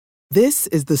This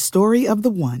is the story of the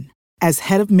one. As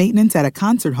head of maintenance at a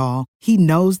concert hall, he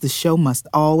knows the show must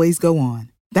always go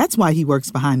on. That's why he works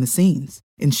behind the scenes,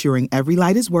 ensuring every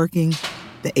light is working,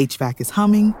 the HVAC is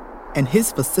humming, and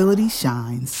his facility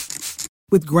shines.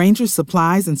 With Grainger's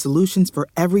supplies and solutions for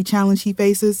every challenge he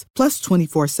faces, plus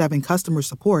 24/7 customer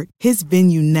support, his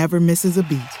venue never misses a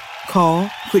beat. Call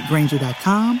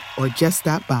quickgrainger.com or just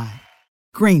stop by.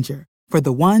 Grainger, for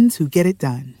the ones who get it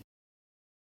done.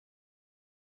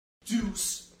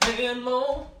 Deuce and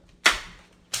Mo,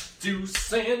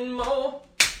 Deuce and Mo,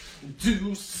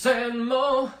 Deuce and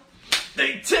Mo.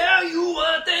 They tell you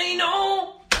what they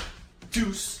know.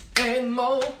 Deuce and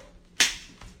Mo,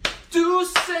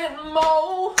 Deuce and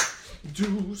Mo,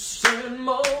 Deuce and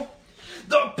Mo.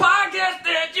 The podcast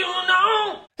that you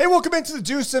know. Hey, welcome into the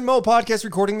Deuce and Mo podcast,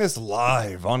 recording this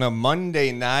live on a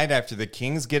Monday night after the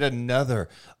Kings get another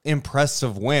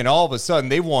impressive win. All of a sudden,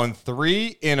 they won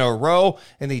 3 in a row,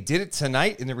 and they did it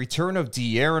tonight in the return of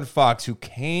De'Aaron Fox, who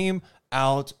came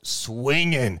out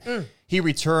swinging. He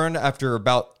returned after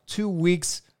about 2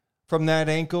 weeks from that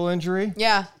ankle injury.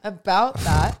 Yeah, about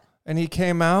that. And he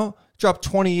came out, dropped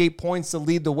 28 points to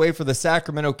lead the way for the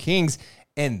Sacramento Kings,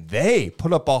 and they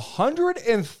put up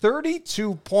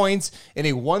 132 points in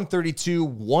a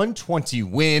 132-120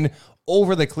 win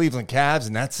over the Cleveland Cavs,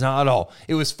 and that's not all.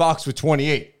 It was Fox with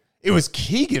 28. It was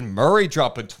Keegan Murray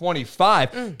dropping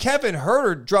 25. Kevin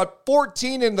Huerter dropped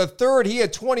 14 in the third. He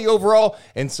had 20 overall.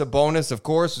 And Sabonis, of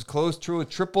course, was close to a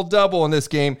triple-double in this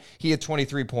game. He had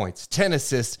 23 points, 10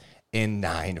 assists, and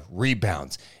 9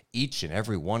 rebounds. Each and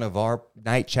every one of our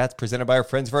night chats presented by our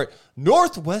friends over at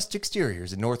Northwest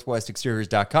Exteriors at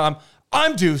northwestexteriors.com.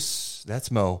 I'm Deuce.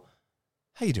 That's Mo.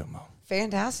 How you doing, Mo?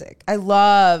 Fantastic. I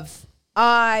love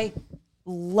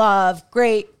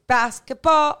great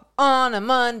basketball on a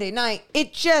Monday night.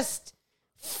 It just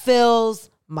fills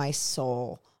my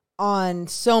soul on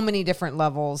so many different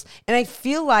levels. And I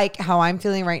feel like how I'm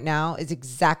feeling right now is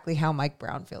exactly how Mike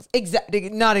Brown feels.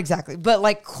 Not exactly, but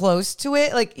like close to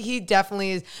it. Like he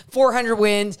definitely is 400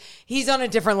 wins. He's on a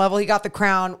different level. He got the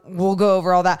crown. We'll go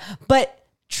over all that. But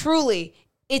truly,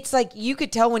 it's like you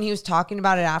could tell when he was talking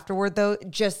about it afterward, though,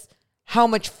 just how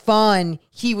much fun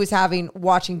he was having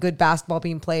watching good basketball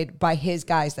being played by his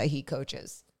guys that he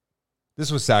coaches.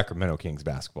 This was Sacramento Kings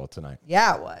basketball tonight.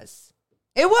 Yeah, it was.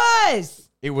 It was.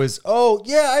 It was,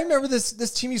 I remember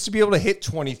this team used to be able to hit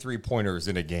 23-pointers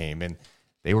in a game, and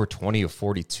they were 20 of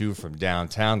 42 from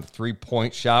downtown. The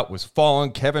three-point shot was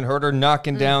falling. Kevin Huerter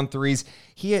knocking down threes.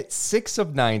 He hit 6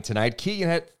 of 9 tonight. Keegan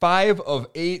had 5 of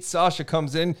 8. Sasha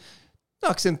comes in,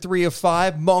 knocks in 3 of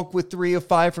 5. Monk with 3 of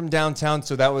 5 from downtown,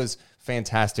 so that was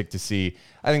fantastic to see.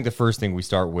 I think the first thing we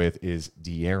start with is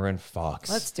De'Aaron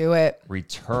Fox. Let's do it.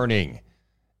 Returning,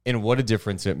 and what a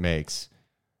difference it makes.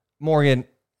 Morgan,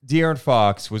 De'Aaron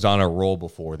Fox was on a roll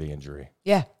before the injury.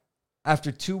 Yeah.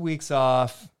 After 2 weeks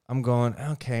off, I'm going,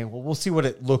 okay, well, we'll see what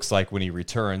it looks like when he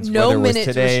returns. No whether it was minute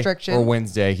today restriction. or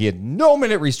Wednesday. He had no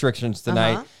minute restrictions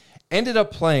tonight. Ended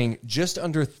up playing just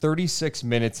under 36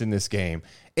 minutes in this game.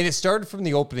 And it started from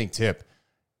the opening tip.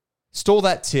 Stole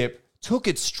that tip, took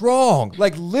it strong,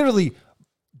 like literally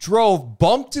drove,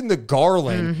 bumped in the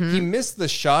Garland. He missed the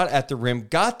shot at the rim,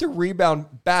 got the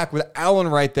rebound back with Allen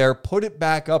right there, put it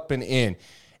back up and in.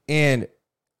 And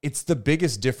it's the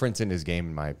biggest difference in his game,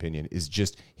 in my opinion, is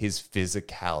just his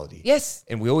physicality. Yes.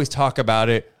 And we always talk about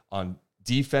it on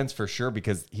defense for sure,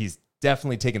 because he's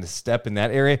definitely taken a step in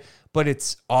that area, but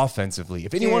it's offensively.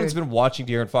 If anyone has been watching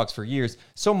De'Aaron Fox for years,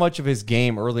 so much of his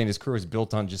game early in his career is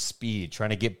built on just speed, trying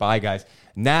to get by guys.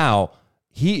 Now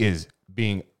he is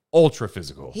being ultra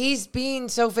physical. He's being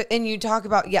so fit. And you talk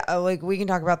about, like we can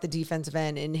talk about the defensive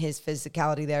end and his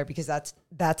physicality there, because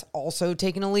that's also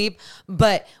taking a leap.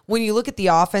 But when you look at the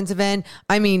offensive end,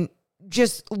 I mean,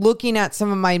 just looking at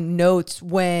some of my notes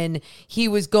when he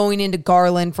was going into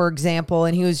Garland, for example,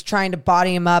 and he was trying to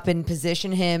body him up and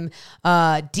position him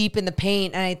deep in the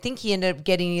paint. And I think he ended up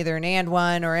getting either an and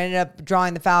one or ended up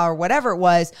drawing the foul or whatever it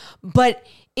was. But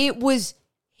it was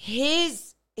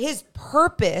his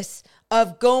purpose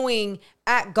of going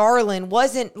at Garland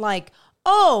wasn't like,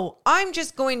 oh, I'm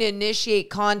just going to initiate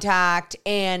contact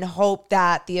and hope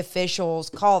that the officials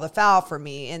call the foul for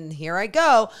me, and here I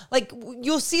go. Like,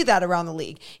 you'll see that around the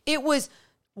league. It was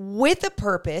with a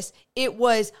purpose. It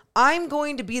was, I'm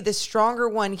going to be the stronger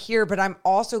one here, but I'm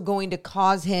also going to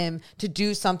cause him to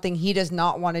do something he does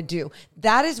not want to do.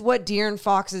 That is what De'Aaron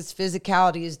Fox's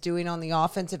physicality is doing on the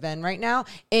offensive end right now,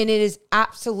 and it is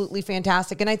absolutely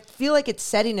fantastic. And I feel like it's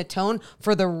setting a tone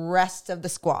for the rest of the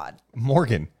squad.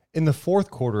 Morgan, in the fourth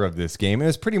quarter of this game, it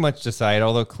was pretty much decided,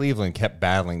 although Cleveland kept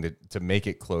battling to make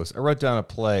it close. I wrote down a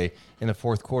play in the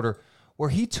fourth quarter where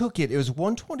he took it. It was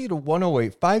 120 to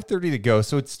 108, 5:30 to go.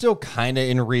 So it's still kind of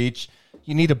in reach.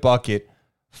 You need a bucket.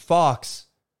 Fox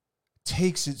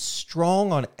takes it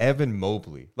strong on Evan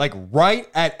Mobley, like right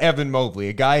at Evan Mobley,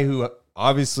 a guy who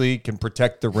obviously can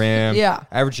protect the rim,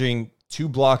 averaging 2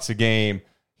 blocks a game.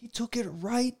 He took it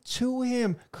right to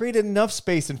him, created enough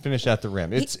space and finished at the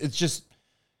rim. It's just,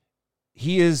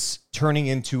 he is turning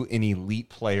into an elite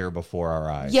player before our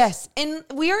eyes. Yes, and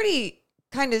we already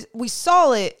we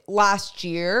saw it last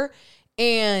year,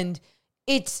 and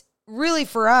it's really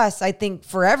for us, I think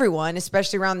for everyone,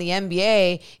 especially around the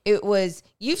NBA, it was,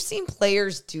 you've seen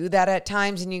players do that at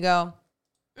times and you go,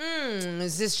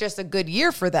 is this just a good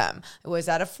year for them? Was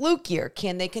that a fluke year?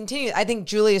 Can they continue? I think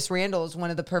Julius Randle is one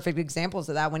of the perfect examples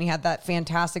of that, when he had that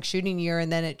fantastic shooting year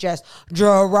and then it just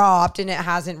dropped and it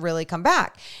hasn't really come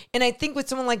back. And I think with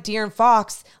someone like De'Aaron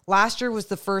Fox, last year was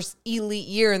the first elite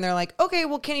year and they're like, okay,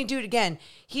 well, can he do it again?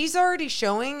 He's already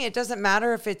showing it doesn't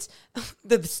matter if it's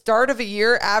the start of a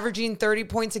year averaging 30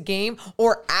 points a game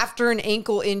or after an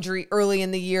ankle injury early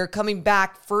in the year, coming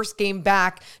back, first game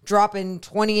back, dropping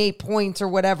 28 points or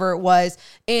whatever it was,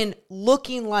 and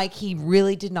looking like he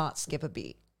really did not skip a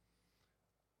beat.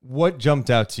 What jumped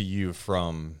out to you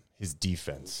from his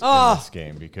defense in this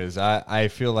game? Because I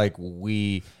feel like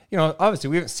obviously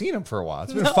we haven't seen him for a while.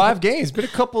 It's been 5 games, been a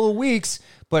couple of weeks,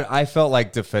 but I felt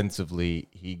like defensively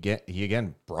he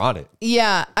again brought it.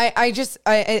 Yeah, I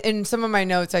in some of my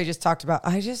notes I just talked about,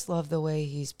 I just love the way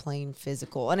he's playing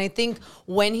physical. And I think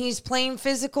when he's playing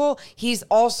physical, he's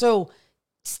also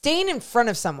staying in front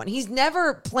of someone. He's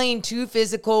never playing too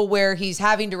physical where he's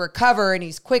having to recover and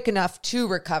he's quick enough to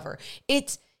recover.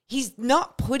 He's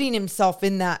not putting himself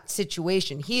in that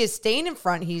situation. He is staying in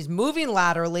front. He's moving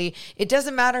laterally. It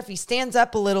doesn't matter if he stands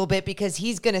up a little bit because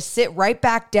he's going to sit right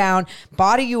back down,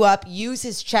 body you up, use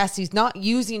his chest. He's not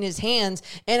using his hands.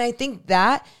 And I think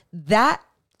that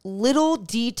little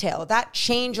detail, that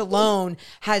change alone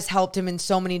has helped him in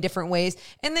so many different ways.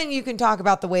 And then you can talk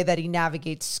about the way that he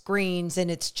navigates screens, and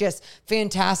it's just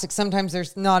fantastic. Sometimes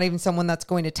there's not even someone that's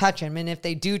going to touch him. And if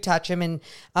they do touch him and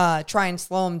try and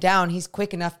slow him down, he's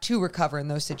quick enough to recover in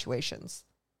those situations.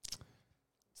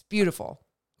 It's beautiful.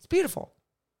 It's beautiful.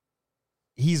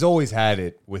 He's always had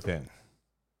it within.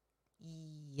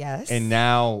 Yes. And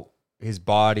now his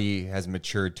body has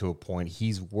matured to a point.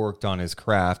 He's worked on his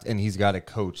craft, and he's got a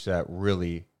coach that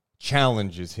really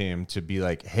challenges him to be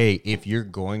like, hey, if you're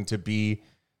going to be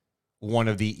one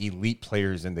of the elite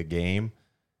players in the game,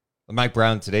 Mike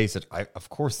Brown today said, I of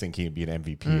course think he'd be an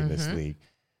MVP in this league.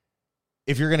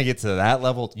 If you're going to get to that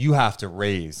level, you have to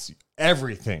raise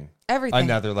everything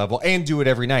another level and do it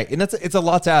every night. And it's a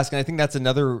lot to ask. And I think that's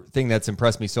another thing that's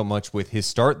impressed me so much with his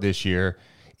start this year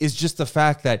is just the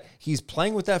fact that he's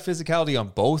playing with that physicality on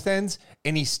both ends,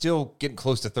 and he's still getting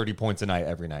close to 30 points a night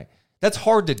every night. That's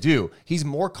hard to do. He's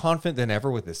more confident than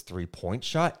ever with his 3-point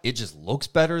shot. It just looks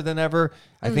better than ever.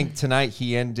 I think tonight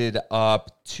he ended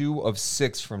up 2 of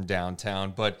 6 from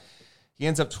downtown, but he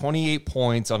ends up 28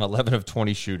 points on 11 of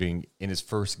 20 shooting in his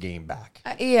first game back.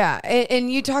 Yeah,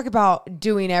 and you talk about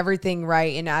doing everything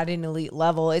right and at an elite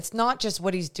level. It's not just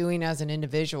what he's doing as an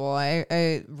individual.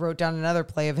 I wrote down another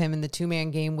play of him in the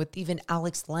 2-man game with even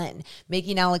Alex Len,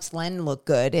 making Alex Len look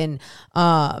good. And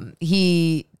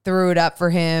he threw it up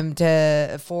for him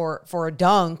for a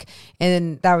dunk,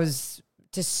 and that was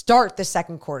to start the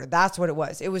second quarter. That's what it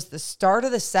was. It was the start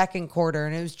of the second quarter.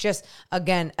 And it was just,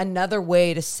 again, another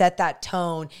way to set that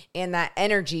tone and that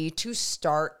energy to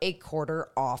start a quarter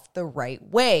off the right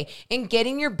way and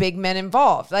getting your big men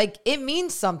involved. Like, it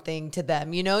means something to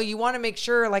them. You know, you want to make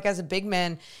sure, like, as a big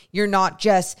man, you're not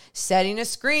just setting a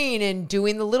screen and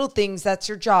doing the little things. That's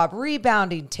your job.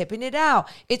 Rebounding, tipping it out.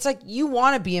 It's like you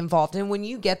want to be involved. And when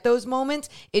you get those moments,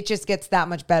 it just gets that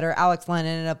much better. Alex Len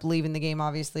ended up leaving the game,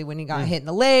 obviously, when he got hit in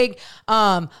the leg.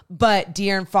 But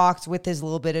De'Aaron Fox, with his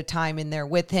little bit of time in there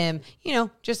with him, you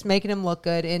know, just making him look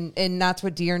good. And that's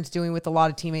what De'Aaron's doing with a lot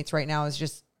of teammates right now, is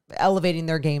just elevating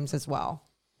their games as well.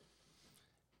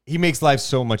 He makes life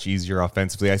so much easier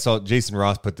offensively. I saw Jason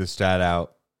Ross put this stat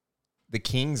out. The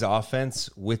Kings offense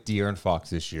with De'Aaron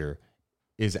Fox this year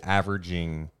is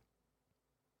averaging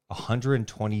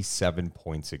 127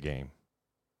 points a game.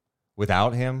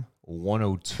 Without him,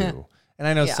 102. And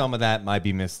I know some of that might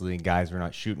be misleading. Guys are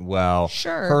not shooting well.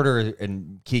 Sure. Herter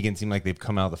and Keegan seem like they've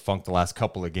come out of the funk the last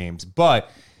couple of games.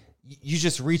 But you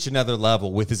just reach another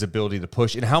level with his ability to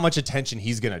push and how much attention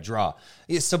he's going to draw.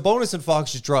 Yeah, Sabonis and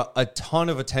Fox just draw a ton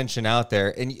of attention out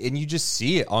there, and you just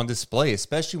see it on display,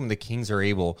 especially when the Kings are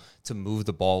able to move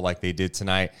the ball like they did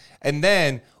tonight. And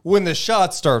then when the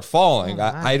shots start falling,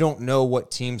 I don't know what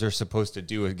teams are supposed to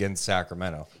do against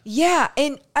Sacramento. Yeah,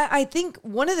 and I think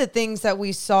one of the things that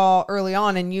we saw early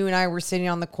on, and you and I were sitting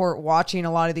on the court watching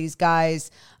a lot of these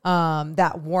guys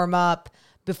that warm up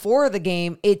before the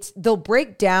game, they'll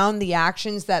break down the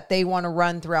actions that they want to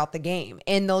run throughout the game,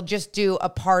 and they'll just do a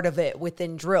part of it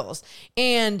within drills.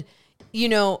 And,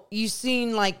 you've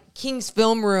seen like King's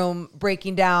film room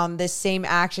breaking down this same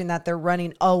action that they're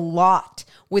running a lot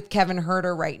with Kevin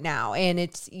Huerter right now. And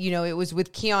it's, it was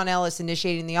with Keon Ellis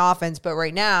initiating the offense, but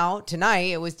right now,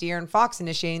 tonight, it was De'Aaron Fox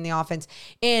initiating the offense.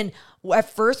 And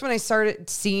at first, when I started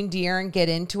seeing De'Aaron get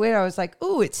into it, I was like,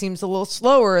 ooh, it seems a little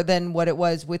slower than what it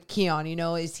was with Keon.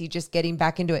 Is he just getting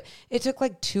back into it? It took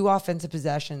like 2 offensive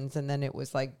possessions, and then it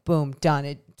was like, boom,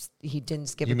 done. He didn't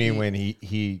skip You a mean beat. when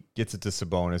he gets it to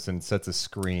Sabonis and sets a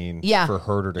screen Yeah. for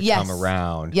Huerter to Yes. come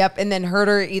around? Yep, and then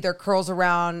Huerter either curls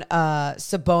around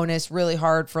Sabonis really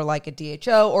hard for like a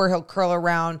DHO, or he'll curl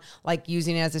around like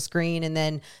using it as a screen, and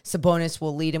then Sabonis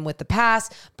will lead him with the pass.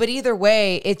 But either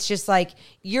way, it's just like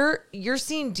you're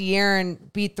seeing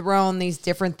De'Aaron be thrown these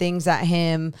different things at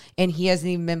him, and he hasn't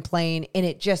even been playing, and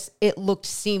it looked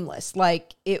seamless.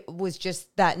 Like it was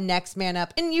just that next man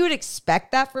up, and you would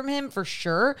expect that from him for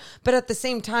sure. But at the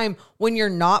same time, when you're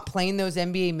not playing those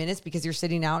NBA minutes because you're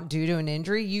sitting out due to an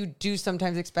injury, you do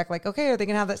sometimes expect like, okay, are they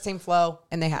going to have that same flow?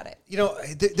 And they had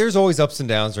it. There's always ups and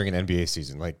downs during an NBA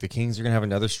season. Like the Kings are going to have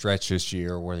another stretch this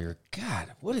year where you're, God,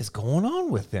 what is going on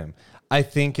with them? I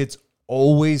think it's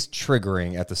always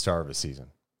triggering at the start of a season.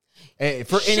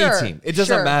 For any team. It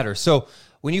doesn't matter. So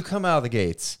when you come out of the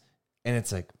gates and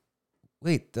it's like,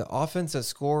 wait, the offense that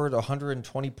scored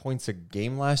 120 points a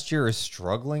game last year is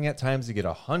struggling at times to get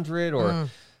 100, or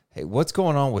hey, what's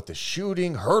going on with the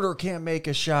shooting? Huerter can't make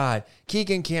a shot.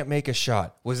 Keegan can't make a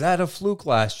shot. Was that a fluke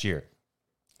last year?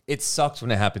 It sucks when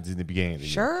it happens in the beginning of the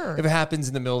year. If it happens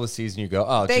in the middle of the season, you go,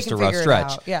 oh, it's just a rough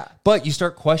stretch. Yeah. But you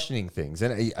start questioning things.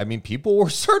 And I mean, people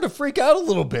were starting to freak out a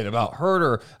little bit about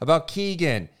Huerter, about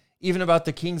Keegan, even about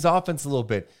the Kings offense a little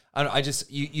bit.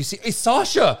 You see, hey,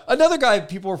 Sasha, another guy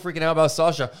people were freaking out about.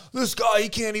 Sasha, this guy, he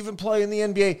can't even play in the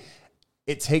NBA.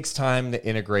 It takes time to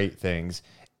integrate things.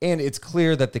 And it's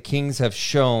clear that the Kings have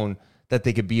shown that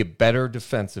they could be a better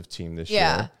defensive team this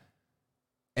year.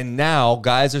 And now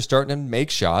guys are starting to make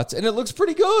shots, and it looks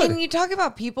pretty good. And you talk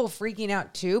about people freaking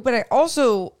out too, but I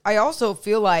also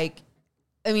feel like,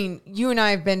 I mean, you and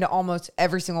I have been to almost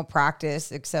every single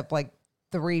practice except like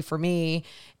 3 for me.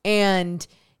 And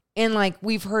like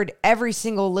we've heard every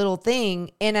single little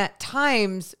thing. And at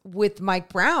times with Mike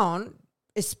Brown,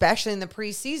 especially in the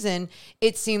preseason,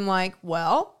 it seemed like,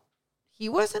 well, he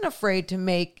wasn't afraid to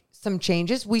make some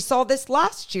changes. We saw this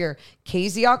last year.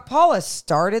 KZ Okpala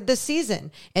started the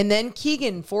season, and then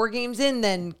Keegan 4 games in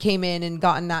then came in and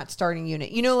got in that starting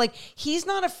unit. Like he's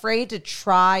not afraid to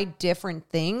try different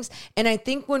things. And I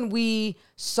think when we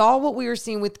saw what we were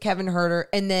seeing with Kevin Huerter,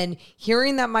 and then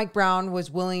hearing that Mike Brown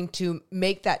was willing to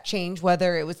make that change,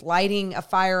 whether it was lighting a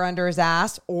fire under his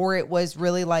ass or it was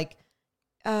really like,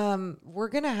 we're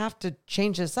going to have to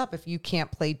change this up if you can't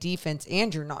play defense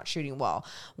and you're not shooting well.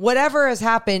 Whatever has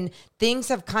happened, things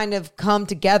have kind of come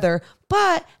together.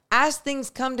 But as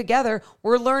things come together,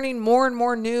 we're learning more and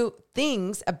more new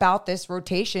things about this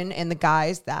rotation and the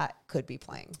guys that could be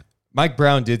playing. Mike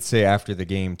Brown did say after the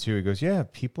game, too, he goes, yeah,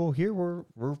 people here were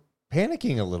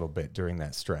panicking a little bit during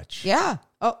that stretch. Yeah.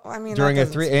 Oh, I mean, during that a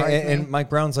doesn't 3, surprise and me. Mike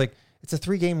Brown's like, it's a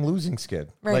 3-game losing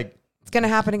skid. Right. Like, it's going to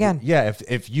happen again. yeah,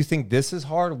 if you think this is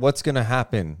hard, what's going to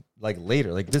happen like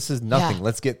later? Like this is nothing. Yeah.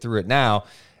 Let's get through it now.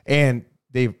 And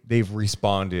they've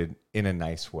responded in a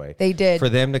nice way. They did. For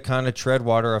them to kind of tread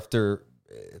water after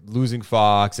losing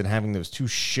Fox and having those 2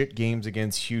 shit games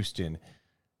against Houston,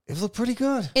 it looked pretty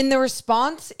good. And the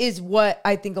response is what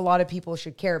I think a lot of people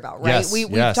should care about, right? Yes, We've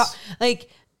yes. talked,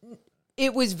 like,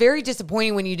 it was very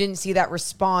disappointing when you didn't see that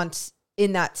response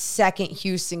in that second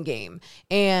Houston game.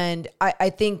 And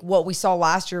I think what we saw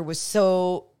last year was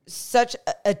such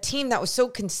a team that was so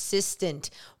consistent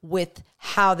with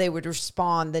how they would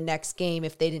respond the next game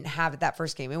if they didn't have it that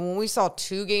first game. And when we saw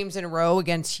 2 games in a row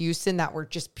against Houston that were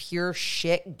just pure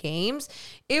shit games,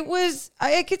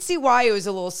 I could see why it was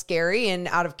a little scary and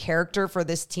out of character for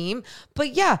this team.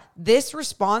 But yeah, this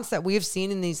response that we have seen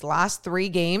in these last 3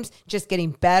 games, just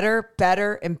getting better,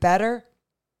 and better.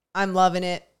 I'm loving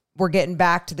it. we're getting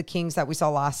back to the Kings that we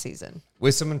saw last season.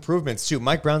 With some improvements, too.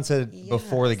 Mike Brown said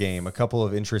before the game a couple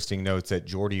of interesting notes that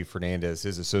Jordi Fernandez,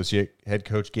 his associate head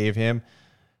coach, gave him.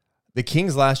 The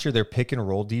Kings last year, their pick and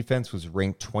roll defense was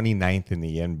ranked 29th in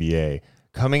the NBA.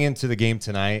 Coming into the game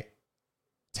tonight,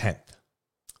 10th.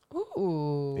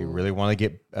 Ooh. They really want to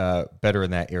get better in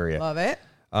that area. Love it.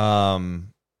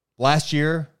 Last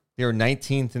year, they were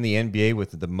 19th in the NBA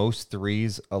with the most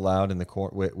threes allowed in the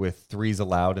corner, with threes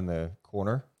allowed in the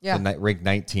corner. Yeah. So ranked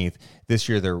 19th. This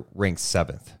year, they're ranked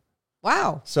 7th.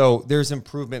 Wow. So there's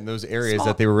improvement in those areas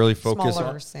that they were really focused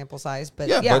smaller on. sample size, but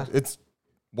But it's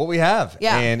what we have.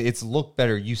 Yeah. And it's looked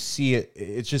better. You see it.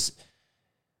 It's just,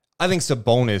 I think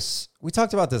Sabonis, we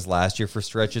talked about this last year for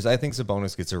stretches. I think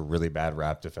Sabonis gets a really bad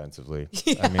rap defensively.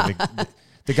 I mean,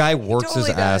 the guy works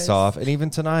totally his ass does. off. And even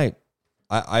tonight,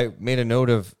 I made a note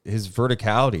of his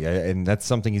verticality, and that's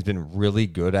something he's been really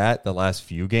good at the last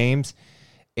few games.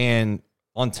 And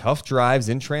on tough drives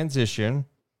in transition,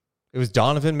 it was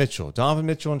Donovan Mitchell. Donovan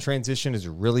Mitchell in transition is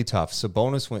really tough.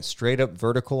 Sabonis went straight up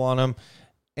vertical on him,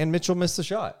 and Mitchell missed the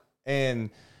shot. And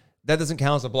that doesn't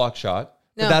count as a block shot.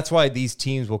 No. But that's why these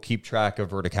teams will keep track of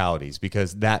verticalities,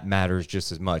 because that matters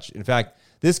just as much. In fact,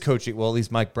 this coach, well, at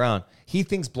least Mike Brown, he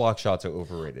thinks block shots are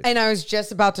overrated. And I was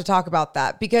just about to talk about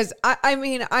that because I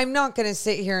mean, I'm not going to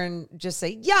sit here and just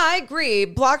say, yeah, I agree.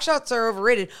 Block shots are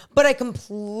overrated, but I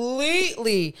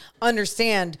completely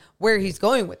understand where he's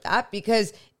going with that,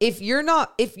 because if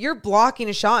you're blocking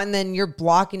a shot and then you're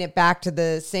blocking it back to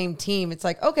the same team, it's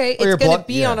like, okay, it's going to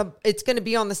be it's going to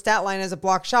be on the stat line as a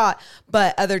block shot,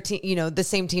 but other team, the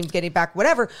same team's getting back,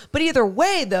 whatever. But either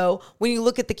way though, when you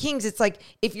look at the Kings, it's like,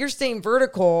 if you're staying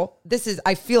vertical,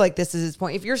 I feel like this is his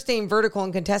point. If you're staying vertical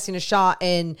and contesting a shot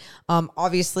and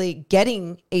obviously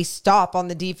getting a stop on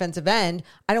the defensive end,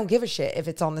 I don't give a shit if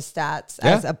it's on the stats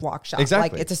as a block shot.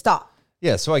 Exactly. Like, it's a stop.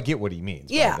 Yeah, so I get what he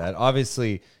means Yeah. by that.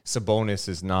 Obviously, Sabonis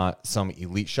is not some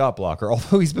elite shot blocker,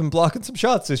 although he's been blocking some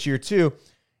shots this year too.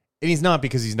 And he's not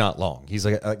because he's not long. He's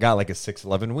like a guy like a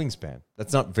 6'11" wingspan.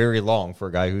 That's not very long for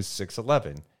a guy who's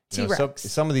 6'11". T-Rex.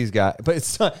 Some of these guys, but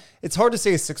it's hard to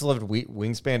say a 6'11"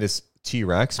 wingspan is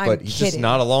T-Rex, but he's just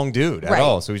not a long dude at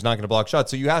all. So he's not going to block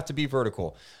shots. So you have to be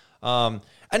vertical. And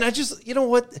I just, you know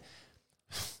what?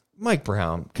 Mike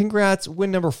Brown, congrats,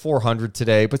 win number 400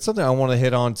 today. But something I want to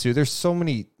hit on too. There's so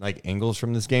many angles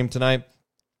from this game tonight.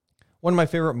 One of my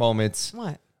favorite moments.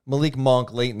 What? Malik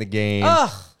Monk late in the game Ugh.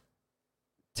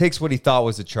 takes what he thought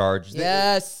was a charge.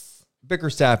 Yes.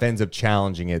 Bickerstaff ends up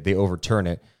challenging it. They overturn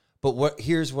it. But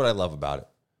here's what I love about it.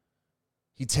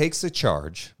 He takes the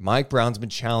charge. Mike Brown's been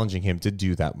challenging him to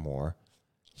do that more.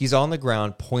 He's on the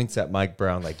ground, points at Mike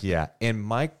Brown like, yeah. And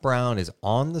Mike Brown is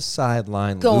on the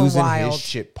sideline, Going losing wild. his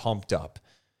shit, pumped up.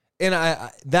 And I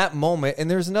that moment,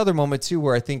 and there's another moment too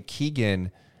where I think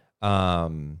Keegan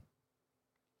hit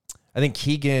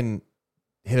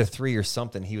a three or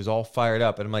something. He was all fired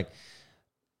up. And I'm like,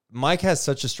 Mike has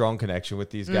such a strong connection with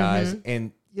these guys.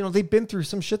 And, they've been through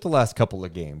some shit the last couple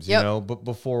of games, but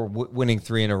before winning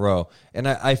 3 in a row. And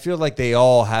I feel like they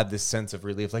all had this sense of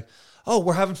relief, like, oh,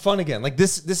 we're having fun again. Like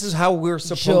this is how we're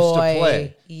supposed to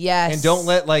play. Yes. And don't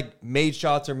let made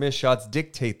shots or missed shots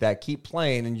dictate that. Keep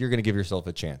playing and you're going to give yourself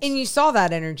a chance. And you saw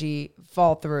that energy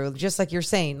fall through, just like you're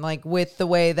saying, like with the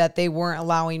way that they weren't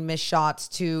allowing missed shots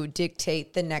to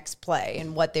dictate the next play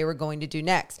and what they were going to do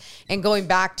next. And going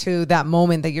back to that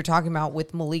moment that you're talking about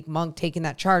with Malik Monk taking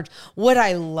that charge, what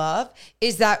I love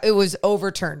is that it was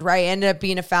overturned, right? It ended up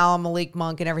being a foul on Malik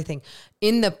Monk and everything.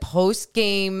 In the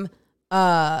post-game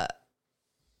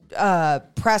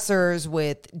pressers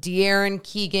with De'Aaron,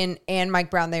 Keegan, and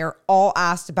Mike Brown, they are all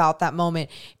asked about that moment,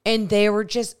 and they were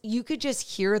you could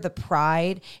just hear the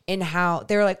pride in how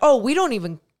they were like, oh, we don't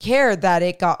even care that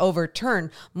it got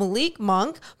overturned. Malik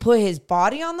Monk put his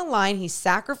body on the line, he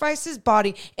sacrificed his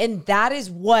body, and that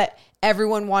is what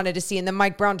everyone wanted to see. And then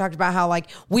Mike Brown talked about how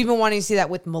we've been wanting to see that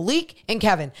with Malik and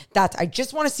Kevin. I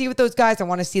just want to see with those guys. I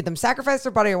want to see them sacrifice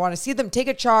their body. I want to see them take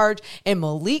a charge, and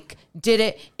Malik did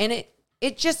it, and it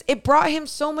brought him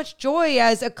so much joy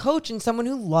as a coach and someone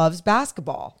who loves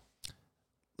basketball.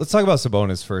 Let's talk about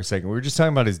Sabonis for a second. We were just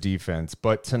talking about his defense,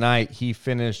 but tonight he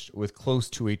finished with close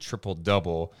to a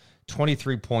triple-double,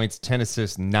 23 points, 10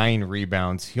 assists, 9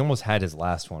 rebounds. He almost had his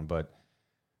last one, but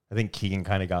I think Keegan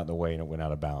kind of got in the way and it went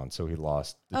out of bounds, so he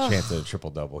lost the chance at a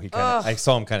triple-double. I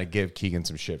saw him kind of give Keegan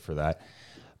some shit for that.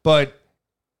 But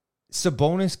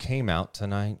Sabonis came out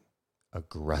tonight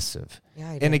aggressive.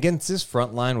 Yeah, and against this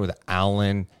front line with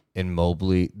Allen and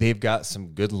Mobley, they've got some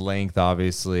good length,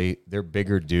 obviously. They're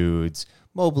bigger dudes.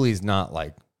 Mobley's not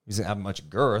he doesn't have much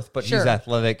girth, but he's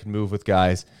athletic, can move with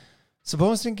guys.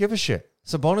 Sabonis didn't give a shit.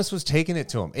 Sabonis was taking it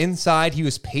to him. Inside, he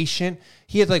was patient.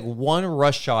 He had like one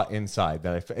rush shot inside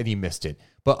and he missed it.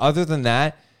 But other than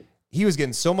that, he was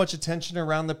getting so much attention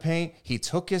around the paint. He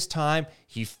took his time.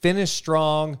 He finished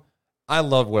strong. I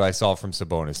love what I saw from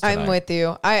Sabonis tonight. I'm with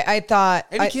you. I thought...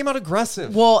 And he came out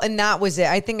aggressive. Well, and that was it.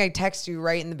 I think I texted you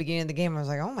right in the beginning of the game. I was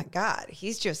like, oh my God,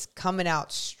 he's just coming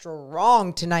out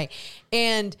strong tonight.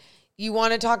 And you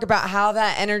want to talk about how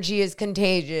that energy is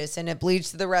contagious and it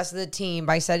bleeds to the rest of the team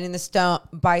by setting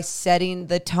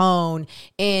the tone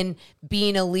and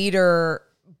being a leader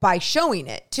by showing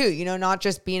it too, not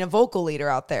just being a vocal leader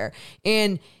out there.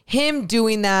 And him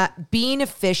doing that, being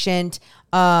efficient,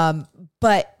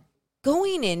 but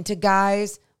going into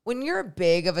guys, when you're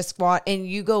big of a squad and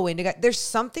you go into guys, there's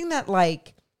something that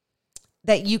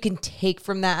you can take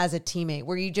from that as a teammate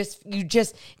where you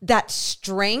just that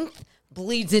strength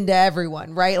bleeds into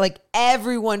everyone, right? Like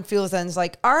everyone feels that and it's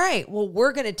like, all right, well,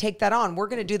 we're going to take that on. We're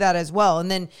going to do that as well. And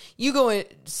then you go in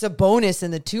Sabonis in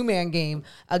the 2-man game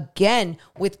again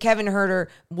with Kevin Huerter.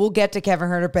 We'll get to Kevin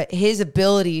Huerter, but his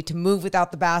ability to move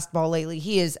without the basketball lately,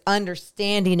 he is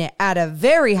understanding it at a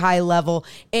very high level.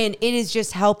 And it is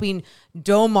just helping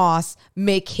Domas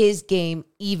make his game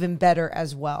even better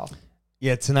as well.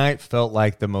 Yeah, tonight felt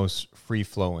like the most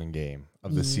free-flowing game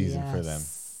of the season for them.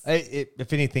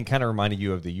 If anything, kind of reminded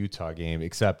you of the Utah game,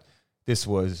 except this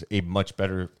was a much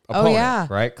better opponent,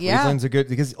 right? Cleveland's a good,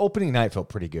 because opening night felt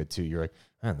pretty good too. You're like,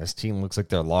 man, this team looks like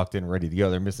they're locked in, ready to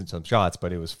go. They're missing some shots,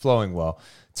 but it was flowing well.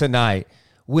 Tonight,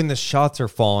 when the shots are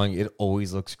falling, it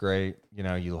always looks great.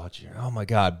 You watch, oh my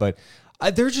God. But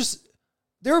there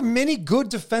are many good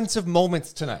defensive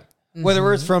moments tonight,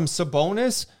 whether it's from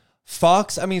Sabonis,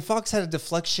 Fox. I mean, Fox had a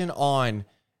deflection on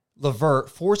LeVert,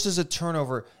 forces a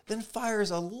turnover, then fires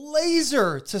a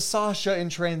laser to Sasha in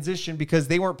transition because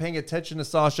they weren't paying attention to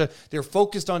Sasha. They're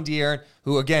focused on De'Aaron,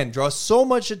 who, again, draws so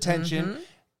much attention.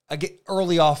 Again,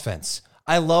 early offense.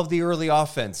 I love the early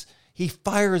offense. He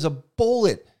fires a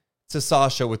bullet to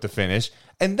Sasha with the finish.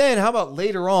 And then, how about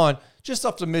later on, just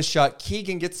off the missed shot,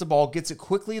 Keegan gets the ball, gets it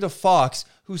quickly to Fox,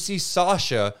 who sees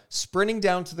Sasha sprinting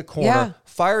down to the corner,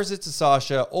 fires it to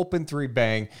Sasha, open 3,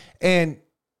 bang. And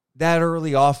that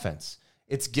early offense,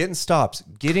 it's getting stops,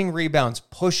 getting rebounds,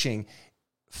 pushing.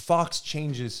 Fox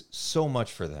changes so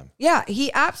much for them. Yeah,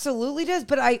 he absolutely does.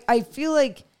 But I feel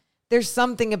like there's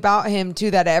something about him,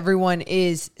 too, that everyone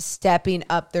is stepping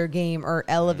up their game or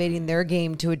elevating their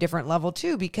game to a different level,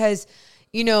 too. Because,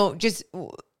 just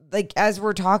like as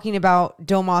we're talking about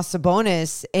Domas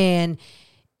Sabonis and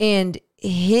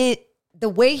the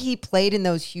way he played in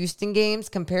those Houston games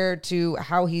compared to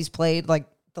how he's played like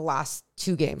the last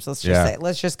 2 games, let's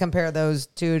just compare those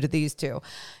two to these two.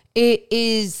 It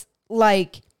is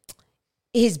like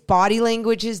his body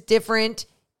language is different.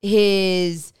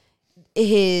 His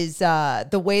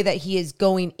the way that he is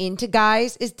going into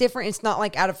guys is different. It's not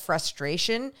like out of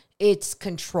frustration. It's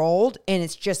controlled and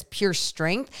it's just pure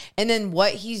strength. And then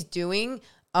what he's doing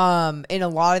in a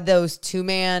lot of those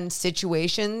 2-man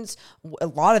situations, a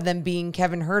lot of them being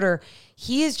Kevin Huerter,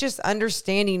 he is just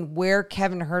understanding where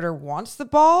Kevin Huerter wants the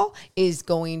ball, is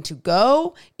going to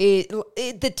go.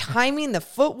 The timing, the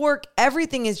footwork,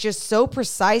 everything is just so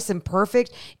precise and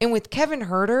perfect. And with Kevin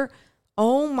Huerter,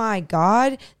 oh my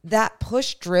God, that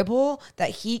push dribble that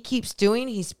he keeps doing,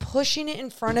 he's pushing it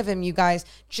in front of him, you guys.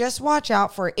 Just watch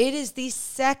out for it. It is the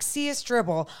sexiest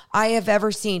dribble I have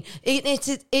ever seen.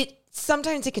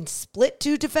 Sometimes it can split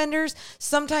 2 defenders.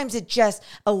 Sometimes it just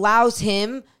allows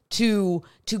him to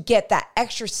get that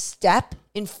extra step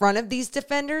in front of these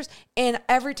defenders. And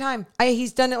every time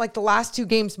he's done it like the last 2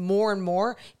 games more and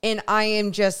more. And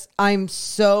I'm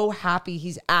so happy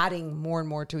he's adding more and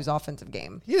more to his offensive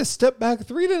game. He had a step back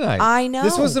 3 tonight. I know.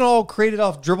 This wasn't all created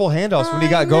off dribble handoffs when he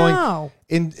got going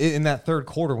in that third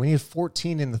quarter. When he had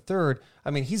 14 in the third,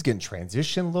 I mean, he's getting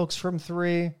transition looks from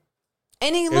 3.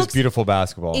 And it was beautiful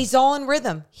basketball. He's all in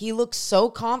rhythm. He looks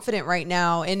so confident right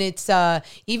now. And it's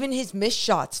even his missed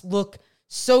shots look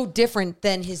so different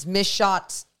than his missed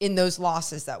shots in those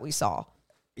losses that we saw.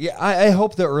 Yeah, I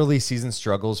hope the early season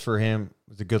struggles for him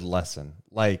was a good lesson.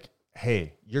 Like,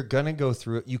 hey, you're going to go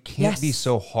through it. You can't be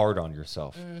so hard on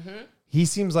yourself. He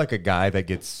seems like a guy that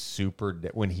gets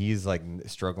when he's like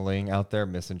struggling out there,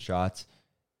 missing shots,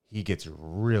 he gets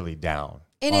really down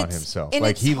on himself.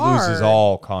 Like he loses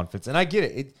all confidence. And I get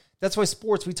it. That's why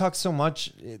sports, we talk so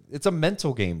much. It's a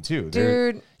mental game too.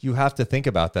 Dude. You have to think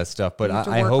about that stuff. But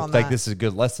I hope like this is a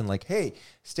good lesson. Like, hey,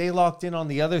 stay locked in on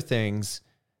the other things.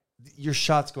 Your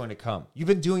shot's going to come. You've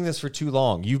been doing this for too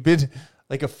long. You've been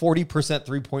like a 40%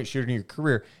 3-point shooter in your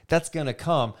career. That's going to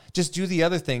come. Just do the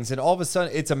other things. And all of a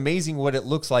sudden, it's amazing what it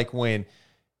looks like when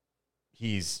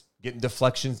he's getting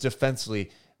deflections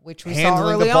defensively, which we saw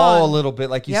handling early the ball on. a little bit,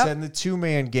 like you said in the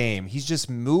 2-man game. He's just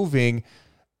moving.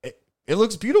 It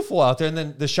looks beautiful out there, and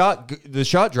then the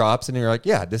shot drops, and you're like,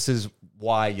 yeah, this is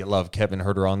why you love Kevin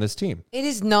Huerter on this team. It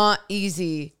is not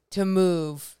easy to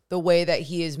move the way that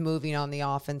he is moving on the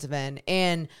offensive end,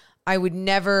 and I would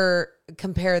never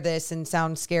compare this and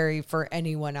sound scary for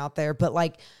anyone out there, but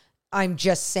like, I'm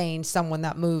just saying someone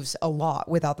that moves a lot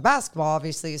without the basketball,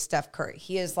 obviously, is Steph Curry.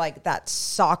 He is like that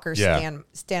soccer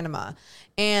stamina.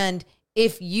 And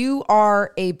if you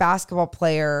are a basketball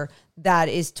player that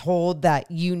is told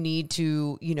that you need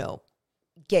to,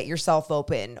 get yourself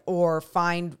open or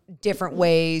find different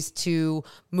ways to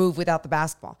move without the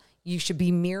basketball, you should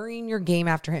be mirroring your game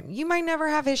after him. You might never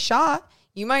have his shot.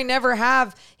 You might never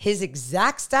have his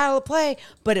exact style of play,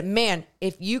 but man,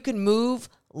 if you can move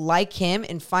like him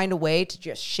and find a way to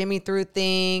just shimmy through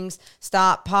things,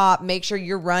 stop, pop, make sure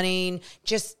you're running,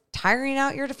 just tiring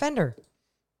out your defender.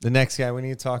 The next guy we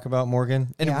need to talk about,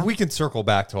 Morgan, and we can circle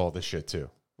back to all this shit too.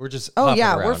 We're just we're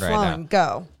flowing. Right now.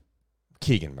 Go.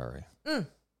 Keegan Murray.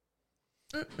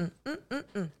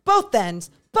 Both ends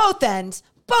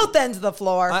of the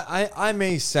floor. I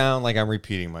may sound like I'm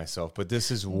repeating myself, but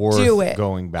this is worth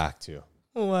going back to.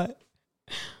 What?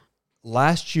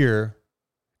 Last year,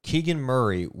 Keegan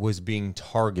Murray was being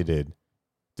targeted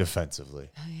defensively.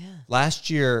 Oh, yeah. Last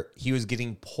year, he was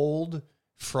getting pulled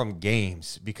from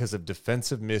games because of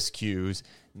defensive miscues,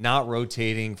 not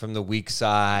rotating from the weak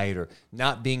side or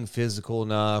not being physical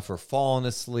enough or falling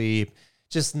asleep,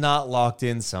 just not locked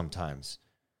in sometimes.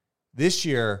 This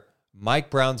year, Mike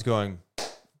Brown's going,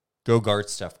 go guard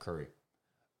Steph Curry.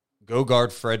 Go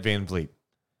guard Fred VanVleet.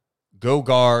 Go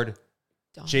guard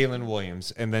Jalen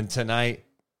Williams. And then tonight,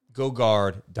 go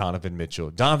guard Donovan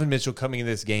Mitchell. Donovan Mitchell coming in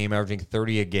this game, averaging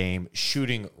 30 a game,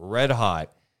 shooting red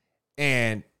hot.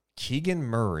 And Keegan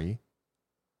Murray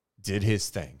did his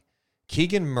thing.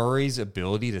 Keegan Murray's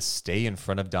ability to stay in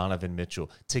front of Donovan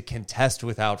Mitchell, to contest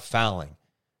without fouling.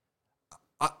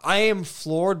 I am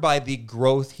floored by the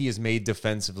growth he has made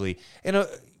defensively. And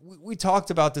we talked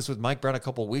about this with Mike Brown a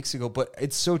couple of weeks ago, but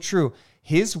it's so true.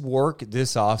 His work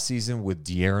this offseason with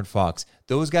De'Aaron Fox,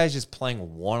 those guys just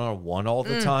playing one-on-one all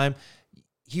the time,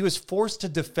 he was forced to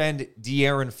defend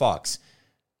De'Aaron Fox.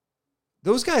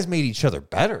 Those guys made each other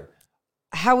better.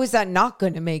 How is that not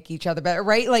going to make each other better,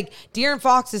 right? Like, De'Aaron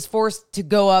Fox is forced to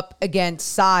go up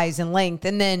against size and length,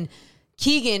 and then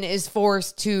Keegan is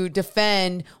forced to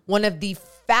defend one of the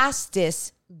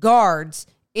fastest guards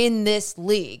in this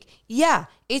league. Yeah,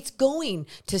 it's going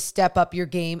to step up your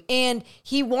game, and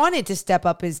he wanted to step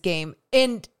up his game.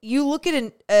 And you look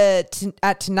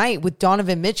at tonight with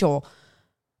Donovan Mitchell,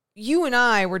 you and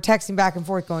I were texting back and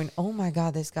forth going, oh my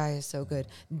God, this guy is so good.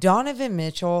 Donovan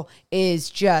Mitchell is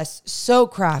just so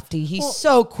crafty. He's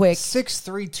so quick.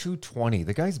 6'3", 220.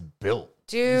 The guy's built.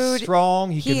 Dude, he's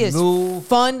strong. He can move. Is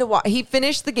fun to watch. He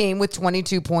finished the game with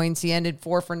 22 points. He ended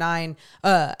 4 for 9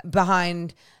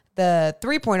 behind the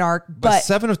 3-point arc, but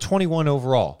 7 of 21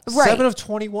 overall. Right. 7 of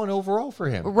 21 overall for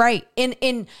him. Right. And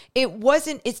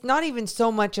it's not even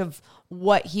so much of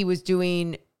what he was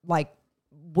doing, like,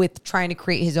 with trying to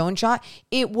create his own shot.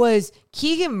 It was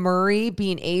Keegan Murray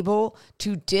being able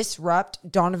to disrupt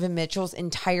Donovan Mitchell's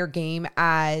entire game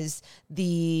as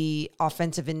the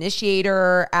offensive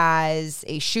initiator, as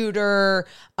a shooter.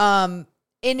 And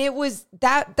it was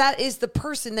that is the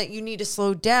person that you need to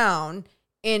slow down.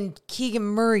 And Keegan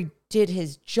Murray did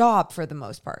his job for the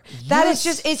most part. That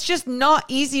is it's just not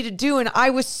easy to do. And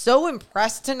I was so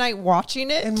impressed tonight watching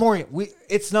it. And Maury,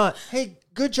 it's not, hey,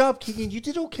 good job, Keegan. You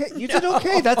did okay. You did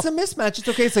okay. That's a mismatch. It's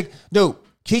okay. It's like, no,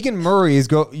 Keegan Murray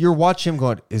you're watching him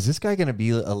going, is this guy going to be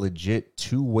a legit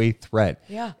two-way threat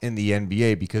in the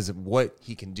NBA because of what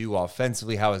he can do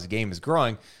offensively, how his game is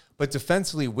growing? But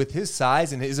defensively, with his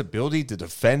size and his ability to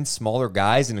defend smaller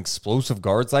guys and explosive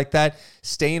guards like that,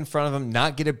 stay in front of him,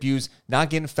 not get abused,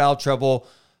 not get in foul trouble,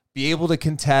 be able to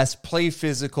contest, play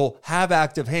physical, have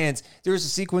active hands. There's a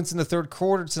sequence in the third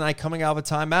quarter tonight coming out of a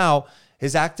timeout.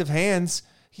 His active hands,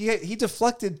 he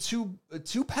deflected two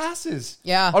passes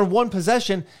on one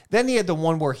possession. Then he had the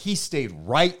one where he stayed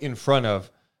right in front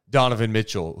of Donovan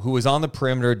Mitchell, who was on the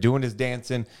perimeter doing his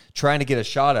dancing, trying to get a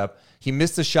shot up. He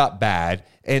missed the shot bad,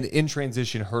 and in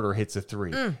transition, Huerter hits a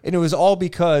three. And it was all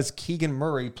because Keegan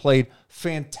Murray played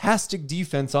fantastic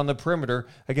defense on the perimeter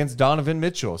against Donovan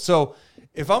Mitchell. So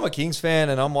if I'm a Kings fan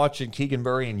and I'm watching Keegan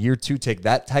Murray in year 2 take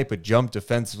that type of jump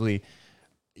defensively,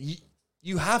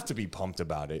 you have to be pumped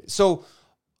about it. So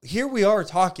here we are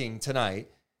talking tonight.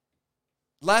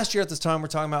 Last year at this time, we're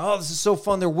talking about, oh, this is so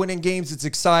fun. They're winning games. It's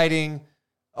exciting.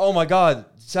 oh my God,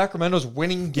 Sacramento's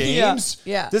winning games?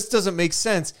 Yeah. This doesn't make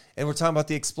sense. And we're talking about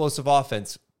the explosive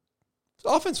offense. The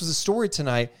offense was a story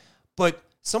tonight, but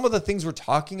some of the things we're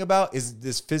talking about is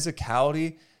this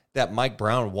physicality that Mike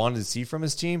Brown wanted to see from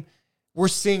his team. We're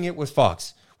seeing it with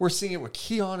Fox. We're seeing it with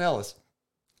Keon Ellis,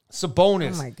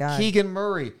 Sabonis, Oh my God. Keegan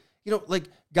Murray. You know, like,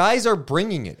 guys are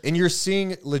bringing it, and you're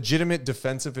seeing legitimate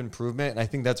defensive improvement, and I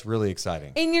think that's really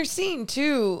exciting. And you're seeing,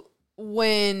 too,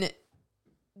 when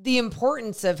the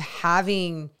importance of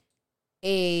having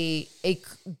a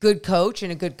good coach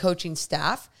and a good coaching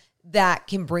staff that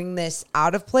can bring this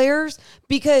out of players,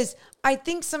 because I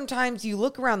think sometimes you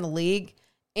look around the league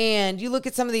and you look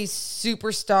at some of these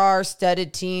superstar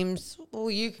studded teams. Well,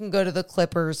 you can go to the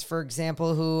Clippers, for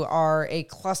example, who are a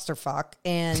clusterfuck.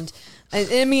 And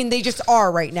I mean, they just are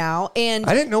right now. And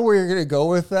I didn't know where you're going to go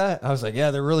with that. I was like,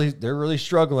 yeah, they're really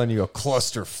struggling. You go,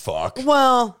 clusterfuck.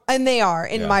 well, and they are,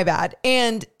 and Yeah. my bad.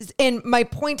 And my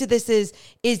point to this is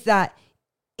that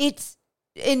it's,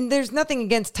 and there's nothing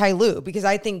against Ty Lue, because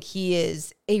I think he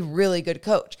is a really good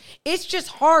coach. It's just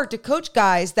hard to coach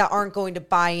guys that aren't going to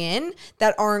buy in,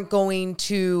 that aren't going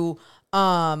to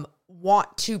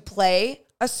want to play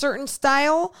a certain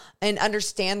style and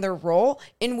understand their role.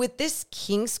 And with this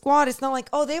King squad, it's not like,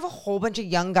 oh, they have a whole bunch of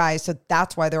young guys, so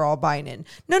that's why they're all buying in.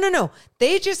 No.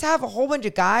 They just have a whole bunch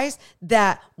of guys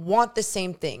that want the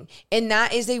same thing. And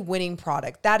that is a winning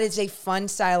product. That is a fun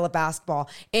style of basketball.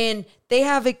 And they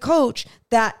have a coach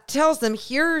that tells them,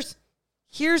 here's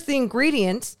the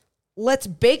ingredients. Let's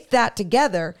bake that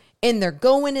together. And they're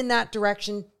going in that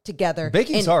direction together.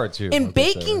 Baking's hard, too. And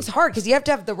baking's hard because you have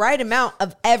to have the right amount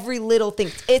of every little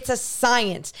thing. It's a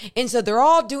science. And so they're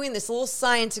all doing this little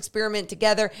science experiment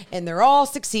together, and they're all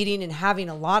succeeding and having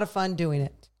a lot of fun doing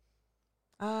it.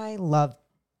 I love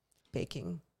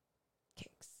baking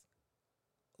cakes.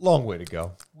 Long way to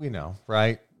go. We know,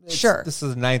 right? Sure. This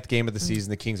is the 9th game of the season.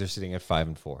 The Kings are sitting at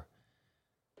 5-4.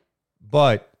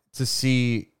 But to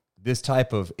see this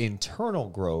type of internal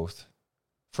growth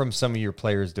from some of your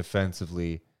players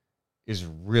defensively is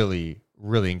really,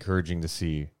 really encouraging to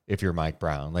see if you're Mike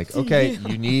Brown. Like, okay,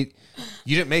 you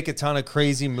didn't make a ton of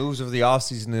crazy moves over the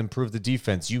offseason to improve the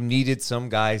defense. You needed some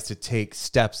guys to take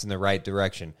steps in the right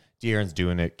direction. De'Aaron's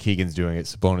doing it. Keegan's doing it.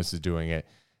 Sabonis is doing it.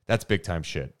 That's big time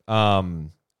shit.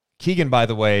 Keegan, by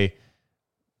the way,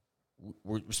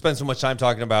 we spent so much time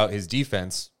talking about his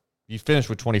defense. He finished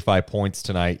with 25 points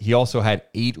tonight. He also had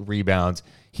 8 rebounds.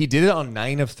 He did it on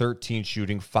 9 of 13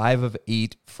 shooting, 5 of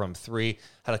 8 from 3,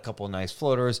 had a couple of nice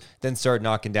floaters, then started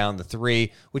knocking down the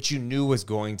 3, which you knew was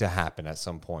going to happen at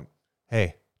some point.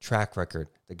 Hey, track record.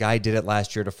 The guy did it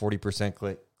last year at a 40%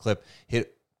 clip,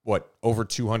 hit, over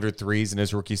 200 threes in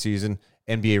his rookie season,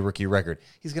 NBA rookie record.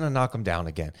 He's going to knock them down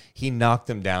again. He knocked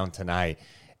them down tonight.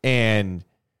 And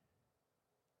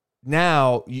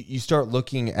now you start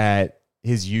looking at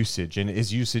his usage, and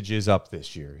his usage is up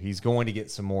this year. He's going to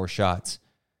get some more shots.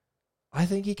 I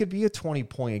think he could be a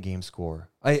 20-point-a-game scorer.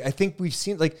 I think we've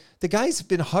seen, like, the guy's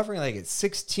been hovering like at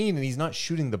 16, and he's not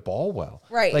shooting the ball well.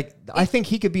 Right. Like, I think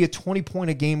he could be a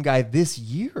 20-point-a-game guy this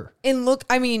year. And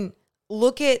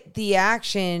look at the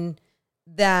action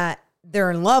that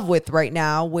they're in love with right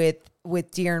now with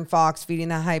De'Aaron Fox feeding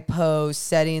the high post,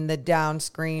 setting the down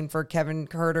screen for Kevin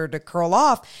Huerter to curl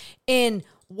off. And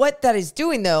what that is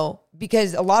doing, though,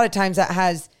 because a lot of times that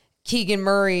has Keegan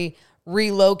Murray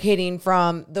relocating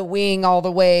from the wing all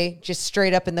the way just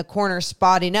straight up in the corner,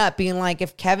 spotting up, being like,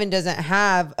 if Kevin doesn't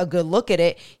have a good look at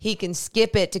it, he can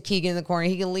skip it to Keegan in the corner.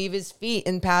 He can leave his feet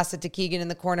and pass it to Keegan in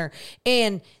the corner.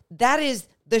 And that is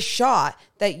the shot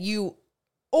that you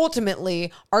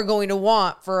ultimately are going to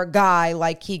want for a guy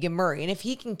like Keegan Murray. And if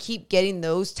he can keep getting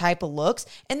those type of looks,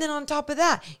 and then on top of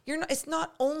that, it's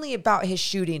not only about his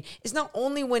shooting. It's not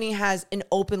only when he has an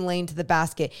open lane to the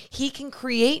basket. He can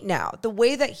create now. The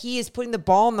way that he is putting the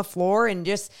ball on the floor and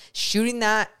just shooting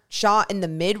that shot in the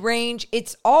mid-range,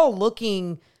 it's all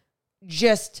looking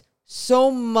just so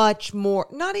much more,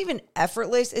 not even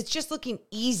effortless. It's just looking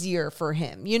easier for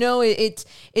him.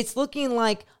 It's looking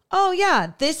like, oh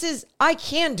yeah, I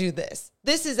can do this.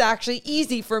 This is actually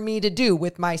easy for me to do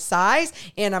with my size,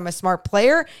 and I'm a smart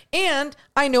player, and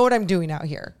I know what I'm doing out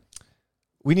here.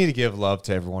 We need to give love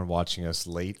to everyone watching us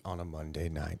late on a Monday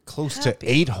night. Close to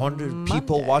 800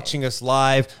 people Monday. watching us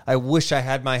live. I wish I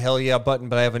had my hell yeah button,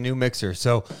 but I have a new mixer.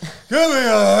 So give me a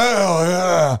hell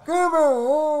yeah.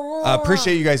 I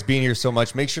appreciate you guys being here so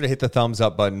much. Make sure to hit the thumbs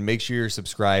up button. Make sure you're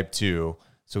subscribed too,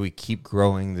 so we keep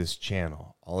growing this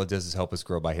channel. All it does is help us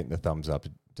grow by hitting the thumbs up.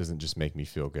 It doesn't just make me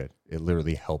feel good. It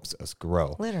literally helps us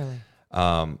grow. Literally.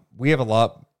 We have a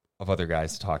lot of other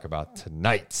guys to talk about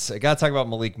tonight. I got to talk about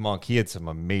Malik Monk. He had some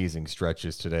amazing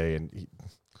stretches today, and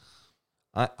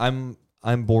I'm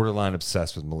borderline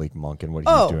obsessed with Malik Monk and what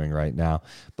he's doing right now.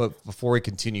 But before we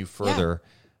continue further,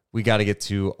 we got to get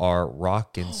to our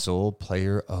rock and soul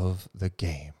player of the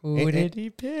game. Who did he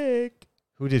pick?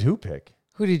 Who did who pick?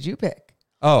 Who did you pick?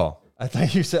 Oh, I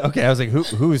thought you said, okay. I was like,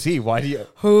 who is he? Why do you?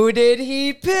 Who did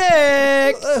he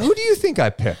pick? Who do you think I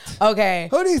picked? Okay.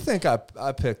 Who do you think I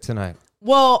picked tonight?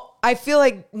 Well, I feel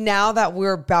like now that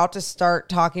we're about to start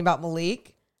talking about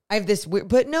Malik, I have this weird,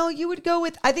 but no, you would go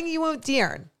with, I think you went with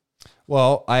De'Aaron.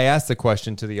 Well, I asked the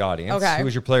question to the audience. Okay. Who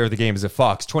was your player of the game? Is it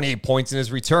Fox? 28 points in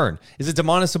his return. Is it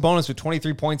Domantas Sabonis with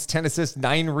 23 points, 10 assists,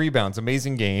 9 rebounds?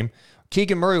 Amazing game.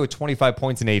 Keegan Murray with 25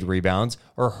 points and 8 rebounds.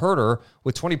 Or Herter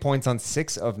with 20 points on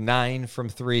 6 of 9 from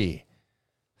 3.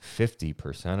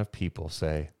 50% of people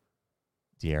say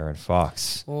De'Aaron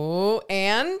Fox. Oh,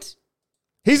 and?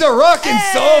 He's a rock and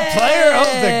soul player of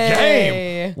the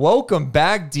game. Welcome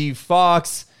back, D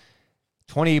Fox.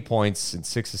 28 points and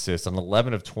 6 assists on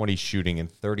 11 of 20 shooting in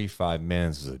 35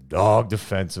 minutes. Is a dog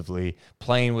defensively,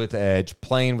 playing with edge,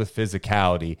 playing with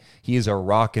physicality. He is a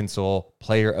rock and soul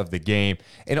player of the game.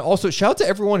 And also, shout out to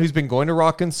everyone who's been going to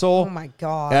Rock and Soul. Oh, my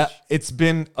gosh. It's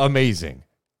been amazing.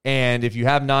 And if you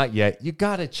have not yet, you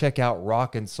got to check out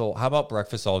Rock and Soul. How about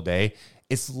breakfast all day?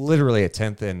 It's literally at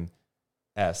 10th and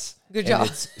S. Good job.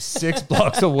 It's 6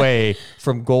 blocks away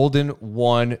from Golden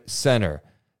One Center.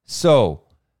 So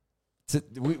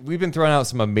we've been throwing out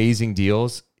some amazing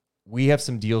deals. We have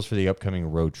some deals for the upcoming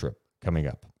road trip coming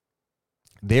up.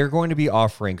 They're going to be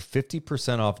offering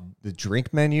 50% off the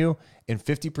drink menu and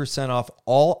 50% off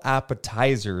all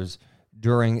appetizers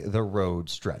during the road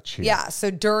stretch here. Yeah,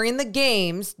 so during the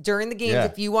games,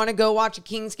 if you want to go watch a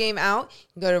Kings game out, you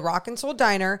can go to Rock and Soul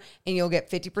Diner and you'll get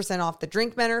 50% off the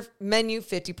drink menu,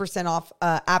 50% off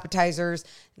appetizers,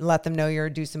 and let them know you're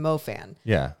a Deuce and Mo fan.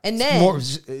 Yeah. And then,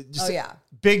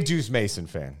 big Deuce Mason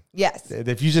fan. Yes.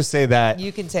 If you just say that,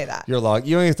 You can say that. you're logged.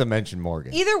 You don't have to mention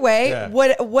Morgan. Either way,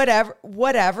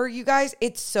 whatever, you guys,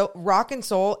 it's so Rock and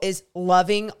Soul is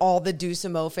loving all the Deuce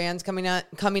and Mo fans coming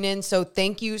in. So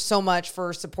thank you so much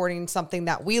for supporting something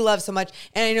that we love so much.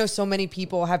 And I know so many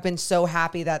people have been so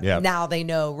happy that now they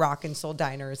know Rock and Soul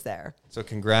Diner is there. So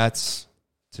congrats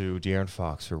to De'Aaron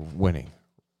Fox for winning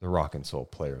the Rock and Soul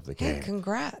player of the game. Hey,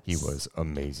 congrats. He was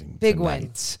amazing. Big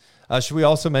tonight. Should we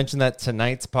also mention that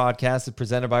tonight's podcast is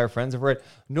presented by our friends over at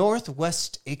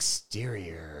Northwest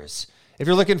Exteriors? If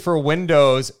you're looking for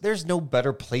windows, there's no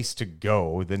better place to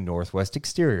go than Northwest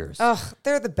Exteriors. Ugh,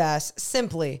 they're the best.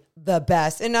 Simply the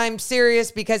best. And I'm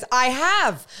serious because I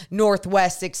have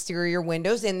Northwest Exterior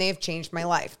windows and they have changed my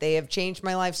life. They have changed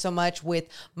my life so much with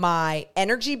my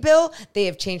energy bill. They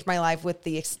have changed my life with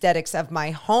the aesthetics of my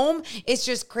home. It's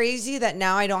just crazy that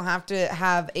now I don't have to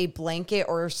have a blanket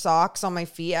or socks on my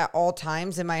feet at all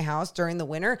times in my house during the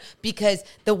winter because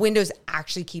the windows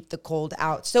actually keep the cold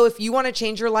out. So if you want to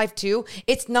change your life too,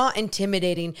 it's not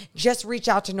intimidating. Just reach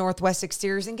out to Northwest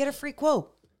Exteriors and get a free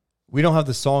quote. We don't have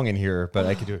the song in here, but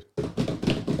I could do it.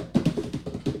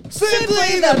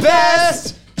 Simply the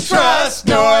best. Trust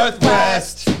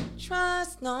Northwest.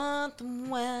 Trust Northwest.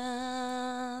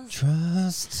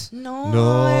 Trust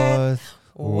Northwest.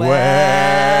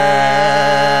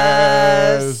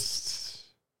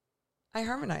 I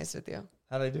harmonized with you.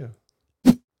 How'd I do?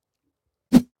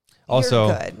 Also,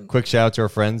 good. quick shout out to our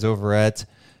friends over at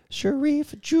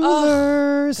Sharif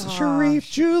Jewelers. Sharif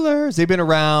Jewelers. They've been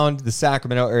around the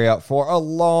Sacramento area for a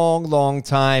long, long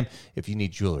time. If you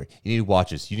need jewelry, you need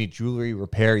watches, you need jewelry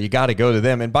repair, you got to go to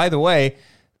them. And by the way,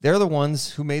 they're the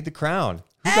ones who made the crown.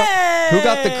 Who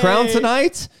got the crown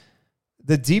tonight?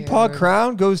 The Deepog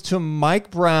crown goes to Mike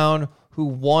Brown, who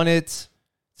won it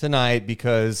tonight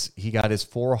because he got his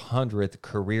 400th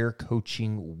career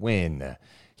coaching win.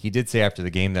 He did say after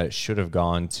the game that it should have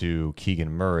gone to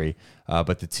Keegan Murray,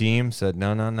 but the team said,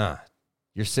 no.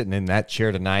 You're sitting in that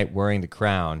chair tonight wearing the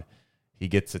crown. He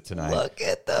gets it tonight. Look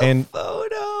at the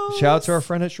photos. Shout out to our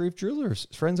friend at Sharif Jewelers.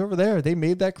 Friends over there. They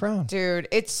made that crown. Dude,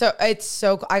 it's so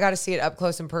I got to see it up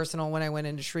close and personal when I went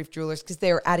into Sharif Jewelers because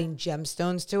they were adding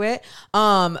gemstones to it.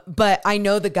 But I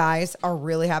know the guys are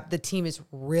really happy. The team is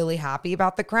really happy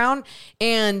about the crown.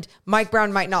 And Mike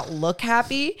Brown might not look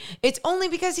happy. It's only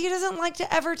because he doesn't like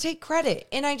to ever take credit.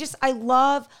 And I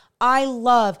love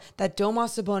that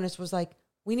Domas Sabonis was like,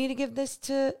 we need to give this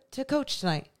to Coach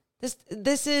tonight.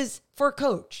 This is for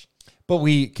Coach. But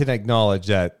we can acknowledge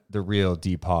that the real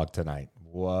Deepog tonight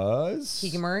was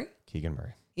Keegan Murray.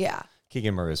 Yeah.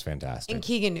 Keegan Murray is fantastic. And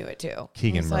Keegan knew it too.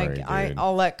 Keegan He's Murray, like, dude.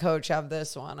 I'll let Coach have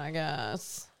this one, I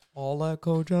guess. I'll let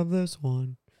Coach have this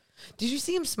one. Did you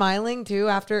see him smiling too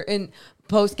after in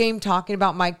post game talking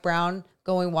about Mike Brown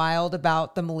going wild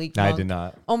about the Malik I Monk. did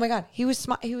not. Oh my God, he was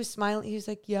smiling. He was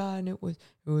like, yeah, and it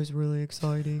was really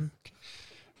exciting.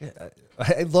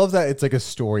 I love that it's like a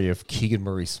story of Keegan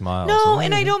Murray smiles. No,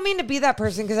 and I don't mean to be that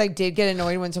person because I did get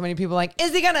annoyed when so many people are like,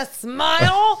 is he gonna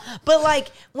smile? But like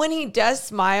when he does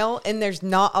smile and there's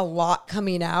not a lot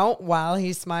coming out while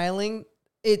he's smiling,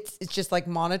 it's just like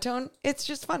monotone. It's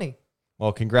just funny.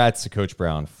 Well, congrats to Coach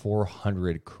Brown.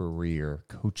 400 career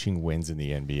coaching wins in the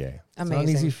NBA. It's not an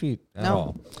Amazing. easy feat at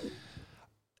all.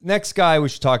 Next guy we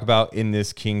should talk about in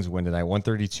this Kings win tonight,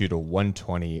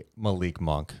 132-120, Malik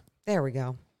Monk. There we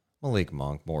go. Malik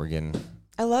Monk, Morgan.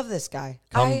 I love this guy.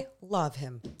 I love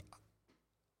him.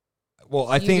 Well,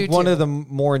 I You think do one too. of the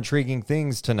more intriguing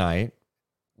things tonight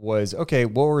was, okay,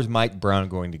 where was Mike Brown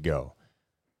going to go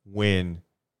when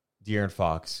De'Aaron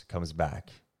Fox comes back?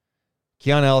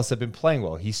 Keon Ellis had been playing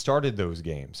well. He started those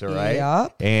games, all right?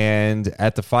 Yup. And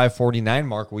at the 5:49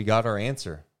 mark, we got our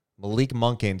answer. Malik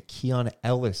Monk and Keon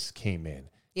Ellis came in.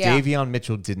 Yeah. Davion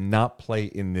Mitchell did not play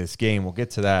in this game. We'll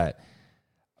get to that.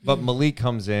 But Malik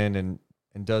comes in and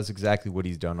does exactly what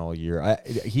he's done all year.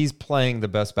 He's playing the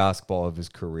best basketball of his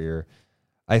career.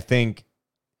 I think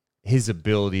his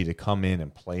ability to come in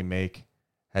and play make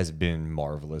has been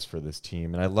marvelous for this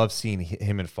team. And I love seeing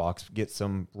him and Fox get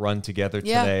some run together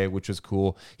today, which was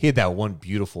cool. He had that one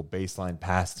beautiful baseline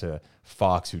pass to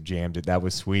Fox who jammed it. That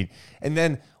was sweet. And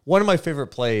then one of my favorite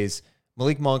plays,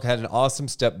 Malik Monk had an awesome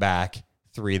step back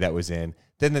three that was in.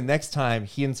 Then the next time,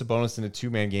 he and Sabonis in a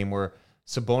two-man game where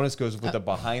Sabonis goes with a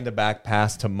behind-the-back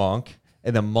pass to Monk,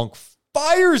 and then Monk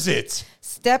fires it.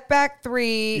 Step back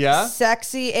three, Yeah?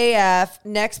 sexy AF.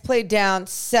 Next play down,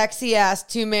 sexy ass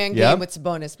 2-man Yep. game with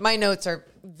Sabonis. My notes are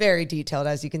very detailed,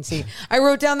 as you can see. I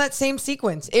wrote down that same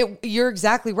sequence. You're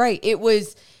exactly right.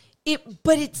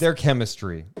 But it's Their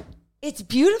chemistry. it's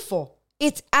beautiful.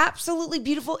 It's absolutely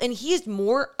beautiful, and he is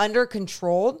more under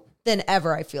control than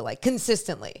ever. I feel like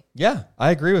consistently. Yeah, I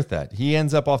agree with that. He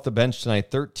ends up off the bench tonight,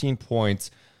 13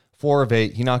 points, 4 of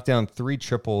 8. He knocked down 3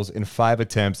 triples in 5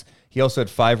 attempts. He also had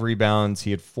 5 rebounds. He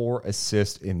had 4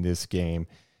 assists in this game.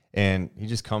 And he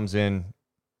just comes in,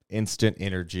 instant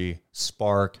energy,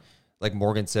 spark. Like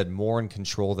Morgan said, more in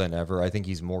control than ever. I think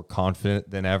he's more confident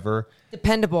than ever.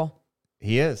 Dependable.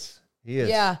 He is. He is.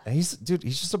 Yeah. And he's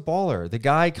just a baller. The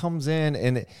guy comes in,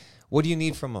 and what do you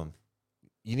need from him?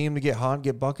 You need him to get hot and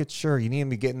get buckets? Sure. You need him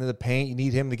to get into the paint. You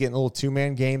need him to get in a little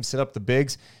two-man game, set up the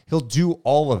bigs. He'll do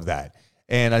all of that.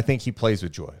 And I think he plays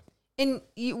with joy. And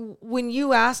when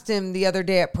you asked him the other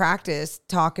day at practice,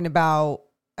 talking about,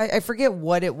 I forget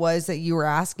what it was that you were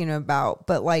asking him about,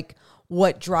 but like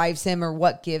what drives him or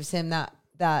what gives him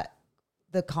the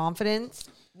confidence.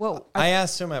 Well, I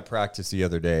asked him at practice the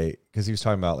other day because he was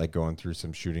talking about like going through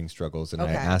some shooting struggles. And I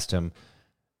Okay. asked him,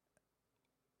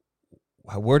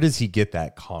 where does he get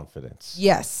that confidence?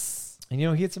 yes, And, he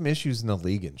had some issues in the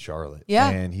league in Charlotte. Yeah.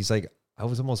 And he's like, I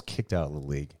was almost kicked out of the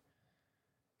league.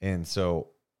 And so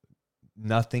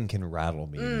nothing can rattle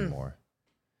me anymore.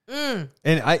 And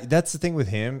that's the thing with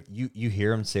him. You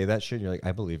hear him say that shit. You're like,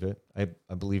 I believe it. I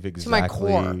believe my core.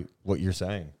 exactly what you're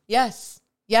saying. yes,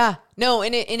 yeah, no,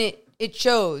 and it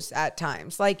shows at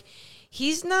times. Like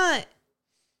he's not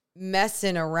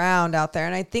messing around out there,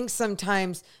 and I think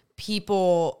sometimes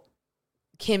people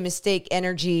can mistake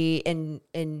energy and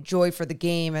joy for the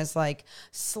game as like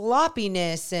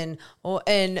sloppiness and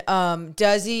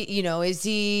does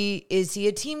he, is he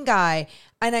a team guy?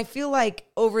 And I feel like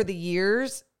over the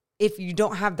years, if you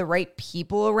don't have the right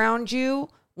people around you,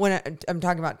 when I'm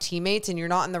talking about teammates and you're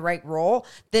not in the right role,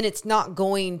 then it's not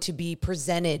going to be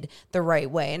presented the right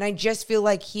way. And I just feel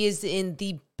like he is in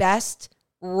the best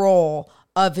role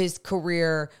of his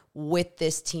career with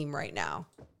this team right now.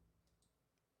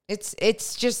 It's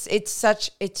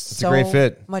so a great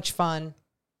fit. much fun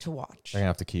to watch. They're going to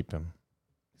have to keep him.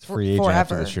 He's free agent Forever.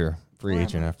 after this year. Free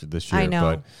agent after this year. I know.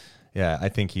 But yeah, I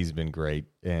think he's been great.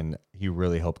 And he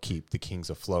really helped keep the Kings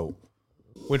afloat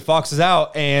when Fox is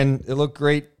out. And it looked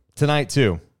great tonight,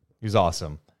 too. He was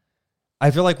awesome.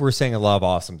 I feel like we're saying a lot of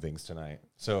awesome things tonight.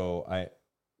 So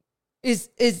Is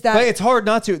but that it's hard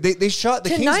not to. They shot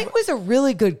the tonight Kings. was a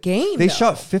really good game. They though.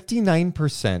 shot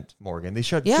 59%, Morgan. They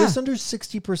shot Yeah. just under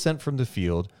 60% from the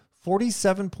field,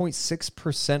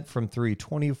 47.6% from 3,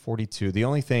 20-42. The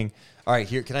only thing, all right,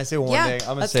 here, can I say one Yeah, thing? I'm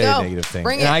going to let's say go. a negative thing.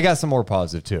 Bring and it. I got some more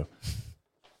positive, too.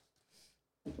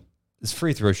 This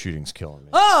free throw shooting's killing me.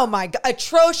 Oh my god,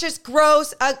 atrocious,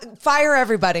 gross. Fire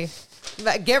everybody.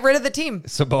 Get rid of the team.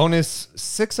 Sabonis,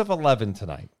 6 of 11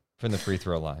 tonight from the free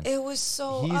throw line. It was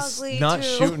so He's ugly. not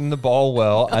too. shooting the ball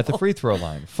well at the free throw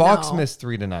line. Fox No. missed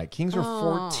 3 tonight. Kings are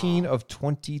 14 of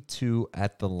 22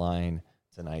 at the line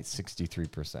tonight,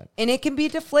 63%. And it can be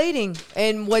deflating.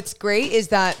 And what's great is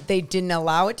that they didn't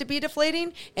allow it to be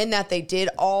deflating and that they did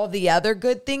all the other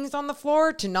good things on the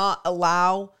floor to not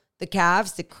allow the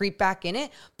Cavs to creep back in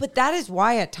it. But that is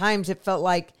why at times it felt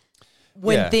like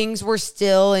when things were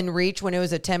still in reach, when it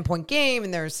was a 10-point game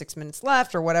and there was 6 minutes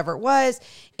left or whatever it was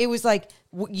like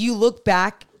you look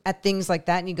back at things like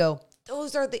that and you go,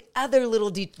 those are the other little,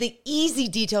 the easy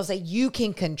details that you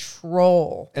can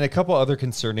control. And a couple other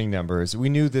concerning numbers. We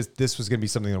knew this was going to be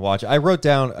something to watch. I wrote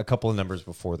down a couple of numbers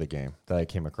before the game that I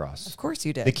came across. Of course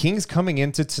you did. The Kings coming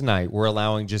into tonight were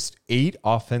allowing just 8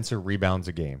 offensive rebounds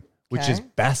a game, which is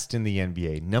best in the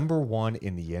NBA, number 1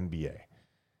 in the NBA.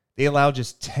 They allow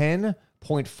just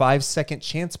 10.5 second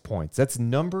chance points. That's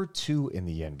number 2 in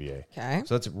the NBA. Okay.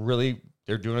 So that's really,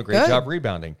 they're doing a great job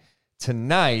rebounding.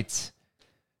 Tonight,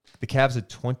 the Cavs had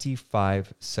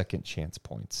 25 second chance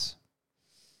points,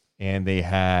 and they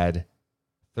had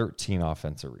 13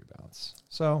 offensive rebounds.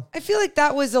 So I feel like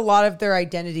that was a lot of their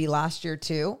identity last year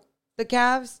too, the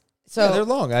Cavs. So yeah, they're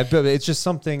long. It's just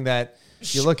something that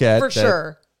you look at. For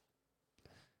sure.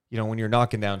 You know, when you're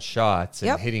knocking down shots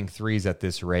and hitting threes at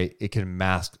this rate, it can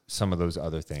mask some of those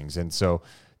other things. And so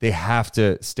they have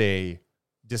to stay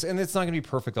just, and it's not going to be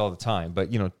perfect all the time, but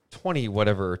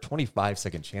 25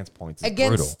 second chance points is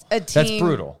against brutal. a team That's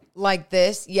brutal. Like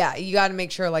this. Yeah. You got to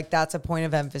make sure like that's a point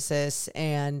of emphasis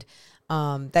and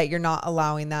that you're not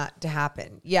allowing that to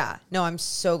happen. Yeah. No, I'm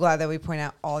so glad that we point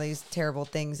out all these terrible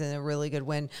things and a really good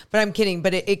win, but I'm kidding.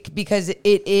 But it because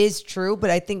it is true. But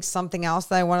I think something else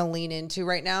that I want to lean into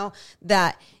right now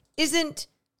that isn't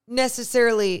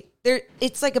necessarily there.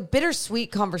 It's like a bittersweet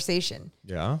conversation.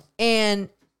 Yeah. And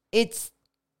it's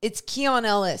Keon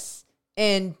Ellis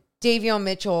and Davion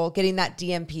Mitchell getting that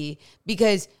DMP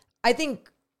because I think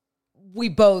we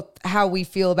both, how we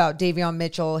feel about Davion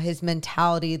Mitchell, his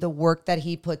mentality, the work that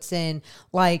he puts in,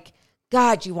 like,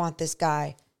 God, you want this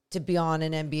guy to be on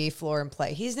an NBA floor and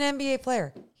play. He's an NBA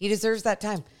player. He deserves that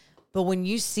time. But when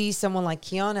you see someone like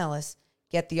Keon Ellis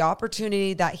get the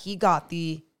opportunity that he got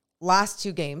the last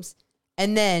 2 games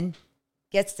and then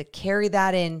gets to carry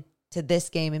that in to this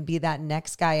game and be that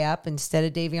next guy up instead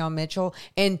of Davion Mitchell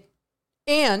and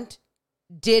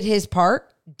did his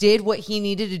part, did what he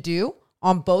needed to do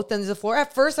on both ends of the floor.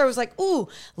 At first I was like, ooh,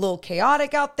 a little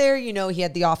chaotic out there. He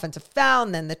had the offensive foul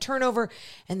and then the turnover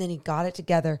and then he got it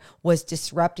together, was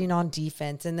disrupting on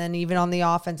defense. And then even on the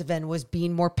offensive end was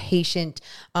being more patient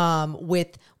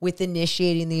with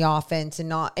initiating the offense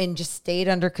and just stayed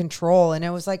under control. And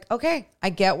it was like, okay, I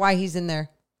get why he's in there.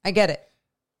 I get it.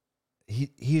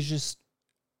 He's just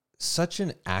such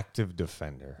an active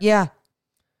defender. Yeah.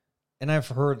 And I've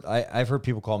heard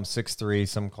people call him 6'3",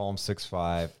 some call him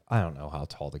 6'5". I don't know how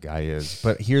tall the guy is,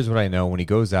 but here's what I know. When he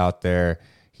goes out there,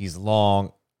 he's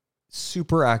long,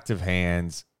 super active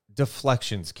hands,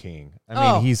 deflections king.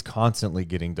 I mean, he's constantly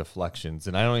getting deflections,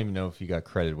 and I don't even know if he got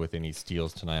credit with any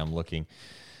steals tonight. I'm looking.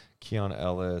 Keon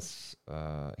Ellis,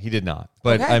 he did not.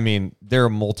 But, okay. I mean, there are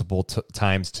multiple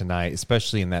times tonight,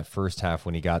 especially in that first half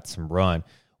when he got some run,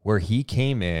 where he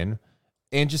came in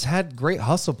and just had great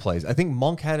hustle plays. I think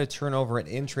Monk had a turnover, and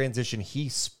in transition, he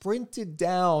sprinted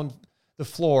down the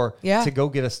floor to go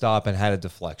get a stop and had a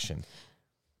deflection.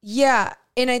 Yeah,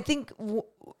 and I think,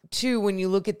 too, when you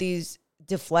look at these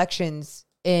deflections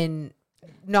in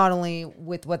not only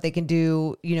with what they can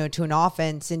do, to an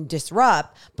offense and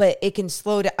disrupt, but it can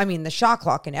slow down. I mean, the shot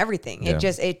clock and everything. Yeah.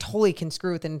 It totally can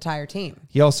screw with an entire team.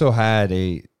 He also had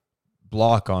a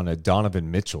block on a Donovan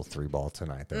Mitchell 3-ball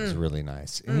tonight. That was really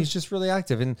nice. And he's just really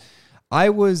active. And I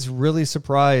was really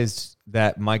surprised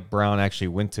that Mike Brown actually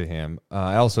went to him.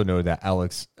 I also know that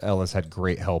Alex Ellis had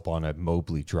great help on a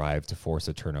Mobley drive to force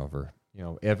a turnover.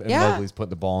 If Mobley's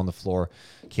putting the ball on the floor,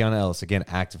 Keon Ellis, again,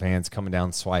 active hands, coming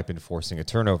down, swiping, forcing a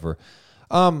turnover.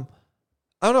 I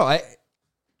don't know.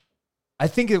 I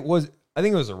think it was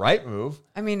the right move.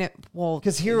 I mean,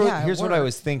 because here's what I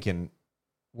was thinking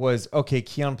was, okay,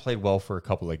 Keon played well for a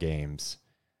couple of games,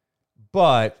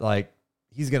 but like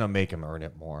he's gonna make him earn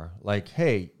it more. Like,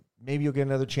 hey, maybe you'll get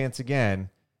another chance again.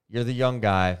 You're the young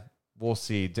guy. We'll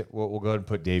see. We'll go ahead and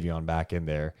put Davion back in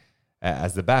there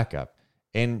as the backup.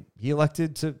 And he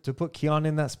elected to put Keon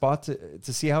in that spot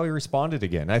to see how he responded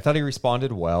again. I thought he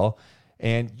responded well,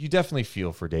 and you definitely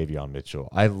feel for Davion Mitchell.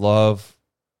 I love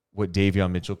what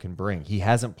Davion Mitchell can bring. He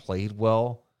hasn't played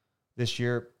well this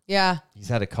year. Yeah. He's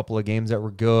had a couple of games that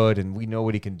were good, and we know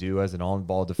what he can do as an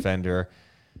on-ball defender.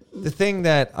 The thing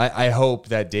that I hope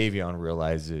that Davion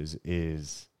realizes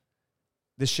is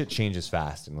this shit changes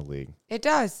fast in the league. It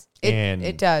does.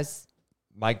 It does.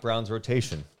 Mike Brown's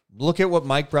rotation. Look at what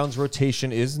Mike Brown's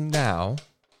rotation is now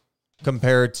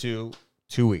compared to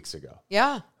 2 weeks ago.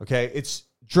 Yeah. Okay, it's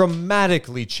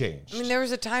dramatically changed. I mean, there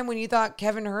was a time when you thought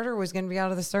Kevin Huerter was going to be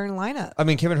out of the starting lineup. I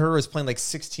mean, Kevin Huerter was playing like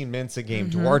 16 minutes a game.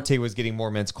 Duarte was getting more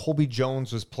minutes. Colby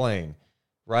Jones was playing,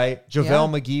 right?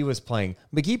 JaVale McGee was playing.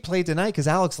 McGee played tonight because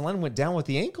Alex Len went down with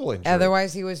the ankle injury.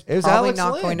 Otherwise, he was It probably Alex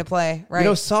not Len. going to play. Right. You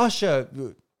know, Sasha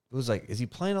was like, is he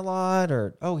playing a lot?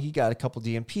 Or, he got a couple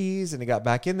DNPs and he got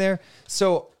back in there.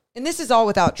 So, and this is all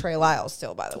without Trey Lyles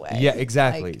still, by the way. yeah,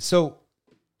 exactly. Like, So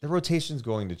the rotation's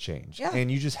going to change. Yeah. And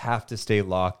you just have to stay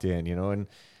locked in, and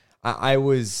I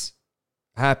was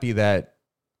happy that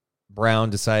Brown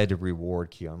decided to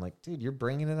reward Keon. Like, dude, you're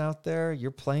bringing it out there.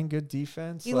 You're playing good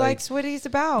defense. he likes what he's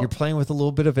about. You're playing with a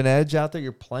little bit of an edge out there.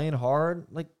 You're playing hard.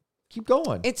 Like, keep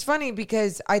going. It's funny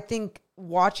because I think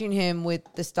watching him with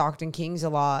the Stockton Kings a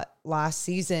lot last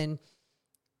season,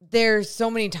 there's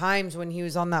so many times when he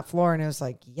was on that floor and it was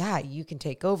like, yeah, you can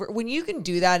take over. When you can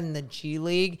do that in the G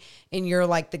League and you're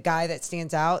like the guy that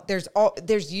stands out,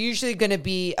 there's usually going to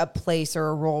be a place or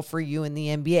a role for you in the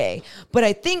NBA. But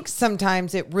I think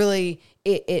sometimes it really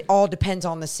it all depends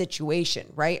on the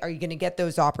situation, right? Are you going to get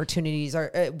those opportunities,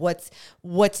 or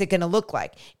what's it going to look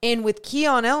like? And with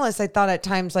Keon Ellis, I thought at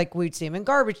times like we'd see him in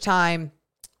garbage time,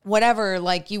 whatever,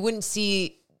 like you wouldn't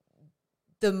see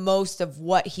the most of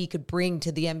what he could bring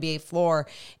to the NBA floor.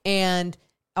 And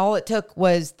all it took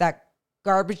was that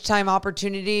garbage time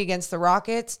opportunity against the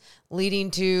Rockets, leading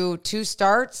to 2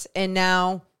 starts, and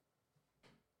now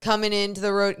coming into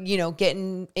the road,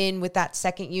 getting in with that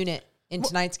second unit in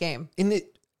tonight's game.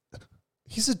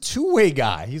 He's a two-way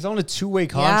guy. He's on a two-way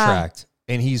contract,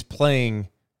 and he's playing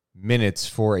minutes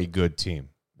for a good team.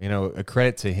 A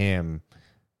credit to him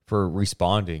for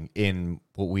responding in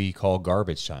what we call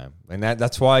garbage time. And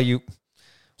that's why we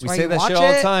say that shit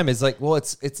all the time. It's like, well,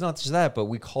 it's not just that, but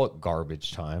we call it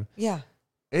garbage time. Yeah.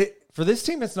 For this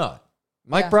team, it's not.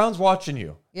 Mike Brown's watching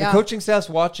you. Yeah. The coaching staff's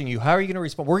watching you. How are you going to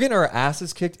respond? We're getting our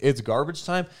asses kicked. It's garbage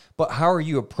time. But how are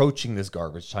you approaching this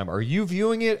garbage time? Are you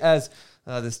viewing it as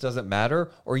this doesn't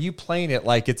matter? Or are you playing it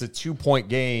like it's a 2-point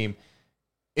game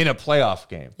in a playoff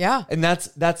game? Yeah. And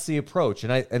that's the approach.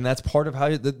 And that's part of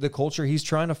how the culture he's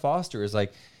trying to foster is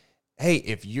like, hey,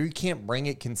 if you can't bring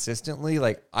it consistently,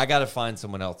 like I got to find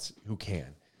someone else who can.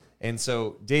 And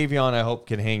so Davion, I hope,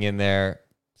 can hang in there,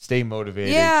 stay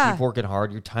motivated, keep working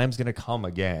hard. Your time's going to come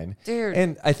again. Dude.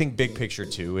 And I think big picture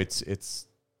too, it's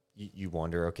you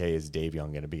wonder, okay, is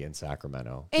Davion going to be in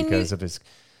Sacramento because of his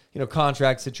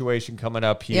contract situation coming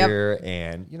up here? Yep.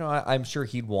 And, I'm sure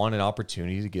he'd want an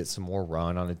opportunity to get some more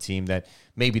run on a team that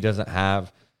maybe doesn't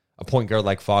have a point guard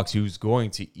like Fox who's going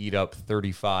to eat up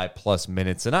 35 plus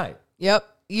minutes a night. Yep.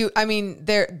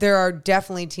 There are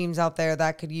definitely teams out there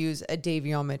that could use a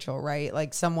Davion Mitchell, right?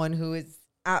 Like someone who is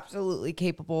absolutely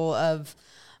capable of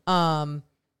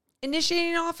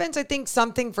initiating offense. I think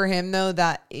something for him though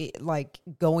that like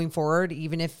going forward,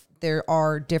 even if there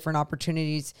are different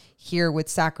opportunities here with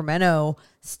Sacramento,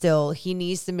 still he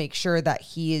needs to make sure that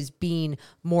he is being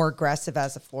more aggressive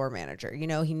as a floor manager.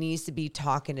 He needs to be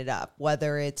talking it up,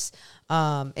 whether it's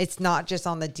not just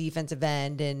on the defensive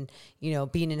end and,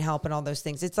 being in help and all those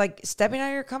things. It's like stepping out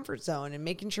of your comfort zone and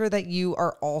making sure that you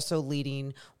are also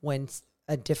leading when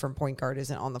a different point guard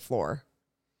isn't on the floor.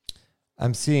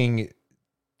 I'm seeing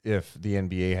if the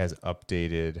NBA has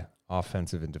updated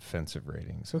offensive and defensive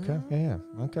ratings. Okay. Yeah.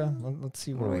 Okay. Let's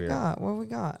see where we are. What we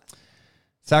got?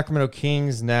 Sacramento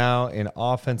Kings now in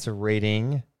offensive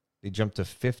rating. They jumped to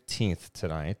 15th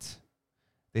tonight.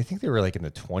 They think they were like in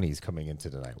the 20s coming into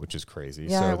tonight, which is crazy.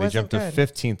 Yeah, so they jumped to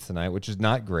 15th tonight, which is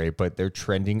not great, but they're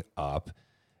trending up.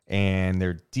 And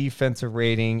their defensive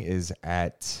rating is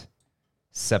at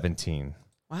 17.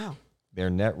 Wow. Their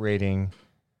net rating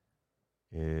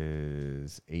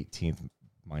is 18th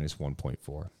minus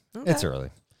 1.4. Okay. It's early.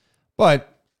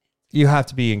 But you have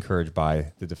to be encouraged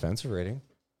by the defensive rating.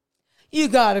 You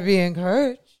got to be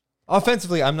encouraged.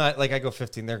 Offensively, I'm not like I go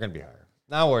 15. They're going to be higher.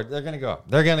 Now they're going to go up.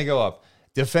 They're going to go up.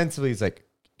 Defensively, it's like,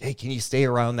 hey, can you stay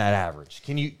around that average?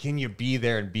 Can you be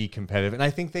there and be competitive? And I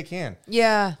think they can.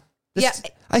 Yeah.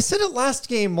 I said it last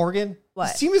game, Morgan. What?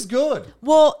 This team is good.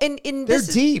 Well, they're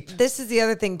deep. This is the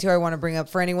other thing too I want to bring up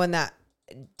for anyone that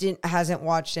hasn't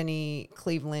watched any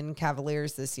Cleveland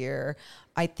Cavaliers this year.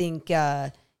 I think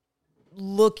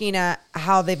looking at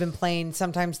how they've been playing,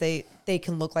 sometimes they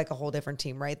can look like a whole different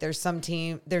team, right? There's some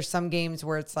games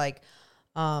where it's like,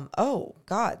 oh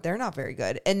God, they're not very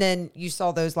good. And then you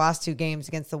saw those last 2 games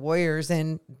against the Warriors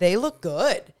and they look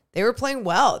good. They were playing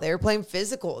well. They were playing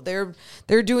physical. They're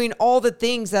doing all the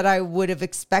things that I would have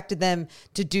expected them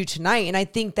to do tonight. And I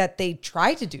think that they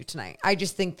tried to do tonight. I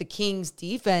just think the Kings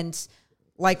defense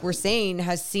like we're saying,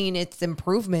 has seen its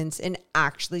improvements and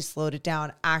actually slowed it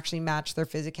down, actually matched their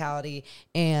physicality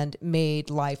and made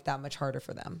life that much harder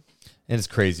for them. And it's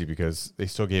crazy because they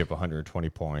still gave up 120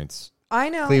 points. I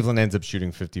know. Cleveland ends up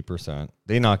shooting 50%.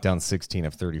 They knocked down 16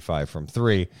 of 35 from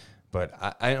three.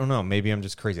 But I don't know. Maybe I'm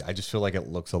just crazy. I just feel like it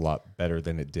looks a lot better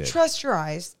than it did. Trust your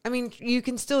eyes. I mean, you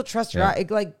can still trust your eye.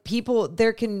 Like people,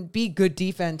 there can be good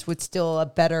defense with still a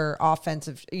better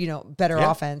offensive, better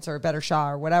offense or a better shot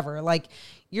or whatever. Like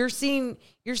you're seeing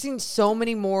so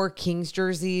many more Kings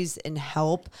jerseys and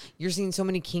help. You're seeing so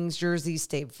many Kings jerseys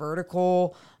stay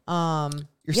vertical.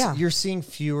 You're seeing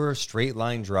fewer straight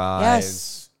line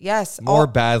drives. Yes. More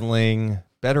battling.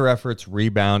 Better efforts,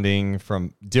 rebounding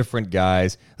from different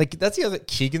guys. Like, that's the other...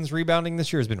 Keegan's rebounding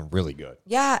this year has been really good.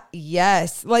 Yeah,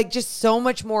 yes. Like, just so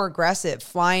much more aggressive,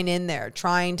 flying in there,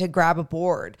 trying to grab a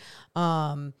board,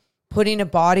 putting a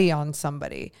body on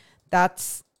somebody.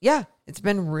 It's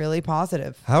been really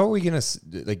positive. How are we going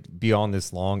to, be on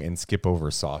this long and skip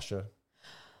over Sasha?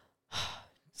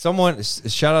 Someone...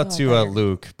 Shout out to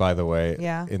Luke, by the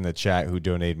way, in the chat, who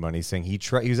donated money, saying he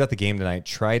was at the game tonight,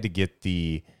 tried to get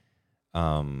the...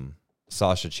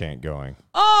 Sasha chant going.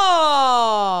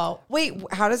 Oh, wait,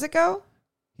 how does it go?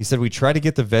 He said, we tried to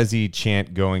get the Vezi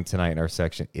chant going tonight in our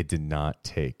section. It did not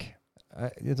take.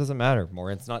 It doesn't matter,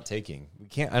 Maureen. It's not taking.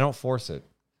 I don't force it.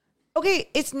 Okay,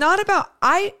 it's not about,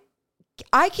 I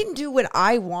can do what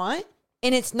I want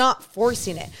and it's not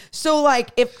forcing it. So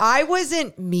like if I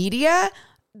wasn't media,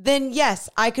 then yes,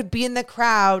 I could be in the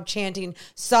crowd chanting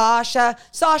Sasha,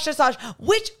 Sasha, Sasha,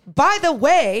 which by the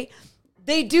way,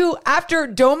 they do after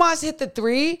Domas hit the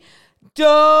three.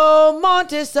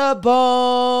 Domantas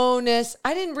Sabonis.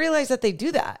 I didn't realize that they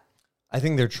do that. I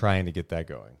think they're trying to get that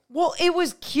going. Well, it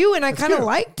was cute, and I kind of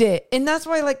liked it, and that's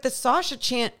why like the Sasha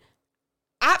chant.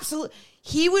 Absolutely,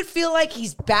 he would feel like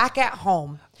he's back at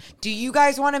home. Do you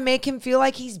guys want to make him feel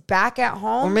like he's back at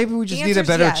home? Or maybe we just need a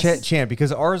better chant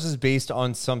because ours is based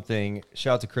on something.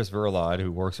 Shout out to Chris Verlad,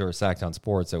 who works over at Sacktown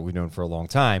Sports that we've known for a long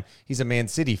time. He's a Man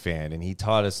City fan, and he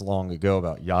taught us long ago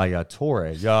about Yaya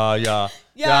Toure.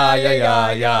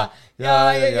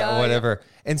 Whatever.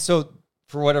 And so,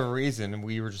 for whatever reason,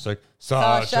 we were just like,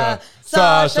 Sasha,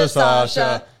 Sasha,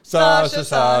 Sasha, Sasha,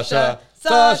 Sasha.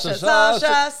 Sasha,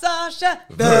 Sasha, Sasha,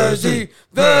 Vezi.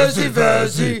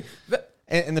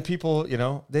 And the people,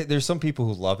 there's some people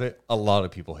who love it. A lot of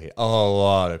people hate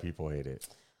it.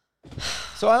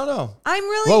 So I don't know.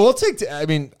 Well, we'll take.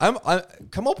 I'm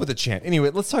come up with a chant.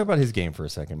 Anyway, let's talk about his game for a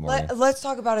second, more. Let's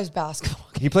talk about his basketball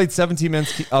game. He played 17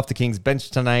 minutes off the Kings bench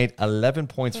tonight. 11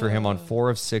 points for him on 4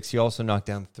 of 6. He also knocked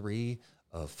down 3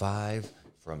 of 5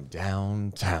 from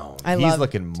downtown. He's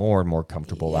looking more and more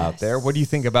comfortable out there. What do you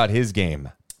think about his game?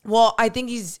 Well, I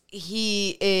think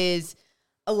he is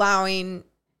allowing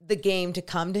the game to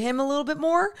come to him a little bit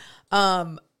more.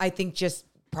 I think just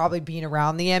probably being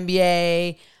around the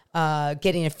NBA,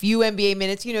 getting a few NBA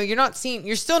minutes.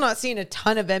 You're still not seeing a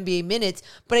ton of NBA minutes,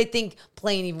 but I think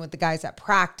playing even with the guys at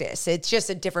practice, it's just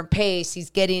a different pace.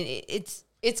 He's getting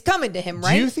it's coming to him,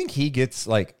 right? Do you think he gets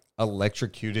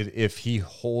electrocuted if he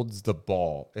holds the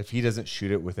ball, if he doesn't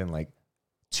shoot it within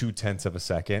 0.2 of a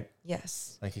second?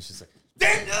 Yes. He's just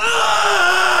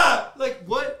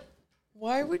what?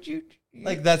 Why would you?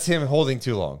 That's him holding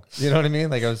too long. You know what I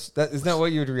mean? Isn't that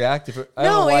what you would react if? I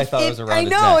don't know why I thought it was around. I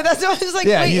know that's what I was like.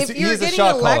 Yeah, wait, he's a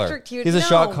shot caller. He's a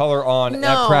shot caller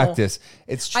at practice.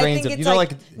 It's trains him.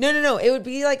 No. It would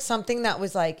be something that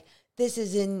was this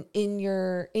is in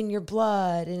your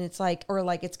blood, and it's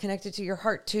it's connected to your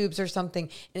heart tubes or something,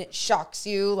 and it shocks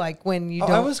you when you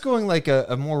don't. I was going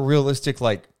a more realistic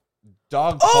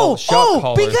shot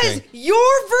caller because thing.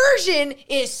 your version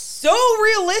is so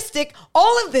realistic.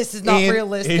 All of this is not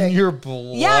realistic. In your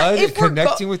blood,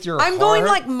 connecting with your heart. I'm going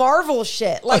Marvel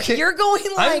shit. You're going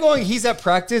I'm going. He's at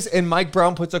practice, and Mike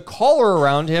Brown puts a collar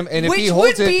around him, and if he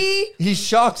holds it, he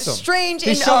shocks him. Strange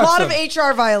and a lot of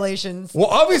HR violations. Well,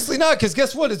 obviously not, because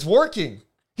guess what? It's working.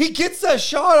 He gets that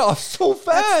shot off so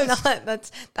fast.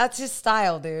 That's his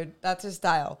style, dude. That's his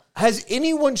style. Has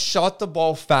anyone shot the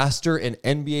ball faster in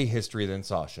NBA history than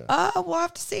Sasha? We'll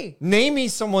have to see. Name me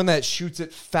someone that shoots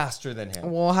it faster than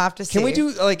him. We'll have to see. Can we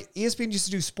do ESPN used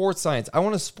to do sports science? I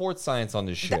want a sports science on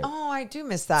this shit. I do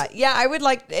miss that. Yeah, I would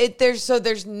like it.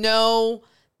 There's no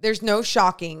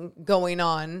shocking going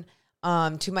on,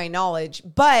 to my knowledge,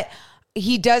 but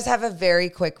he does have a very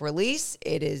quick release.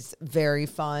 It is very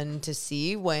fun to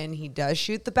see when he does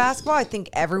shoot the basketball. I think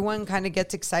everyone kind of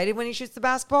gets excited when he shoots the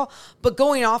basketball. But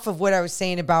going off of what I was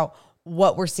saying about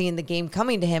what we're seeing the game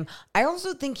coming to him, I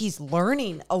also think he's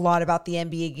learning a lot about the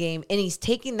NBA game, and he's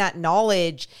taking that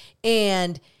knowledge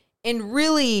and and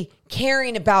really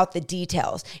caring about the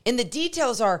details. And the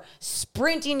details are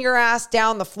sprinting your ass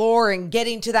down the floor and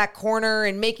getting to that corner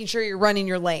and making sure you're running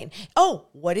your lane. Oh,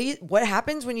 what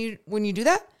happens when you do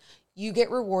that? You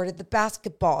get rewarded the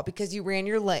basketball because you ran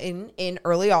your lane in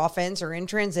early offense or in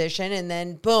transition, and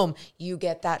then boom, you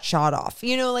get that shot off.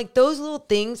 You know, like those little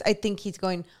things, I think he's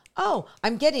going, oh,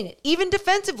 I'm getting it. Even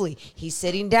defensively, he's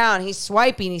sitting down, he's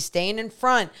swiping, he's staying in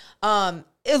front a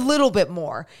little bit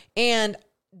more. And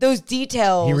those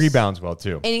details. He rebounds well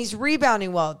too. And he's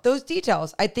rebounding well. Those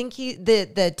details, I think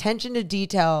the attention to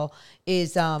detail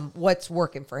is what's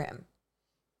working for him.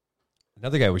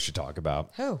 Another guy we should talk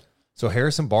about. Who? So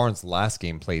Harrison Barnes last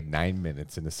game played 9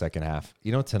 minutes in the second half.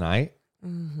 You know, tonight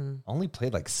only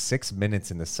played like 6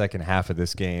 minutes in the second half of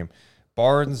this game.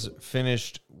 Barnes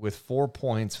finished with 4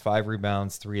 points, 5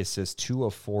 rebounds, 3 assists, 2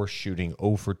 of 4 shooting,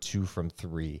 0 for 2 from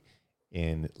 3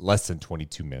 in less than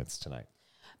 22 minutes tonight.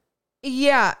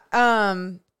 Yeah,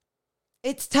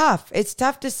 it's tough. It's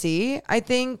tough to see. I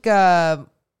think, 5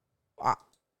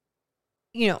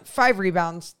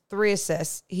 rebounds, 3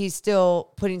 assists. He's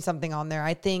still putting something on there.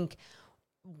 I think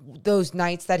those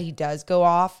nights that he does go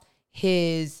off,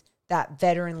 that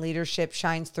veteran leadership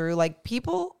shines through. Like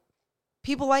people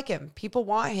like him. People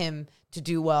want him to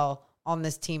do well on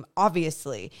this team.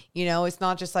 Obviously, it's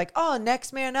not just like, oh,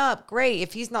 next man up. Great.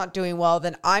 If he's not doing well,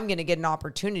 then I'm going to get an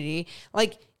opportunity.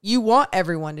 Like, you want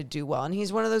everyone to do well. And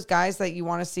he's one of those guys that you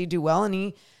want to see do well.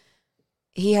 And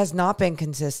he has not been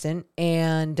consistent.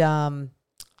 And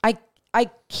I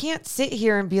can't sit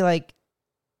here and be like,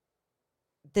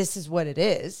 this is what it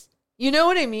is. You know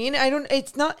what I mean?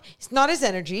 It's not his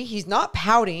energy. He's not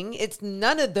pouting. It's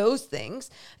none of those things.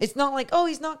 It's not like, oh,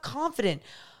 he's not confident.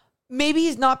 Maybe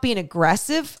he's not being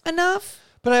aggressive enough.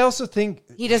 But I also think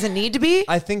he doesn't need to be.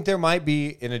 I think there might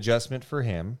be an adjustment for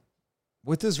him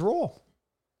with his role.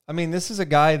 I mean, this is a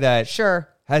guy that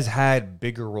has had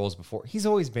bigger roles before. He's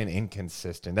always been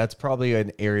inconsistent. That's probably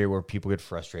an area where people get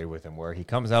frustrated with him, where he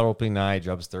comes out opening night,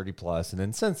 jumps 30 plus, and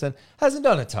then since then hasn't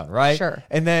done a ton, right? Sure.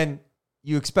 And then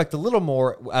you expect a little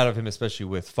more out of him, especially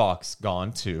with Fox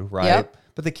gone too, right? Yep.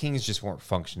 But the Kings just weren't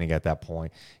functioning at that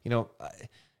point.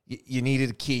 You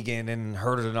needed Keegan and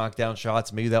Herter to knock down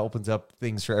shots. Maybe that opens up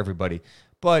things for everybody.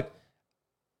 But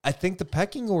I think the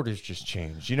pecking orders just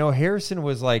changed. Harrison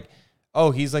was like,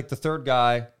 oh, he's like the third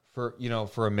guy for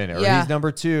a minute. Or he's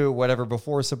number 2, whatever,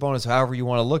 before Sabonis, however you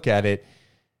want to look at it.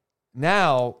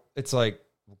 Now it's like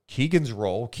Keegan's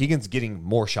role. Keegan's getting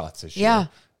more shots this year. Yeah.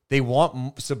 They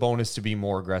want Sabonis to be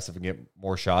more aggressive and get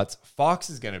more shots. Fox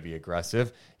is going to be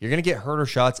aggressive. You're going to get Herter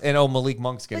shots. And, Malik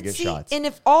Monk's going to get shots. And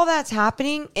if all that's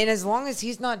happening, and as long as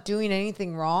he's not doing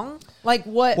anything wrong, like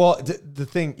what? Well, the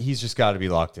thing, he's just got to be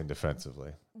locked in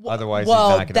defensively. Otherwise, he's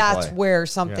not going to play. Well, that's where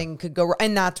something could go wrong.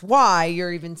 And that's why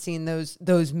you're even seeing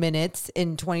those minutes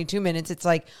in 22 minutes. It's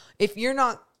like, if you're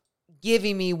not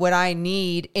giving me what I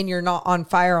need and you're not on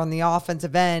fire on the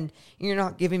offensive end, you're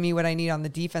not giving me what I need on the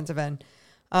defensive end.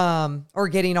 Or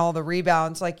getting all the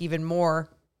rebounds, like even more.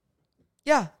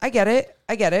 Yeah, I get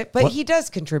it. But he does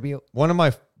contribute. One of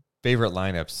my favorite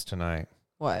lineups tonight.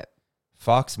 What?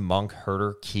 Fox, Monk,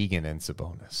 Herter, Keegan, and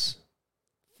Sabonis.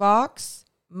 Fox,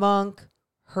 Monk,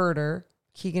 Herter,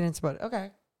 Keegan, and Sabonis. Okay.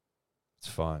 It's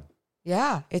fun.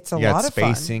 Yeah, it's a you got lot of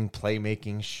fun. spacing,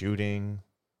 playmaking, shooting,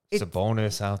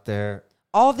 Sabonis out there.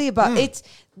 All the above. It's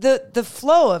the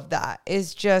flow of that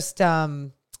is just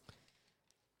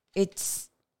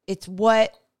it's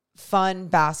what fun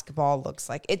basketball looks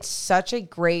like. It's such a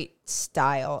great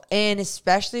style. And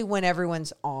especially when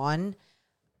everyone's on,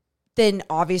 then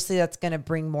obviously that's going to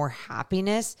bring more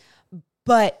happiness.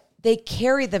 But they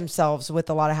carry themselves with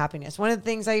a lot of happiness. One of the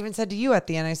things I even said to you at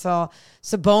the end, I saw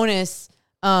Sabonis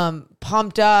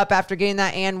pumped up after getting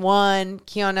that and one.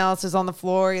 Keon Ellis is on the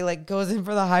floor. He goes in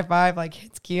for the high five,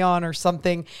 hits Keon or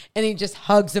something, and he just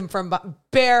hugs him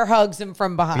bear hugs him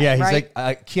from behind. Yeah, he's right?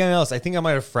 like, Keon Ellis, I think I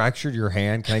might have fractured your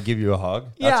hand. Can I give you a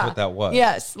hug? That's what that was.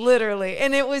 Yes, literally.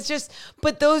 And it was just,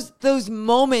 but those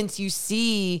moments you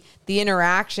see the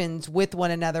interactions with one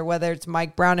another, whether it's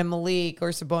Mike Brown and Malik or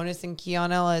Sabonis and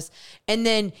Keon Ellis, and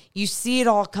then you see it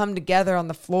all come together on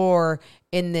the floor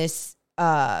in this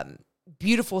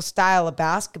beautiful style of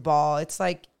basketball. It's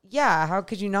like, yeah, how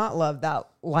could you not love that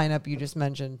lineup you just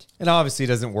mentioned? And obviously it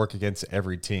doesn't work against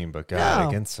every team, but God,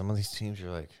 against some of these teams,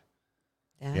 you're like,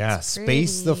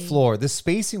 space the floor. The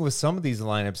spacing with some of these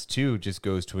lineups too just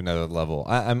goes to another level.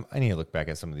 I need to look back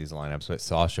at some of these lineups that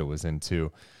Sasha was in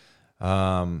too.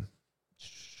 Fox.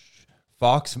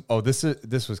 Oh, this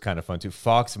was kind of fun too.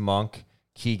 Fox, Monk,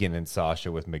 Keegan, and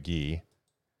Sasha with McGee.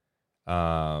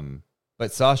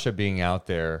 But Sasha being out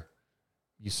there,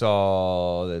 You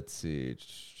saw, let's see,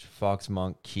 Fox,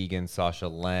 Monk, Keegan, Sasha,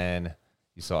 Len.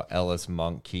 You saw Ellis,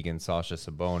 Monk, Keegan, Sasha,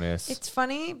 Sabonis. It's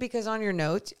funny because on your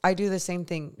notes, I do the same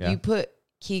thing. Yeah. You put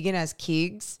Keegan as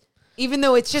Keegs, even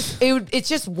though it's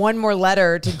just one more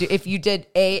letter to do. If you did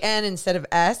AN instead of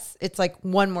S, it's like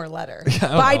one more letter.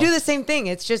 But I do the same thing.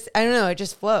 It's just, I don't know, it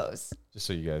just flows. Just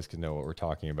so you guys can know what we're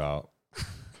talking about.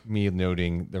 Me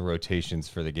noting the rotations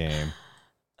for the game.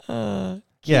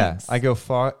 Yeah, I go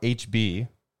HB.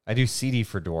 I do CD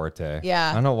for Duarte.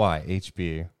 Yeah. I don't know why.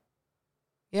 HB.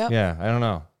 Yep. Yeah, I don't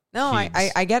know. No,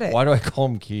 Keegs. I get it. Why do I call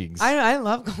him Keegs? I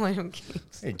love calling him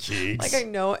Keegs. Hey, Keegs. Like I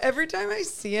know every time I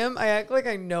see him, I act like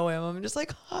I know him. I'm just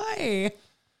like, hi. You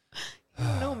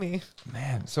don't know me.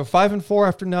 Man, so 5-4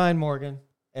 after 9, Morgan.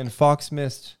 And Fox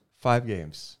missed 5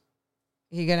 games.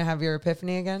 You gonna have your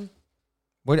epiphany again?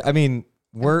 What I mean,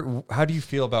 how do you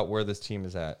feel about where this team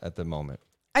is at the moment?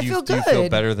 I feel Do you feel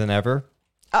good. better than ever?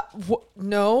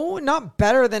 No, not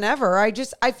better than ever. I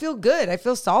feel good. I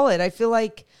feel solid. I feel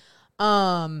like,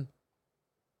 how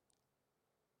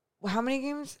many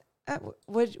games?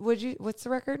 What's the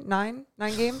record? 9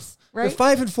 games, right?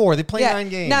 They're 5-4. They play 9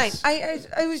 games. 9.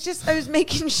 I was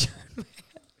making sure. I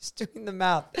was doing the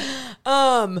math.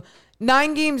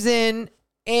 9 games in,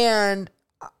 and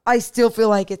I still feel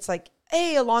like it's like,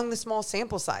 hey, along the small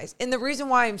sample size. And the reason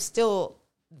why I'm still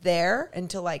there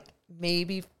until like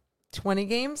maybe 20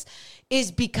 games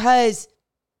is because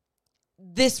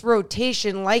this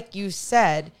rotation, like you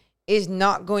said, is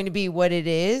not going to be what it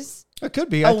is It could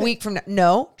be. a week from now.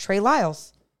 No, Trey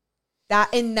Lyles.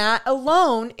 That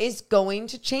alone is going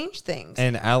to change things.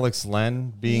 And Alex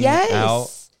Len being Yes. out.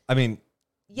 I mean,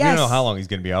 we Yes. don't know how long he's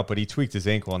going to be out, but he tweaked his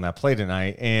ankle on that play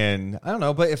tonight. And I don't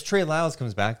know, but if Trey Lyles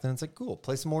comes back, then it's like, cool,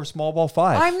 play some more small ball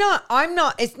 5. I'm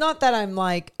not. It's not that I'm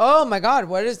like, oh my God,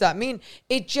 what does that mean?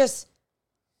 It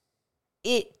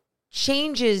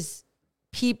changes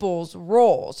people's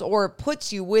roles or it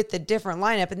puts you with a different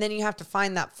lineup. And then you have to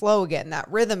find that flow again, that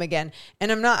rhythm again.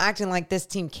 And I'm not acting like this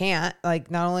team can't.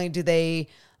 Like, not only do they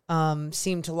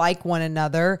seem to like one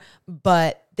another,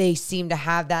 but they seem to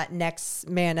have that next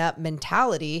man up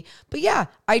mentality. But yeah,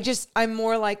 I'm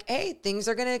more like, hey, things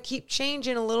are going to keep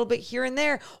changing a little bit here and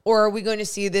there. Or are we going to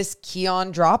see this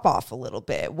Keon drop off a little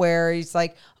bit where he's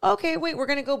like, okay, wait, we're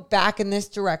going to go back in this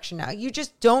direction now. You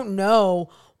just don't know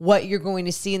what you're going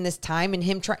to see in this time, and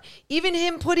him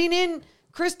putting in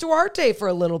Chris Duarte for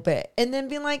a little bit and then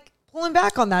being like, pulling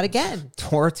back on that again.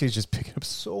 Duarte's just picking up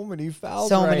so many fouls.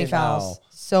 So right many fouls. now.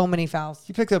 So many fouls.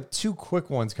 He picked up 2 quick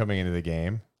ones coming into the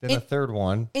game, then a third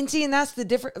one. And see, and that's the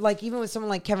difference. Like, even with someone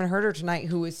like Kevin Huerter tonight,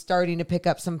 who is starting to pick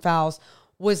up some fouls,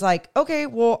 was like, okay,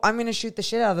 well, I'm going to shoot the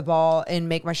shit out of the ball and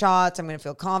make my shots. I'm going to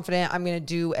feel confident. I'm going to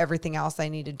do everything else I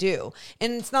need to do.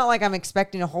 And it's not like I'm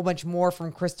expecting a whole bunch more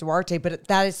from Chris Duarte, but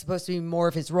that is supposed to be more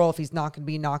of his role if he's not going to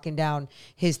be knocking down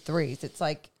his threes. It's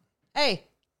like, hey,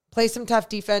 play some tough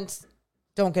defense.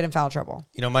 Don't get in foul trouble.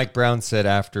 You know, Mike Brown said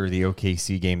after the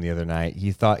OKC game the other night,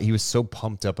 he thought he was so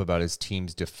pumped up about his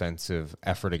team's defensive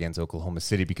effort against Oklahoma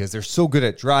City because they're so good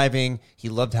at driving. He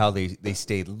loved how they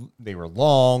were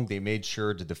long. They made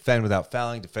sure to defend without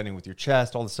fouling, defending with your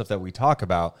chest, all the stuff that we talk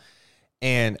about.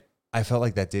 And I felt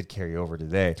like that did carry over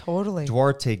today. Totally.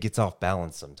 Duarte gets off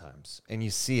balance sometimes, and you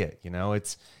see it. You know,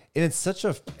 it's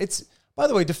by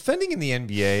the way, defending in the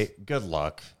NBA, good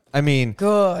luck. I mean,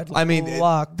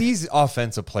 luck. These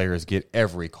offensive players get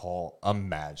every call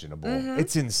imaginable. Mm-hmm.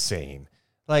 It's insane.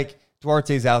 Like,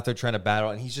 Duarte's out there trying to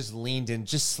battle, and he's just leaned in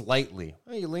just slightly.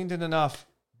 Oh, you leaned in enough.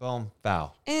 Boom,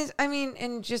 foul. And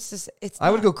it's. I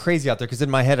would go crazy out there because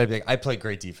in my head, I'd be like, I play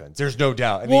great defense. There's no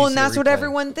doubt. Well, and that's what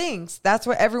everyone thinks. That's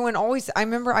what everyone always. I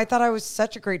remember I thought I was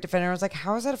such a great defender. I was like,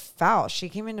 how is that a foul? She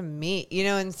came into me,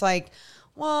 and it's like,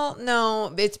 well,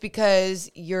 no, it's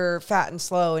because you're fat and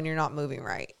slow and you're not moving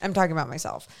right. I'm talking about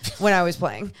myself when I was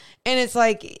playing. And it's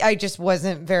like, I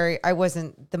wasn't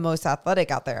the most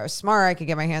athletic out there. I was smart. I could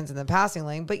get my hands in the passing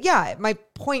lane. But yeah, my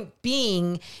point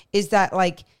being is that,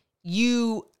 like,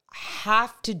 you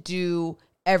have to do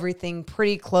everything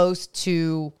pretty close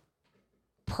to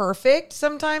perfect.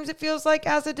 Sometimes it feels like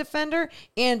as a defender,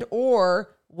 and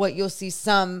or what you'll see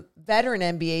some veteran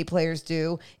NBA players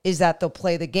do is that they'll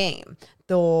play the game.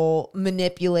 They'll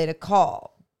manipulate a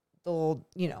call. They'll,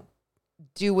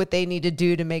 do what they need to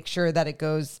do to make sure that it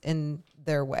goes in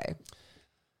their way.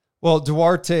 Well,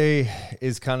 Duarte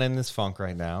is kind of in this funk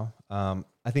right now. I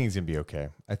think he's going to be okay.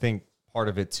 I think part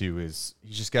of it, too, is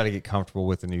you just got to get comfortable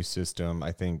with the new system.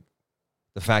 I think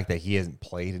the fact that he hasn't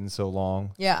played in so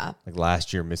long. Yeah. Like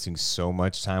last year, missing so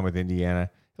much time with Indiana,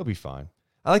 he'll be fine.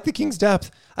 I like the Kings' depth.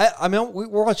 I mean,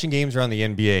 we're watching games around the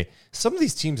NBA. Some of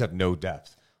these teams have no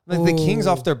depth. Like the Kings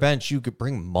off their bench, you could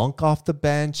bring Monk off the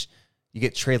bench. You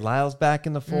get Trey Lyles back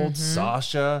in the fold,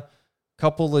 Sasha,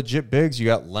 couple legit bigs. You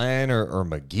got Len or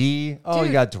McGee. Oh, Dude.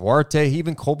 you got Duarte,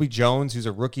 even Colby Jones, who's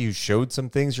a rookie who showed some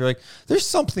things. You're like, there's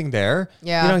something there.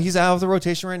 Yeah. You know, he's out of the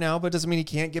rotation right now, but doesn't mean he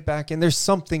can't get back in. There's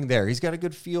something there. He's got a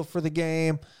good feel for the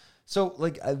game. So,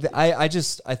 like, I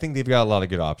think they've got a lot of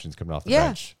good options coming off the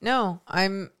bench. No,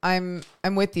 I'm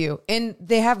with you. And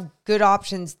they have good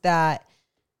options that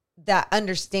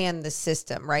understand the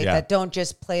system, right? Yeah. That don't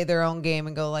just play their own game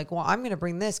and go like, well, I'm going to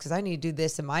bring this because I need to do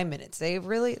this in my minutes. They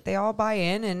all buy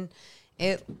in, and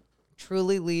it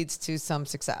truly leads to some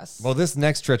success. Well, this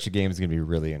next stretch of games is going to be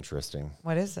really interesting.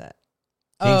 What is it?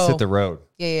 Kings hit the road.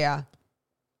 Yeah.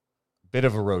 Bit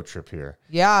of a road trip here.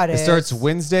 Yeah, It starts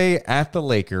Wednesday at the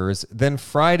Lakers. Then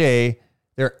Friday,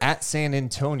 they're at San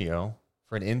Antonio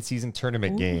for an in-season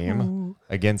tournament game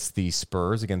against the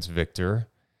Spurs, against Victor.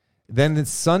 Then the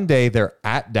Sunday, they're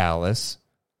at Dallas.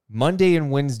 Monday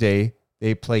and Wednesday,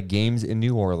 they play games in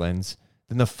New Orleans.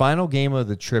 Then the final game of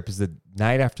the trip is the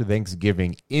night after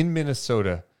Thanksgiving in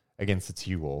Minnesota against the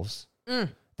T-Wolves.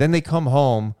 Then they come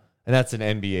home, and that's an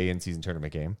NBA in-season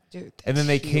tournament game. Dude, And then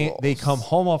they come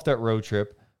home off that road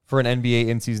trip for an NBA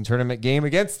in-season tournament game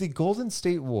against the Golden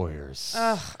State Warriors.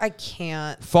 Ugh, I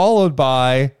can't. Followed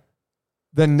by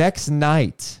the next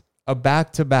night, a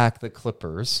back-to-back, the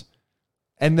Clippers.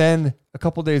 And then a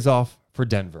couple days off for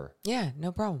Denver. Yeah,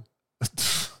 no problem.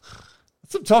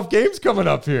 Some tough games coming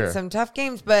up here. Some tough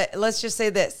games, but let's just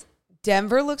say this.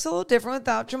 Denver looks a little different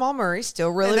without Jamal Murray. Still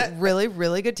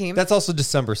really good team. That's also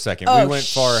December 2nd. Oh, we went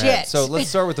far shit. ahead. So let's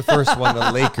start with the first one,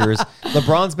 the Lakers.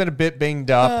 LeBron's been a bit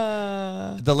banged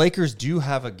up. The Lakers do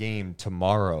have a game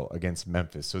tomorrow against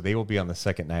Memphis, so they will be on the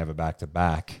second night of a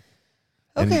back-to-back.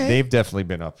 And Okay. they've definitely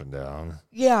been up and down.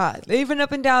 Yeah, they've been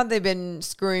up and down. They've been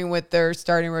screwing with their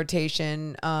starting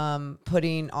rotation,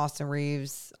 putting Austin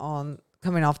Reeves on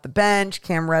coming off the bench,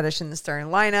 Cam Reddish in the starting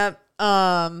lineup.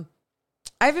 I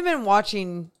haven't been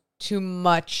watching too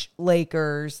much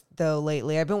Lakers though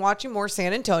lately. I've been watching more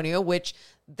San Antonio, which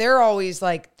they're always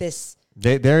like this.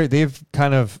 They've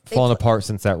kind of fallen apart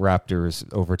since that Raptors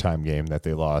overtime game that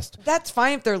they lost. That's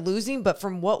fine if they're losing, but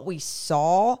from what we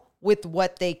saw with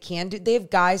what they can do, they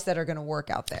have guys that are going to work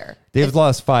out there. They've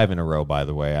lost 5 in a row, by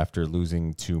the way, after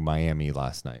losing to Miami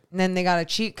last night. And then they got a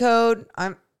cheat code.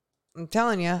 I'm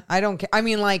telling you, I don't care. I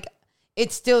mean, like,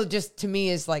 it's still just to me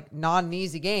is like not an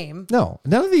easy game. No,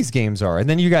 none of these games are. And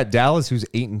then you got Dallas, who's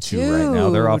 8-2 right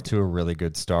now. They're off to a really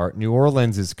good start. New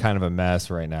Orleans is kind of a mess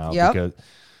right now because,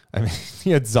 I mean, he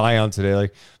had Zion today,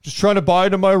 like, just trying to buy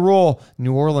into my role.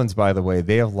 New Orleans, by the way,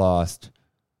 they have lost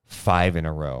 5 in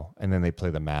a row. And then they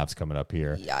play the Mavs coming up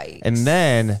here. Yikes. And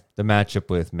then the matchup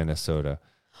with Minnesota.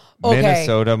 Okay.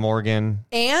 Minnesota, Morgan.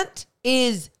 Ant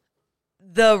is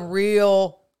the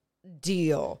real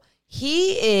deal.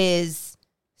 He is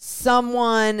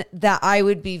someone that I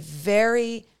would be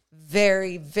very,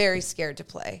 very, very scared to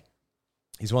play.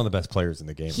 He's one of the best players in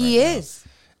the game. He right now. is.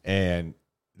 And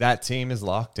that team is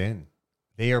locked in.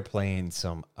 They are playing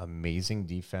some amazing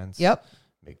defense. Yep.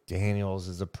 McDaniels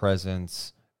is a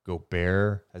presence.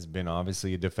 Gobert has been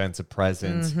obviously a defensive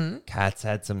presence. Cat's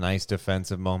had some nice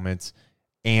defensive moments.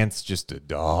 Ant's just a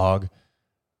dog.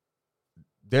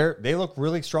 They look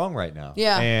really strong right now.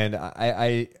 Yeah. And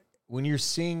I when you're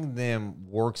seeing them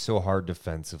work so hard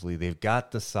defensively, they've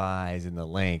got the size and the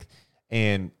length.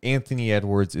 And Anthony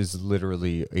Edwards is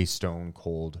literally a stone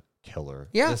cold killer.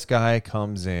 Yeah. This guy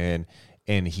comes in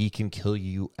and he can kill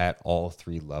you at all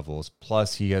 3 levels.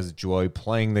 Plus, he has joy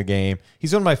playing the game.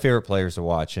 He's one of my favorite players to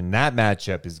watch, and that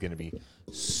matchup is going to be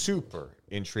super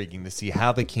intriguing to see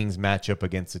how the Kings match up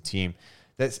against a team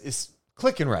that is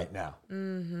clicking right now.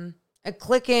 A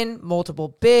clicking,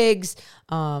 multiple bigs.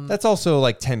 That's also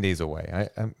like 10 days away.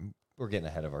 We're getting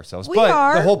ahead of ourselves. We but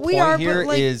are. the whole We point are, here but,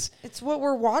 like, is it's what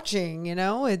we're watching, you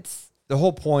know? the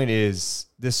whole point is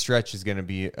this stretch is going to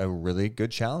be a really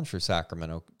good challenge for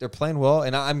Sacramento. They're playing well,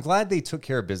 and I'm glad they took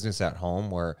care of business at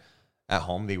home, where at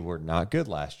home they were not good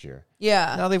last year.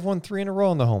 Yeah. Now they've won 3 in a row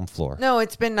on the home floor. No,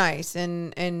 it's been nice.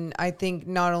 And I think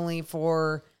not only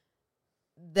for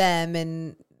them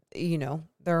and, you know,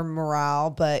 their morale,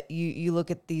 but you look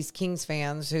at these Kings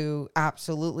fans who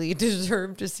absolutely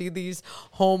deserve to see these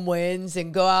home wins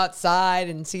and go outside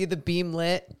and see the beam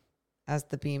lit, as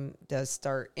the beam does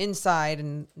start inside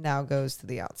and now goes to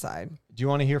the outside. Do you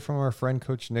want to hear from our friend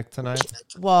Coach Nick tonight?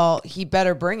 Well, he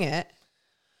better bring it.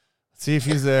 See if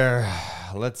he's there.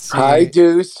 Let's see. Hi,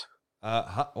 Deuce.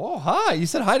 Hi. You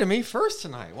said hi to me first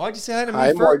tonight. Why'd you say hi to me Hi,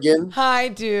 first? Morgan. Hi,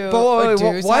 dude. But wait,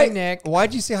 Deuce. Hi, Nick.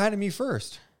 Why'd you say hi to me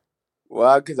first?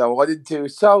 Well, because I wanted to.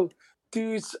 So,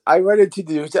 Deuce, I ran into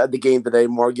Deuce at the game today,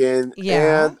 Morgan.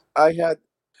 Yeah. And I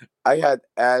had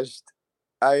asked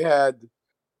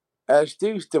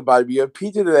Deuce to buy me a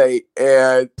pizza today,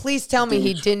 and Please tell me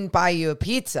he didn't buy you a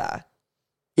pizza.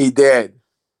 he did.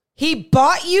 He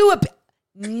bought you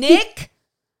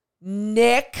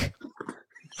Nick,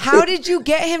 how did you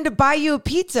get him to buy you a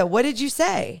pizza? What did you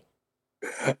say?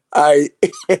 I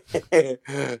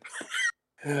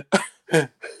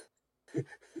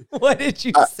What did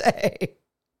you say?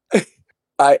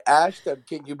 I asked him,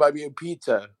 "Can you buy me a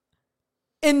pizza?"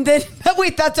 And then,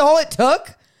 wait, that's all it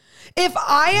took? If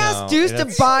I asked Deuce to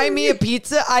that's- buy me a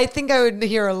pizza, I think I would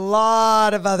hear a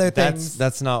lot of other things.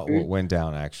 That's not what went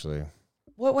down, actually.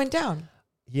 What went down?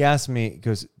 He asked me, he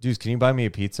goes, Deuce, can you buy me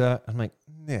a pizza? I'm like,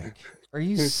 Nick, are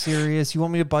you serious? You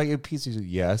want me to buy you a pizza? He said,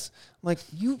 yes. I'm like,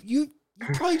 you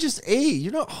probably just ate.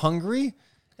 You're not hungry.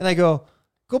 And I go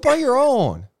buy your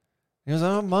own. He goes, I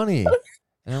don't have money.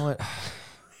 And I went,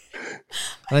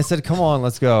 and I said, come on,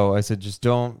 let's go. I said, just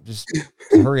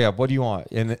hurry up. What do you want?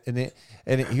 And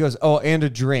he goes, oh, and a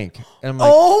drink. And I'm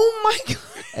like, Oh my God.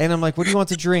 and I'm like, what do you want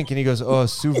to drink? And he goes, oh, a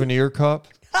souvenir cup.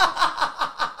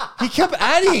 He kept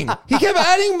adding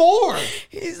more.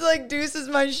 He's like, Deuce is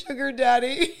my sugar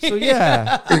daddy. So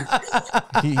yeah,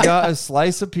 he got a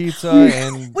slice of pizza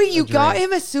and Wait, you a got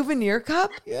drink. him a souvenir cup?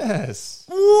 Yes.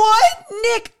 What?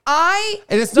 Nick,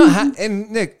 And it's not. And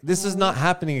Nick, this is not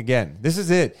happening again. This is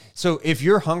it. So if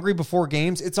you're hungry before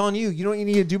games, it's on you. You know what you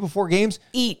need to do before games?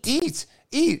 Eat.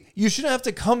 You shouldn't have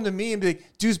to come to me and be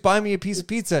like, Deuce, buy me a piece of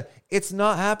pizza. It's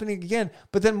not happening again.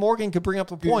 But then Morgan could bring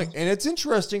up a point, and it's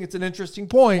interesting. It's an interesting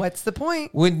point. What's the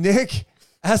point? When Nick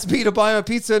asked me to buy him a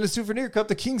pizza and a souvenir cup,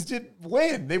 the Kings did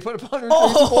win. They put up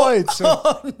 132 points. So,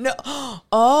 Oh, no.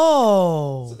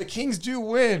 Oh. so the Kings do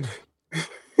win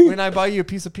when I buy you a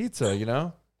piece of pizza, you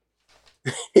know?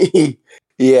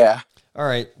 Yeah. All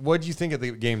right. What do you think of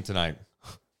the game tonight?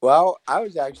 Well, I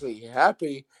was actually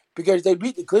happy because they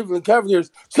beat the Cleveland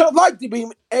Cavaliers. So I'd like to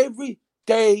beam every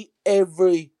day,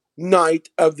 every night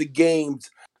of the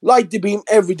games. Like to beam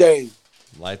every day.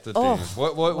 Light the Oh, beam.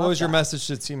 What was your message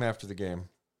to the team after the game?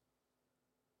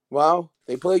 Well,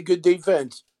 they play good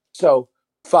defense. So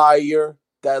fire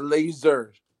that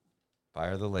laser.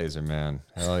 Fire the laser, man.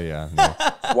 Hell yeah. No.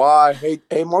 Why?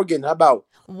 Hey, Morgan, how about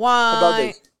Why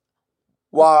this?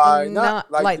 Why not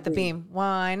not light the beam?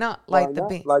 Why not Why light the not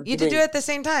beam? light You the have to do beam? it at the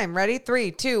same time. Ready?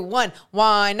 3, 2, 1.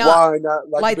 Why not Why not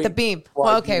light the beam? Why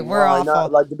Well, okay, do- we're why not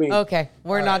awful. light the beam? Okay,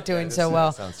 we're All not right, doing yeah, so this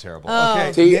well. sounds terrible. Oh.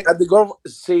 Okay. See Nick- at the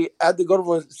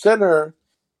Golden Center.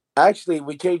 Actually,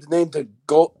 we changed the name to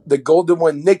the Golden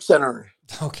One Nick Center.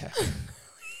 Okay.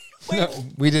 No,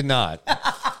 we did not.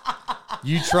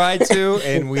 You tried to,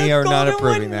 and we The are not Golden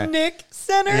approving One that. Nick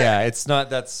Center. Yeah, it's not.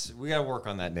 We got to work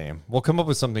on that name. We'll come up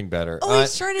with something better. Oh,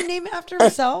 he's trying to name it after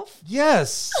himself.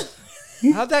 Yes.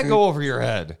 How'd that go over your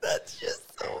head? That's just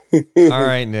so All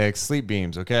right, Nick. Sleep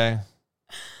beams, okay?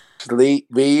 Sleep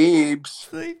beeps.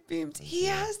 sleep beams. He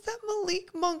has that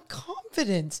Malik Monk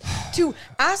confidence to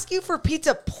ask you for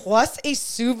pizza plus a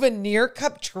souvenir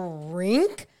cup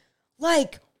drink.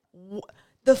 Like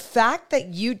the fact that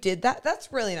you did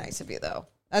that—that's really nice of you, though.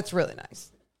 That's really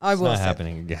nice. I It's will not say.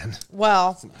 happening again.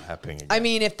 Well, It's not happening again. I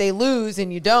mean, if they lose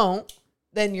and you don't,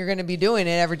 then you're going to be doing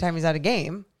it every time he's at a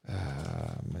game.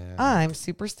 Man. I'm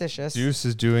superstitious. Deuce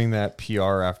is doing that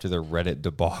PR after the Reddit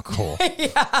debacle.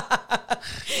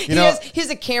 He know, has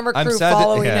a camera I'm crew sad.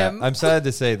 following him. I'm sad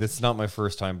to say this is not my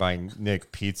first time buying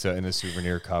Nick pizza and a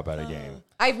souvenir cup at a game.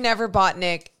 I've never bought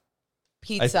Nick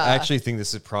pizza. I actually think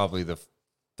this is probably the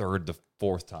third,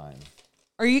 fourth time.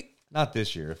 Are you Not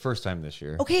this year. First time this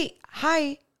year. okay?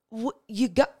 Hi,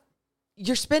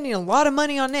 you're spending a lot of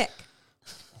money on Nick.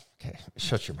 Okay,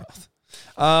 shut your mouth.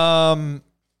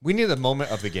 We need a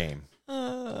moment of the game.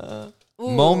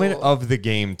 Moment of the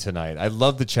game tonight. I'd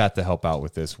love the chat to help out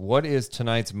with this. What is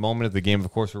tonight's moment of the game?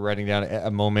 Of course, we're writing down a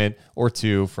moment or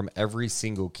two from every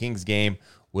single Kings game.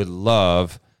 Would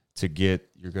love to get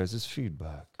your guys'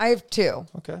 feedback. I have 2.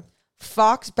 Okay.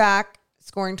 Fox back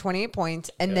scoring 28 points,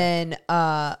 and then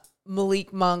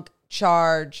Malik Monk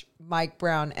charge Mike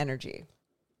Brown energy.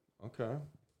 Okay.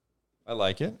 I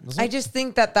like it. I just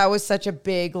think that was such a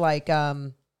big way.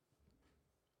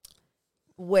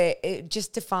 It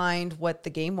just defined what the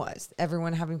game was.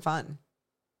 Everyone having fun.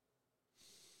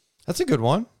 That's a good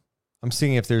one. I'm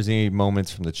seeing if there's any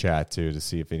moments from the chat too to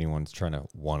see if anyone's trying to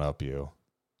one up you.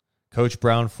 Coach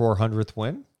Brown 400th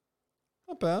win.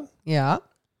 Not bad. Yeah.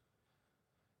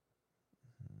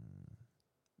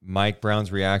 Mike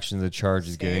Brown's reaction to the charge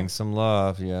is getting some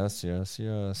love. Yes. When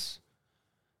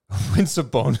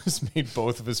Sabonis made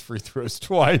both of his free throws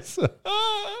twice.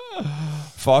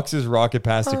 Fox's rocket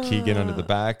pass to Keegan under the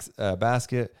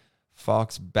basket.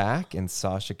 Fox back and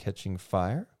Sasha catching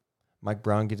fire. Mike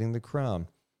Brown getting the crown.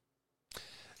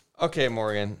 Okay,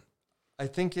 Morgan. I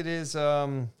think it is.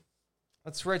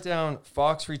 Let's write down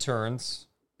Fox returns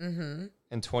and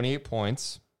 28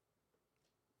 points.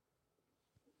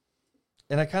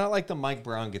 And I kind of like the Mike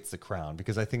Brown gets the crown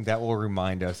because I think that will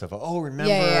remind us of,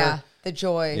 remember? Yeah. The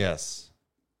joy. Yes.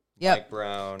 Yep. Mike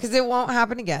Brown. Because it won't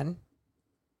happen again.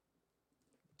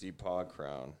 Deepaw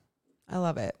crown. I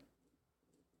love it.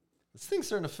 This thing's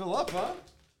starting to fill up, huh?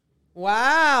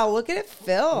 Wow. Look at it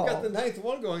fill. We got the 9th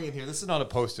one going in here. This is not a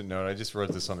Post-it note. I just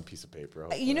wrote this on a piece of paper.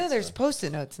 You know there's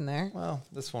Post-it notes in there. Well,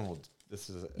 this one will... This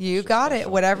is... You got it.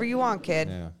 Whatever you want, kid.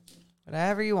 Yeah.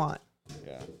 Whatever you want.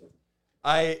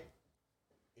 Yeah.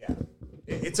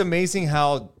 It's amazing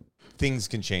how things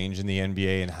can change in the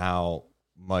NBA and how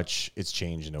much it's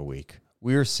changed in a week.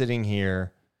 We were sitting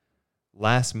here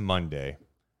last Monday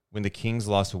when the Kings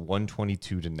lost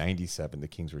 122-97. The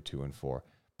Kings were 2-4.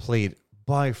 Played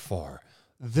by far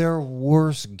their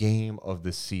worst game of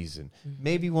the season.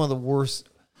 Maybe one of the worst,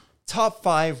 top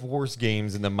 5 worst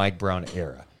games in the Mike Brown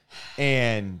era.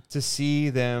 And to see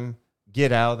them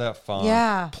get out of that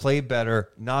funk, play better,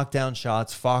 knock down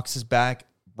shots, Fox is back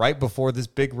right before this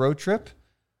big road trip,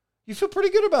 you feel pretty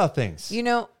good about things. You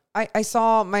know, I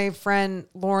saw my friend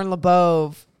Lauren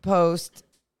LeBeau post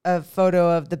a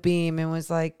photo of the beam and was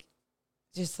like,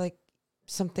 just like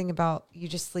something about you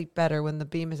just sleep better when the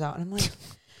beam is out. And I'm like,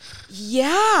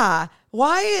 yeah,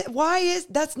 why is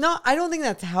that's not, I don't think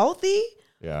that's healthy.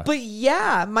 Yeah. But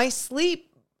yeah, my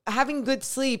sleep, having good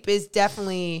sleep is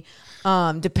definitely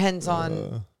depends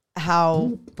on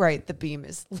how bright the beam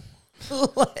is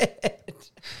lit.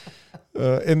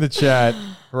 In the chat,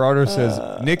 Gerardo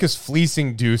says Nick is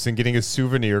fleecing Deuce and getting a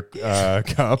souvenir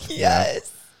cup.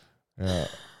 Yes. Yeah.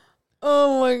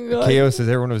 Oh my God. KO says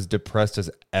everyone was depressed as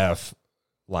F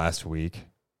last week.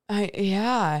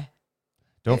 Yeah.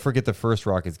 Don't forget the first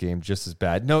Rockets game, just as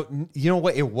bad. No, you know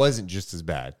what? It wasn't just as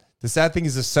bad. The sad thing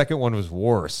is the second one was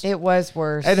worse. It was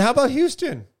worse. And how about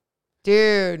Houston?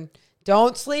 Dude,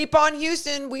 don't sleep on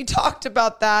Houston. We talked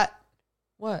about that.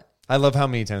 What? I love how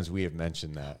many times we have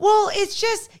mentioned that. Well, it's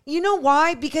just, you know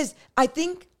why? Because I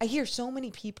think I hear so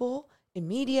many people in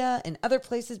media and other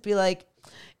places be like,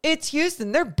 it's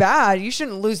Houston. They're bad. You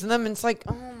shouldn't lose to them. And it's like,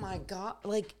 oh my God.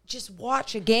 Like, just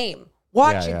watch a game.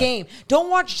 Watch a game. Don't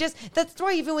watch that's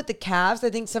why even with the Cavs, I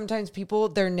think sometimes people,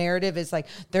 their narrative is like,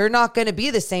 they're not going to be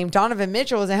the same. Donovan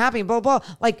Mitchell isn't happy, blah, blah.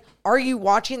 Like, are you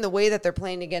watching the way that they're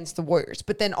playing against the Warriors,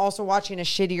 but then also watching a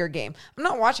shittier game? I'm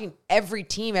not watching every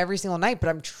team every single night, but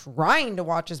I'm trying to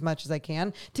watch as much as I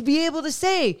can to be able to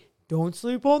say, don't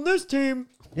sleep on this team.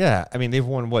 Yeah. I mean, they've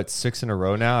won, 6 in a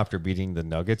row now after beating the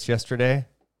Nuggets yesterday?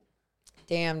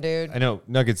 Damn, dude. I know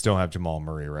Nuggets don't have Jamal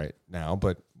Murray right now,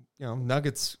 but,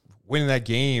 Nuggets winning that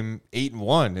game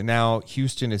 8-1, and now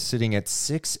Houston is sitting at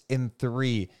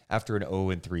 6-3 after an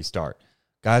 0-3 start.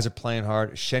 Guys are playing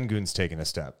hard. Şengün's taking a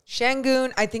step.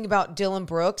 Şengün, I think about Dylan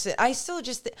Brooks. I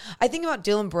think about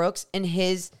Dylan Brooks and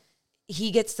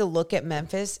he gets to look at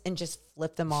Memphis and just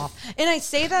flip them off. And I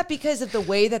say that because of the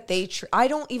way that I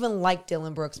don't even like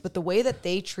Dylan Brooks, but the way that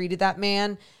they treated that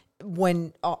man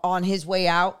when on his way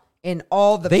out, and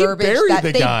all the verbiage that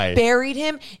they buried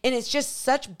him. And it's just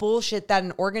such bullshit that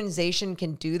an organization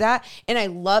can do that. And I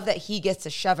love that he gets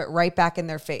to shove it right back in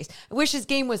their face. I wish his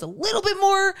game was a little bit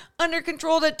more under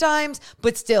control at times,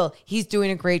 but still, he's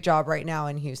doing a great job right now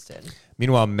in Houston.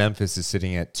 Meanwhile, Memphis is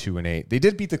sitting at 2-8. They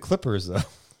did beat the Clippers, though.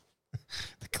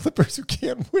 The Clippers who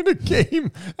can't win a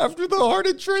game after the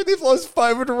Harden trade. They've lost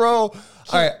 5 in a row. All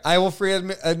right, I will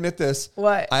admit this.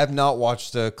 What? I have not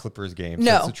watched a Clippers game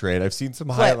No. since the trade. I've seen some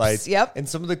highlights. Yep. And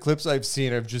some of the clips I've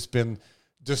seen have just been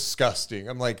disgusting.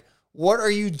 I'm like, what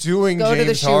are you doing, Go James to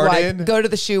the shoe Harden? wipe. Go to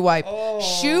the shoe wipe.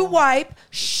 Shoe wipe.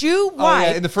 Shoe Oh, wipe.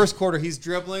 yeah. In the first quarter, he's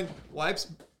dribbling, wipes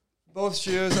both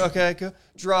shoes. Okay, good.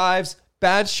 Drives,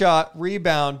 bad shot,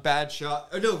 rebound, bad shot.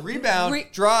 Oh, no, rebound,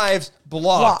 drives,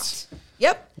 blocked.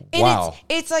 Yep. And Wow.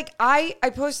 it's like I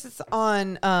posted this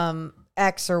on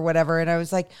X or whatever, and I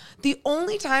was like, the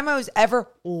only time I was ever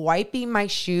wiping my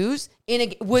shoes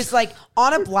was like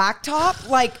on a blacktop,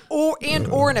 or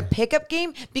in a pickup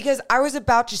game, because I was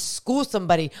about to school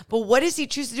somebody. But what does he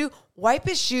choose to do? Wipe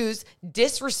his shoes,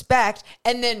 disrespect,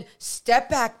 and then step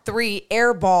back 3,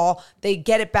 air ball. They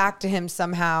get it back to him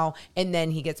somehow, and then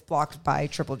he gets blocked by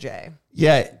Triple J.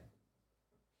 Yeah.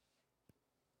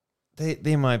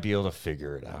 They might be able to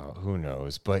figure it out. Who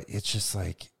knows? But it's just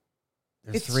like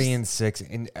they're 3-6,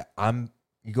 and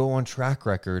you go on track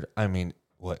record. I mean,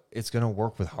 what? It's gonna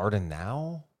work with Harden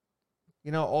now?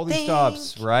 all these Thank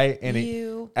stops, right? And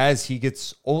you. as he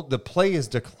gets old, the play is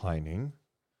declining.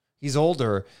 He's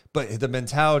older, but the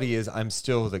mentality is, I'm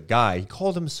still the guy. He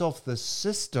called himself the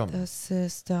system. The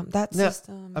system. That Now,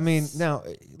 system. I mean, now,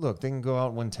 look, they can go out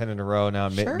and win 10 in a row. Now,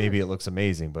 Sure. maybe it looks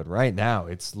amazing, but right now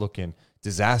it's looking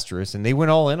disastrous, and they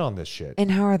went all in on this shit. And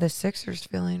how are the Sixers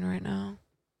feeling right now?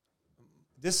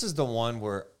 This is the one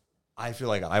where I feel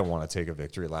like I want to take a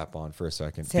victory lap on for a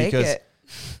second. Take it.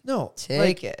 No.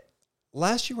 Take it.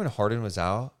 Last year when Harden was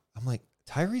out, I'm like,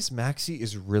 Tyrese Maxey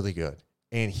is really good,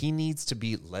 and he needs to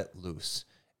be let loose.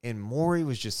 And Morey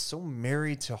was just so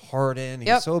married to Harden.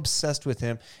 He was so obsessed with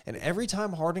him. And every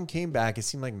time Harden came back, it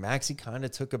seemed like Maxey kind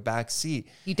of took a back seat.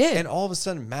 He did. And all of a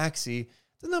sudden, Maxey,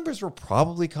 the numbers will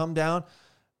probably come down.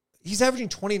 He's averaging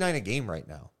 29 a game right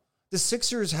now. The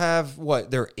Sixers have,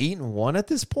 they're 8-1 at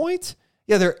this point?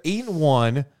 Yeah, they're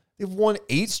 8-1. They've won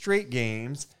 8 straight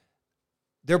games.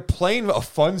 They're playing a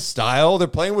fun style. They're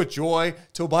playing with joy.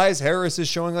 Tobias Harris is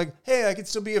showing like, hey, I can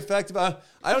still be effective. I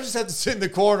don't just have to sit in the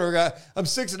corner. I'm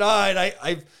 6-9.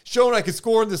 I've shown I can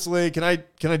score in this league. Can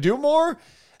I do more?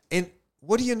 And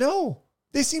what do you know?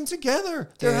 They seem together.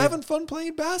 They're having fun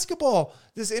playing basketball.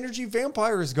 This energy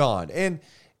vampire is gone. And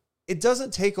it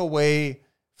doesn't take away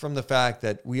from the fact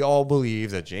that we all believe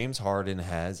that James Harden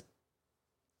has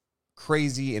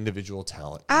crazy individual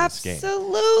talent in this game.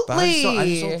 Absolutely. But I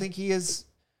just don't think he is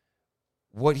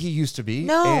what he used to be.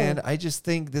 No. And I just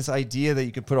think this idea that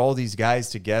you can put all these guys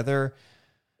together,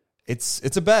 it's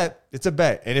a bet. It's a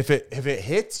bet. And if it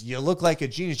hits, you look like a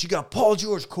genius. You got Paul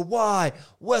George, Kawhi,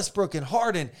 Westbrook, and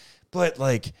Harden. But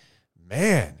like,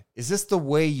 man, is this the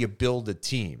way you build a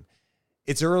team?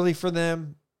 It's early for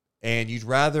them, and you'd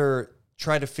rather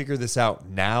try to figure this out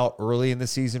now, early in the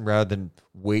season, rather than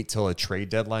wait till a trade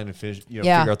deadline and finish,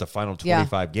 figure out the final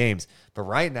 25 games. But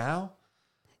right now,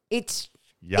 It's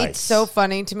yikes. so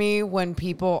funny to me when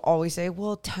people always say,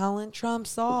 well, talent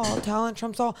trumps all, talent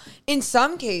trumps all. In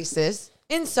some cases,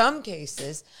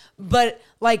 but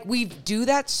like we do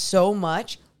that so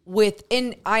much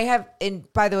and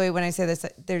by the way, when I say this,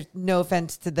 there's no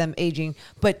offense to them aging,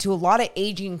 but to a lot of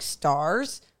aging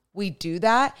stars, we do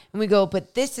that and we go,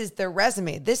 but this is their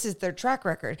resume. This is their track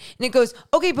record. And it goes,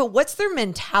 okay, but what's their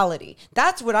mentality?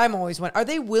 That's what I'm always wondering. Are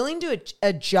they willing to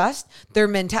adjust their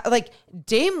mentality? Like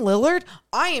Dame Lillard,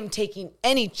 I am taking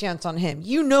any chance on him.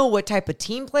 You know what type of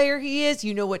team player he is.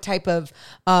 You know what type of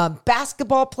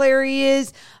basketball player he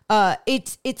is.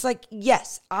 It's like,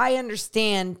 yes, I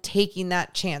understand taking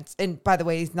that chance. And by the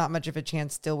way, he's not much of a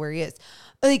chance still where he is.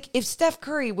 Like if Steph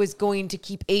Curry was going to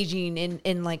keep aging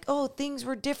and like, oh, things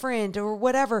were different or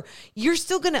whatever, you're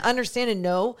still going to understand and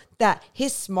know that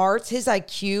his smarts, his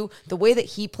IQ, the way that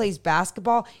he plays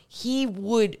basketball, he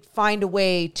would find a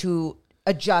way to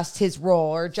adjust his role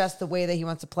or adjust the way that he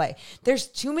wants to play. There's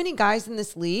too many guys in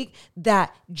this league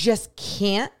that just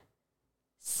can't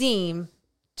seem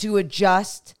to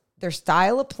adjust their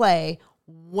style of play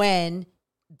when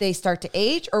they start to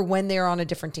age or when they're on a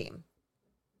different team.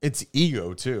 It's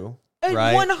ego too,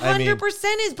 right? 100%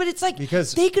 is, but it's like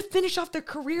because they could finish off their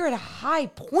career at a high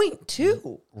point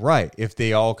too. Right. If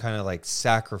they all kind of like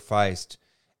sacrificed.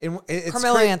 And it's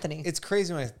Carmelo Anthony. It's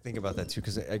crazy when I think about that too,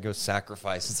 because I go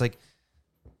sacrifice. It's like,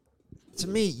 to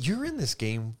me, you're in this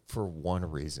game for one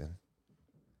reason.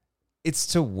 It's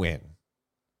to win.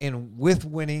 And with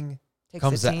winning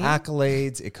comes the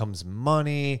accolades, it comes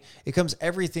money, it comes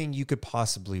everything you could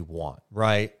possibly want,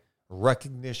 right?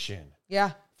 Recognition.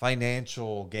 Yeah.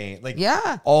 Financial gain, like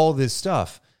all this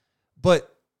stuff.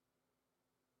 But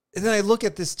and then I look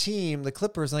at this team, the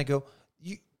Clippers, and I go,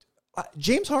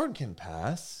 James Harden can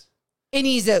pass. And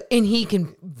he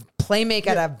can make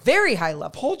at a very high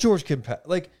level. Paul George can pass.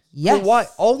 Like, yes. Why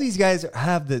all these guys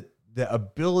have the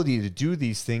ability to do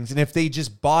these things, and if they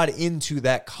just bought into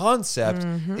that concept,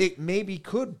 it maybe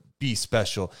could be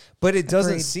special, but it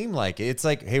doesn't seem like it. It's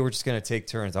like, hey, we're just going to take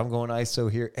turns. I'm going ISO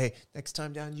here. Hey, next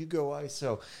time down, you go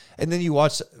ISO. And then you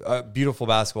watch beautiful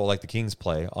basketball like the Kings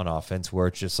play on offense, where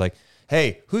it's just like,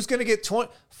 hey, who's going to get 20?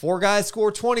 4 guys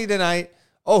score 20 tonight.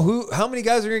 Oh, how many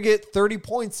guys are going to get 30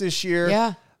 points this year?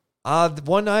 Yeah.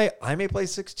 One night I may play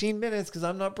 16 minutes because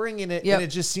I'm not bringing it. Yep. And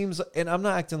it just seems, and I'm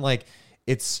not acting like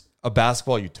it's a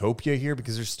basketball utopia here,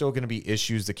 because there's still going to be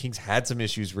issues. The Kings had some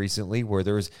issues recently where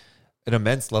there was an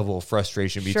immense level of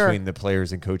frustration between the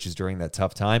players and coaches during that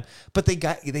tough time, but they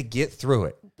get through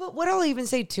it. But what I'll even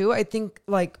say too, I think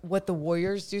like what the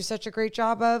Warriors do such a great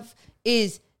job of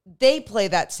is they play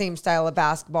that same style of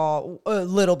basketball a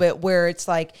little bit, where it's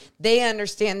like they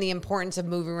understand the importance of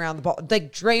moving around the ball.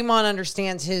 Like Draymond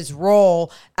understands his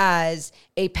role as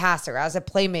a passer, as a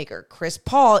playmaker. Chris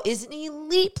Paul is an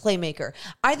elite playmaker.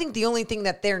 I think the only thing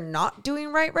that they're not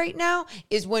doing right now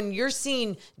is when you're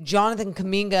seeing Jonathan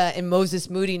Kuminga and Moses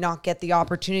Moody not get the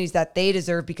opportunities that they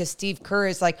deserve because Steve Kerr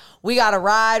is like, we got to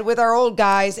ride with our old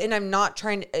guys. And I'm not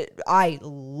trying to, I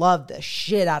love the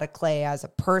shit out of Klay as a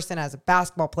person, as a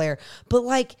basketball player, but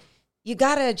like, you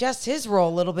got to adjust his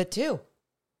role a little bit too.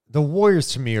 The Warriors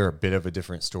to me are a bit of a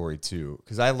different story too,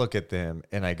 because I look at them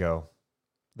and I go,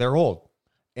 they're old.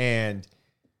 And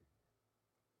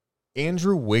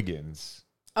Andrew Wiggins.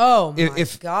 Oh my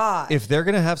God. If they're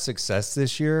going to have success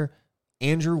this year,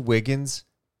 Andrew Wiggins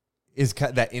is kind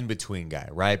of that in-between guy,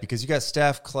 right? Because you got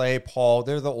Steph, Klay, Paul.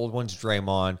 They're the old ones,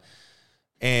 Draymond.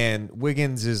 And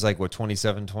Wiggins is like,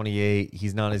 27, 28.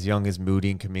 He's not as young as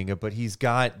Moody and Kuminga, but he's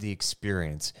got the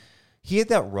experience. He had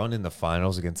that run in the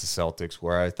finals against the Celtics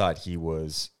where I thought he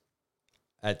was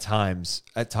at times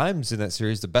in that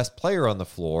series the best player on the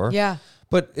floor. Yeah.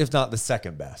 But if not the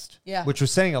second best. Yeah. Which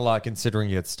was saying a lot considering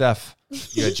you had Steph,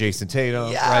 you had Jason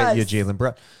Tatum, Yes. right? You had Jaylen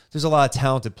Brown. There's a lot of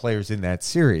talented players in that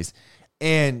series.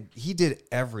 And he did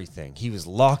everything. He was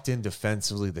locked in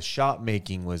defensively. The shot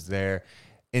making was there.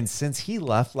 And since he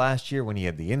left last year when he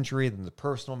had the injury and the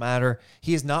personal matter,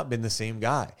 he has not been the same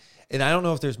guy. And I don't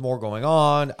know if there's more going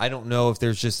on. I don't know if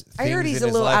there's just things I heard he's in a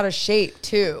his little life. out of shape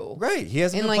too. Right. He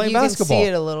hasn't And, been like, playing you can basketball. see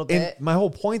it a little bit. And my whole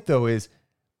point, though, is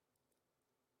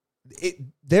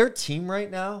their team right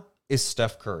now is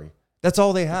Steph Curry. That's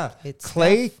all they have. It's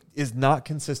Klay is not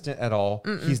consistent at all.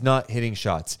 He's not hitting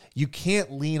shots. You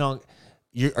can't lean on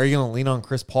 – are you going to lean on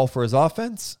Chris Paul for his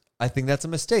offense? I think that's a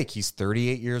mistake. He's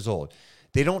 38 years old.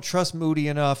 They don't trust Moody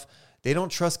enough. They don't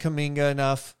trust Kuminga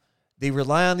enough. They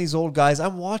rely on these old guys.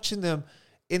 I'm watching them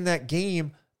in that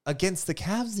game against the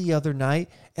Cavs the other night,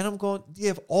 and I'm going, you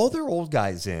have all their old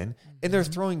guys in, and they're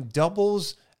throwing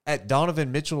doubles at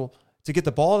Donovan Mitchell to get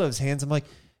the ball out of his hands. I'm like,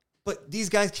 but these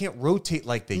guys can't rotate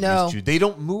like they used to. They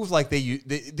don't move like they used.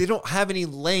 They don't have any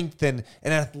length and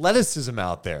athleticism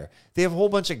out there. They have a whole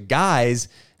bunch of guys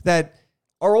that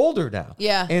are older now.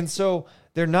 Yeah. And so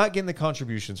they're not getting the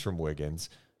contributions from Wiggins.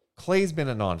 Klay's been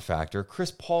a non-factor.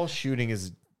 Chris Paul's shooting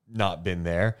has not been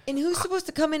there. And who's supposed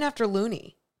to come in after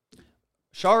Looney?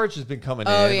 Saric has been coming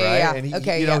in, yeah, right? yeah. And he,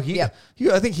 Okay, you know, yeah.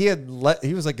 I think he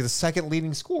was like the second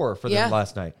leading scorer for them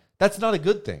last night. That's not a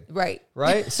good thing, Right.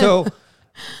 right? So,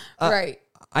 Right.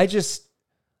 I just,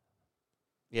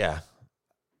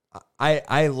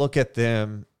 I look at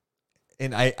them,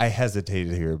 and I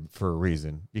hesitated here for a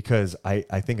reason because I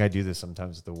think I do this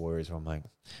sometimes with the Warriors where I'm like,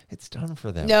 it's done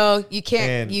for them. No, you can't.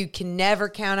 And you can never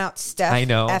count out Steph I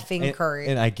know, effing Curry.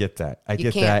 and I get that. I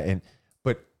get can't. that.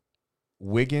 But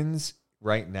Wiggins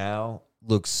right now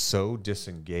looks so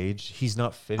disengaged. He's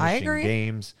not finishing agree.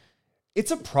 games.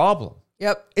 It's a problem.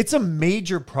 Yep. It's a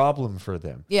major problem for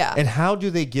them. Yeah. And how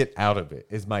do they get out of it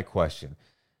is my question.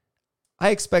 I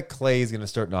expect Klay is going to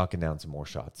start knocking down some more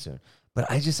shots soon. But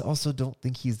I just also don't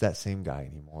think he's that same guy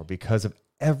anymore because of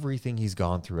everything he's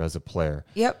gone through as a player.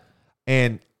 Yep.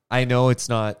 And I know it's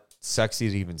not sexy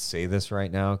to even say this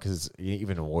right now because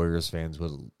even Warriors fans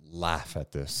would laugh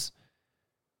at this.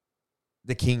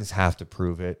 The Kings have to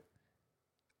prove it.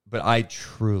 But I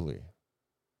truly,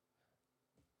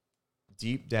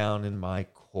 deep down in my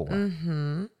core,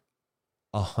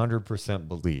 100%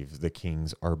 believe the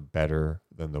Kings are better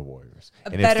than the Warriors.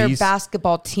 A better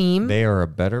basketball team. They are a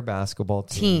better basketball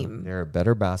team. Team. They're a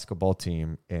better basketball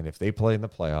team. And if they play in the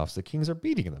playoffs, the Kings are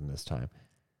beating them this time.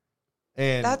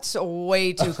 And That's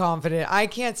way too confident. I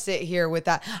can't sit here with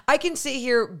that. I can sit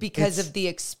here because of the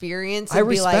experience. And I be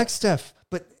respect like, Steph,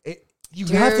 but you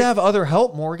Dude, have to have other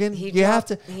help, Morgan. He You have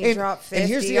to. dropped 50 and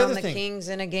here's the other on the thing. Kings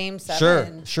in a game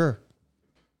 7. Sure.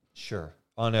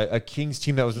 On a Kings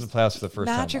team that was in the playoffs for the first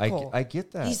magical. time. I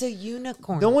get that. He's a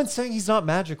unicorn. No one's saying he's not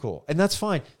magical, and that's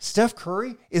fine. Steph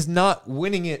Curry is not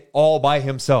winning it all by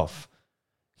himself.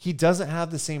 He doesn't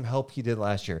have the same help he did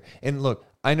last year. And look,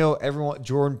 I know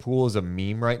Jordan Poole is a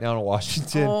meme right now in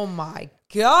Washington. Oh my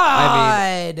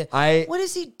God. I what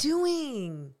is he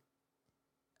doing?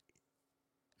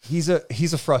 he's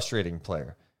a frustrating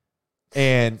player.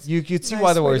 And you could see Nice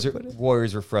why the way to put it.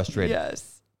 Warriors are frustrated.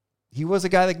 Yes. He was a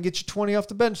guy that can get you 20 off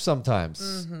the bench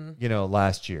sometimes,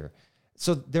 last year.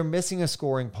 So they're missing a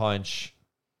scoring punch.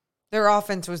 Their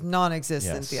offense was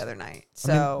non-existent Yes. the other night. I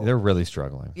So mean, they're really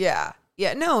struggling. yeah.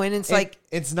 No, and it's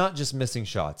It's not just missing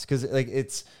shots because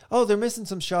they're missing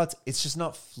some shots. It's just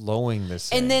not flowing the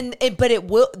same. and then but it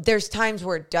will there's times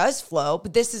where it does flow,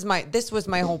 but this was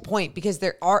my whole point because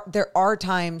there are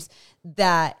times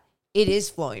that it is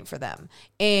flowing for them.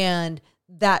 And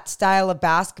that style of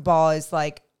basketball is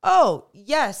like oh,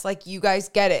 yes, like you guys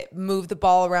get it. Move the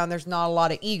ball around. There's not a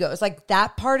lot of egos. Like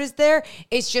that part is there.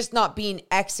 It's just not being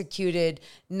executed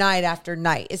night after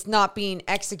night. It's not being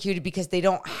executed because they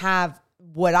don't have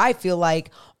what I feel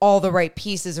like all the right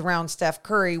pieces around Steph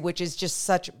Curry, which is just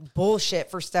such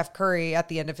bullshit for Steph Curry at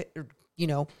the end of it,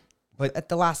 But at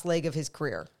the last leg of his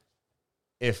career.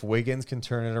 if Wiggins can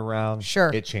turn it around,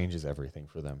 Sure. it changes everything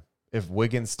for them. If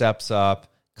Wiggins steps up,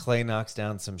 Clay knocks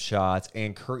down some shots,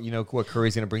 and you know what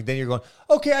Curry's going to bring, then you're going,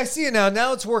 okay, I see it now.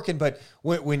 Now it's working. But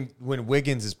when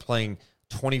Wiggins is playing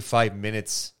 25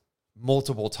 minutes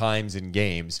multiple times in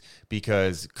games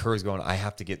because Curry's going, I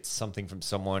have to get something from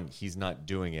someone, he's not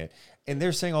doing it. And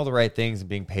they're saying all the right things and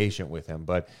being patient with him.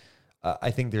 But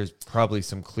I think there's probably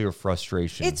some clear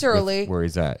frustration. It's early. with where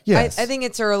he's at. Yes. I think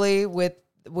it's early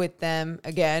with them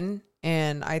again,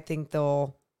 and I think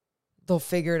they'll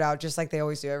figure it out just like they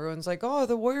always do. Everyone's like, oh,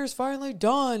 the Warriors finally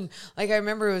done. Like I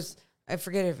remember I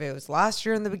forget if it was last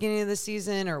year in the beginning of the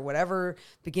season or whatever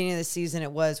beginning of the season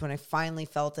it was when I finally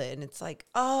felt it. And it's like,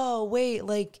 oh, wait,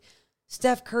 like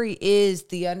Steph Curry is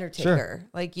the Undertaker. Sure.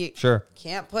 Like you Sure.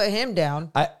 can't put him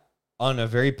down. On a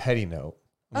very petty note,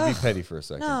 let me be petty for a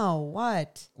second. No,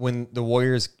 what? When the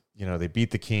Warriors, they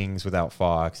beat the Kings without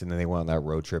Fox, and then they went on that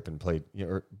road trip and played.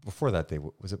 Or before that,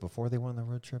 was it before they went on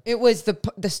the road trip? It was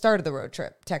the start of the road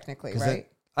trip, technically, right?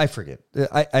 I forget.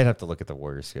 I'd have to look at the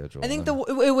Warriors schedule. I think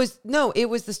it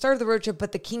was the start of the road trip,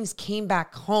 but the Kings came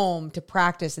back home to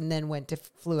practice and then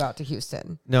flew out to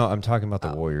Houston. No, I'm talking about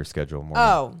the Warriors schedule more.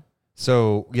 Oh.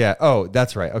 So, yeah. Oh,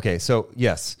 that's right. Okay. So,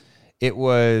 yes, it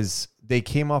was, they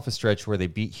came off a stretch where they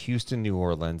beat Houston, New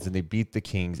Orleans, and they beat the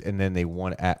Kings, and then they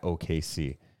won at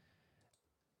OKC.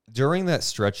 During that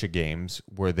stretch of games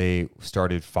where they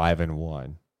started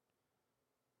 5-1,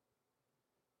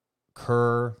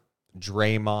 Kerr,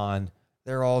 Draymond,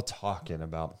 they're all talking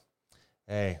about,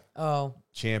 hey,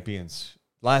 champions.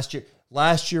 Last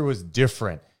year was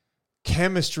different.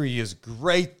 Chemistry is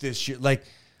great this year. Like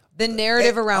the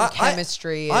narrative around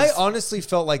chemistry is, I honestly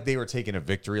felt like they were taking a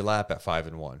victory lap at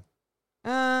 5-1.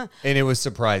 And it was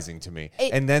surprising to me.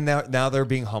 And then now they're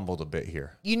being humbled a bit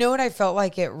here. You know what I felt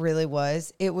like it really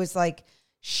was? It was like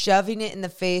shoving it in the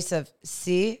face of,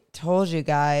 see, told you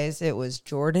guys, it was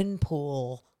Jordan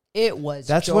Poole. It was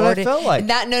That's Jordan. what I felt like.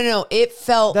 No. It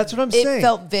felt. That's what I'm saying. It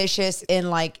felt vicious and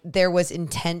like there was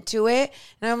intent to it.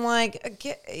 And I'm like,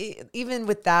 even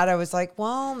with that, I was like,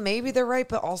 well, maybe they're right,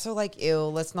 but also like, ew,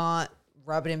 let's not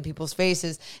rub it in people's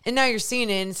faces. And now you're seeing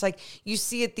it, and it's like you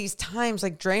see it these times,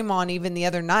 like Draymond, even the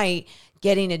other night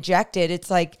getting ejected.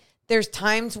 It's like there's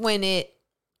times when it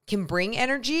can bring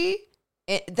energy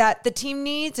that the team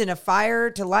needs and a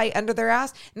fire to light under their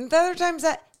ass, and the other times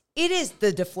that it is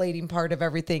the deflating part of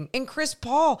everything. And Chris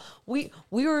Paul, we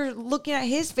were looking at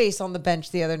his face on the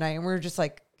bench the other night, and we were just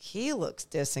like, he looks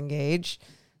disengaged.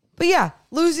 But yeah,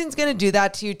 losing's going to do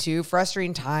that to you too.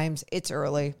 Frustrating times. It's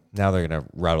early. Now they're going to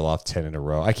rattle off 10 in a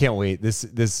row. I can't wait. This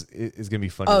is going to be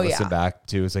fun to listen back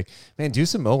to. It's like, man,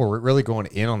 Deuce and Mo were really going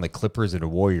in on the Clippers and the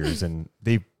Warriors, and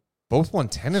they both won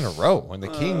 10 in a row when the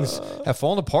Kings have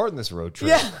fallen apart in this road trip.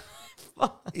 Yeah.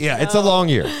 Yeah, it's a long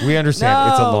year. We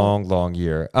understand. It's a long, long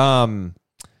year.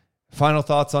 Final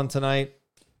thoughts on tonight?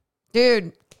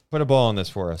 Dude. Put a ball on this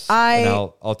for us. And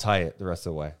I'll tie it the rest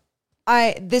of the way.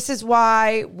 This is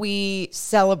why we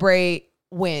celebrate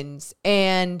wins,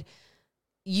 and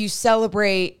you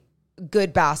celebrate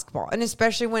good basketball, and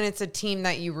especially when it's a team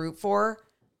that you root for,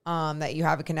 that you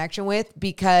have a connection with,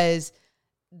 because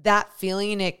that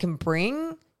feeling it can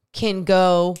bring can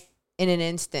go in an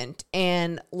instant,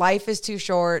 and life is too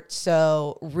short.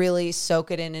 So really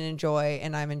soak it in and enjoy.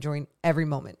 And I'm enjoying every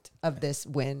moment of this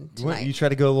win tonight. You try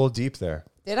to go a little deep there.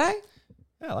 Did I?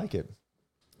 Yeah, I like it.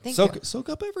 Thank you. Soak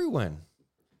up every win.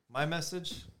 My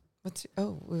message. We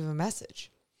have a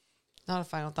message. Not a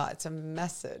final thought. It's a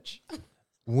message.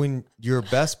 When your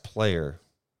best player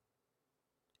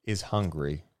is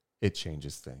hungry, it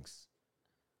changes things.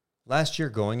 Last year,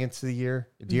 going into the year,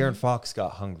 De'Aaron Fox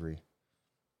got hungry.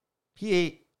 He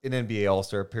ate an NBA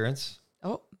All-Star appearance.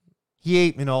 Oh. He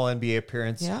ate an All-NBA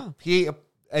appearance. Yeah. He ate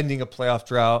ending a playoff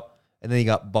drought, and then he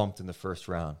got bumped in the first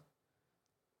round.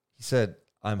 He said,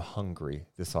 I'm hungry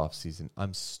this offseason.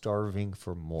 I'm starving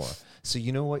for more. So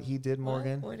you know what he did,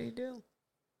 Morgan? What did he do?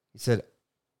 He said,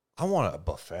 I want a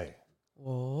buffet.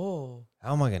 Whoa.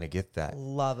 How am I going to get that?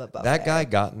 Love a buffet. That guy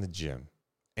got in the gym,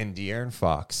 and De'Aaron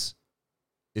Fox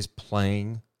is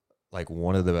playing like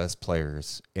one of the best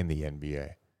players in the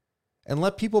NBA. And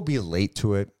let people be late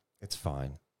to it. It's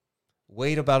fine.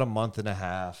 Wait about a month and a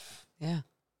half. Yeah.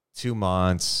 2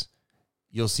 months.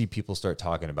 you'll see people start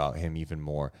talking about him even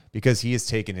more because he has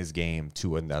taken his game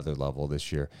to another level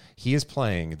this year. He is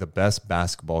playing the best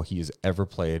basketball he has ever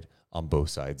played on both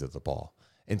sides of the ball.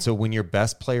 And so when your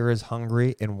best player is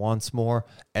hungry and wants more,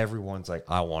 everyone's like,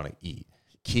 I want to eat.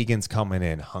 Keegan's coming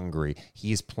in hungry.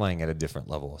 He's playing at a different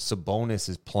level. Sabonis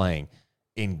is playing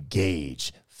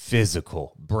engaged,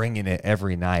 physical, bringing it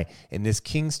every night. And this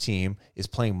Kings team is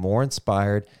playing more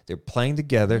inspired. They're playing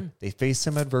together. They face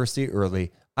some adversity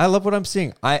early. I love what I'm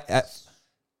seeing.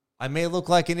 I may look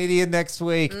like an idiot next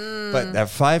week, but that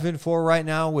 5-4 right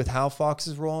now with how Fox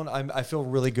is rolling, I feel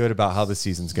really good about how the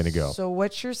season's going to go. So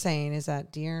what you're saying is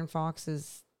that De'Aaron Fox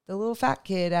is the little fat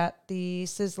kid at the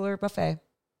Sizzler buffet.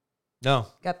 No.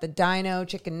 Got the Dino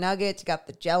chicken nuggets, got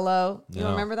the Jello. You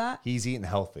remember that? He's eating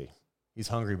healthy. He's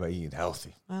hungry, but eating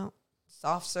healthy. Well,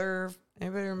 soft serve.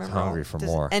 Anybody remember? Hungry for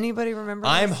more. Anybody remember?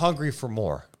 I'm this? hungry for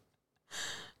more.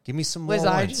 Give me some more. Was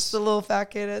I ones. just the little fat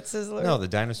kid at Sizzler? No, the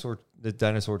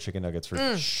dinosaur chicken nuggets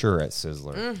for sure at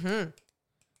Sizzler. Mm-hmm.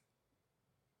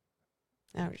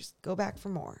 Now just go back for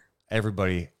more.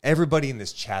 Everybody in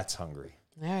this chat's hungry.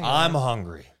 I'm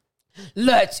hungry.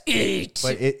 Let's eat.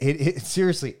 But it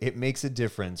seriously, it makes a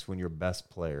difference when your best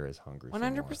player is hungry.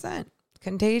 100%.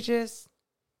 Contagious.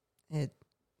 It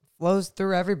flows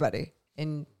through everybody.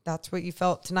 And that's what you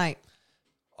felt tonight.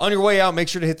 On your way out, make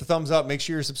sure to hit the thumbs up. Make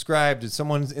sure you're subscribed.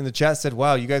 Someone in the chat said,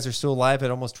 wow, you guys are still live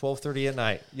at almost 12:30 at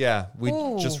night. Yeah, we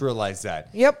just realized that.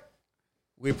 Yep.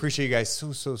 We appreciate you guys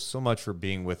so much for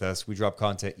being with us. We drop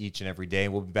content each and every day.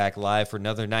 We'll be back live for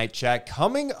another night chat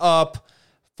coming up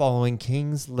following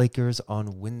Kings Lakers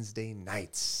on Wednesday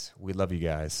nights. We love you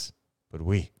guys, but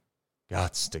we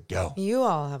gots to go. You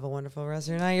all have a wonderful rest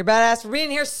of your night. You're badass for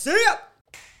being here. See ya.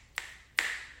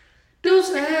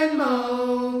 Deuce and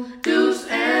Mo, Deuce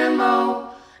and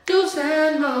Mo, Deuce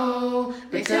and Mo.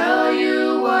 They tell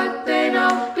you what they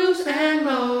know. Deuce and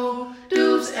Mo,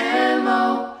 Deuce and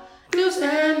Mo, Deuce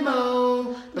and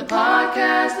Mo. The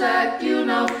podcast that you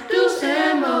know. Deuce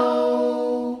and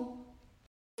Mo.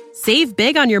 Save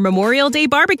big on your Memorial Day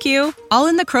barbecue, all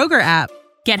in the Kroger app.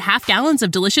 Get half gallons of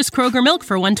delicious Kroger milk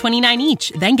for $1.29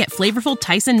 each. Then get flavorful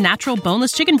Tyson natural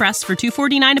boneless chicken breasts for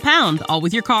 $2.49 a pound, all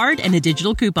with your card and a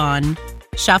digital coupon.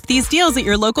 Shop these deals at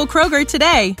your local Kroger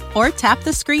today, or tap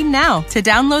the screen now to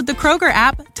download the Kroger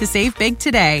app to save big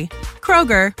today.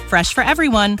 Kroger, fresh for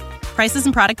everyone. Prices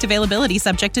and product availability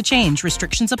subject to change.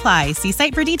 Restrictions apply. See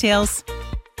site for details.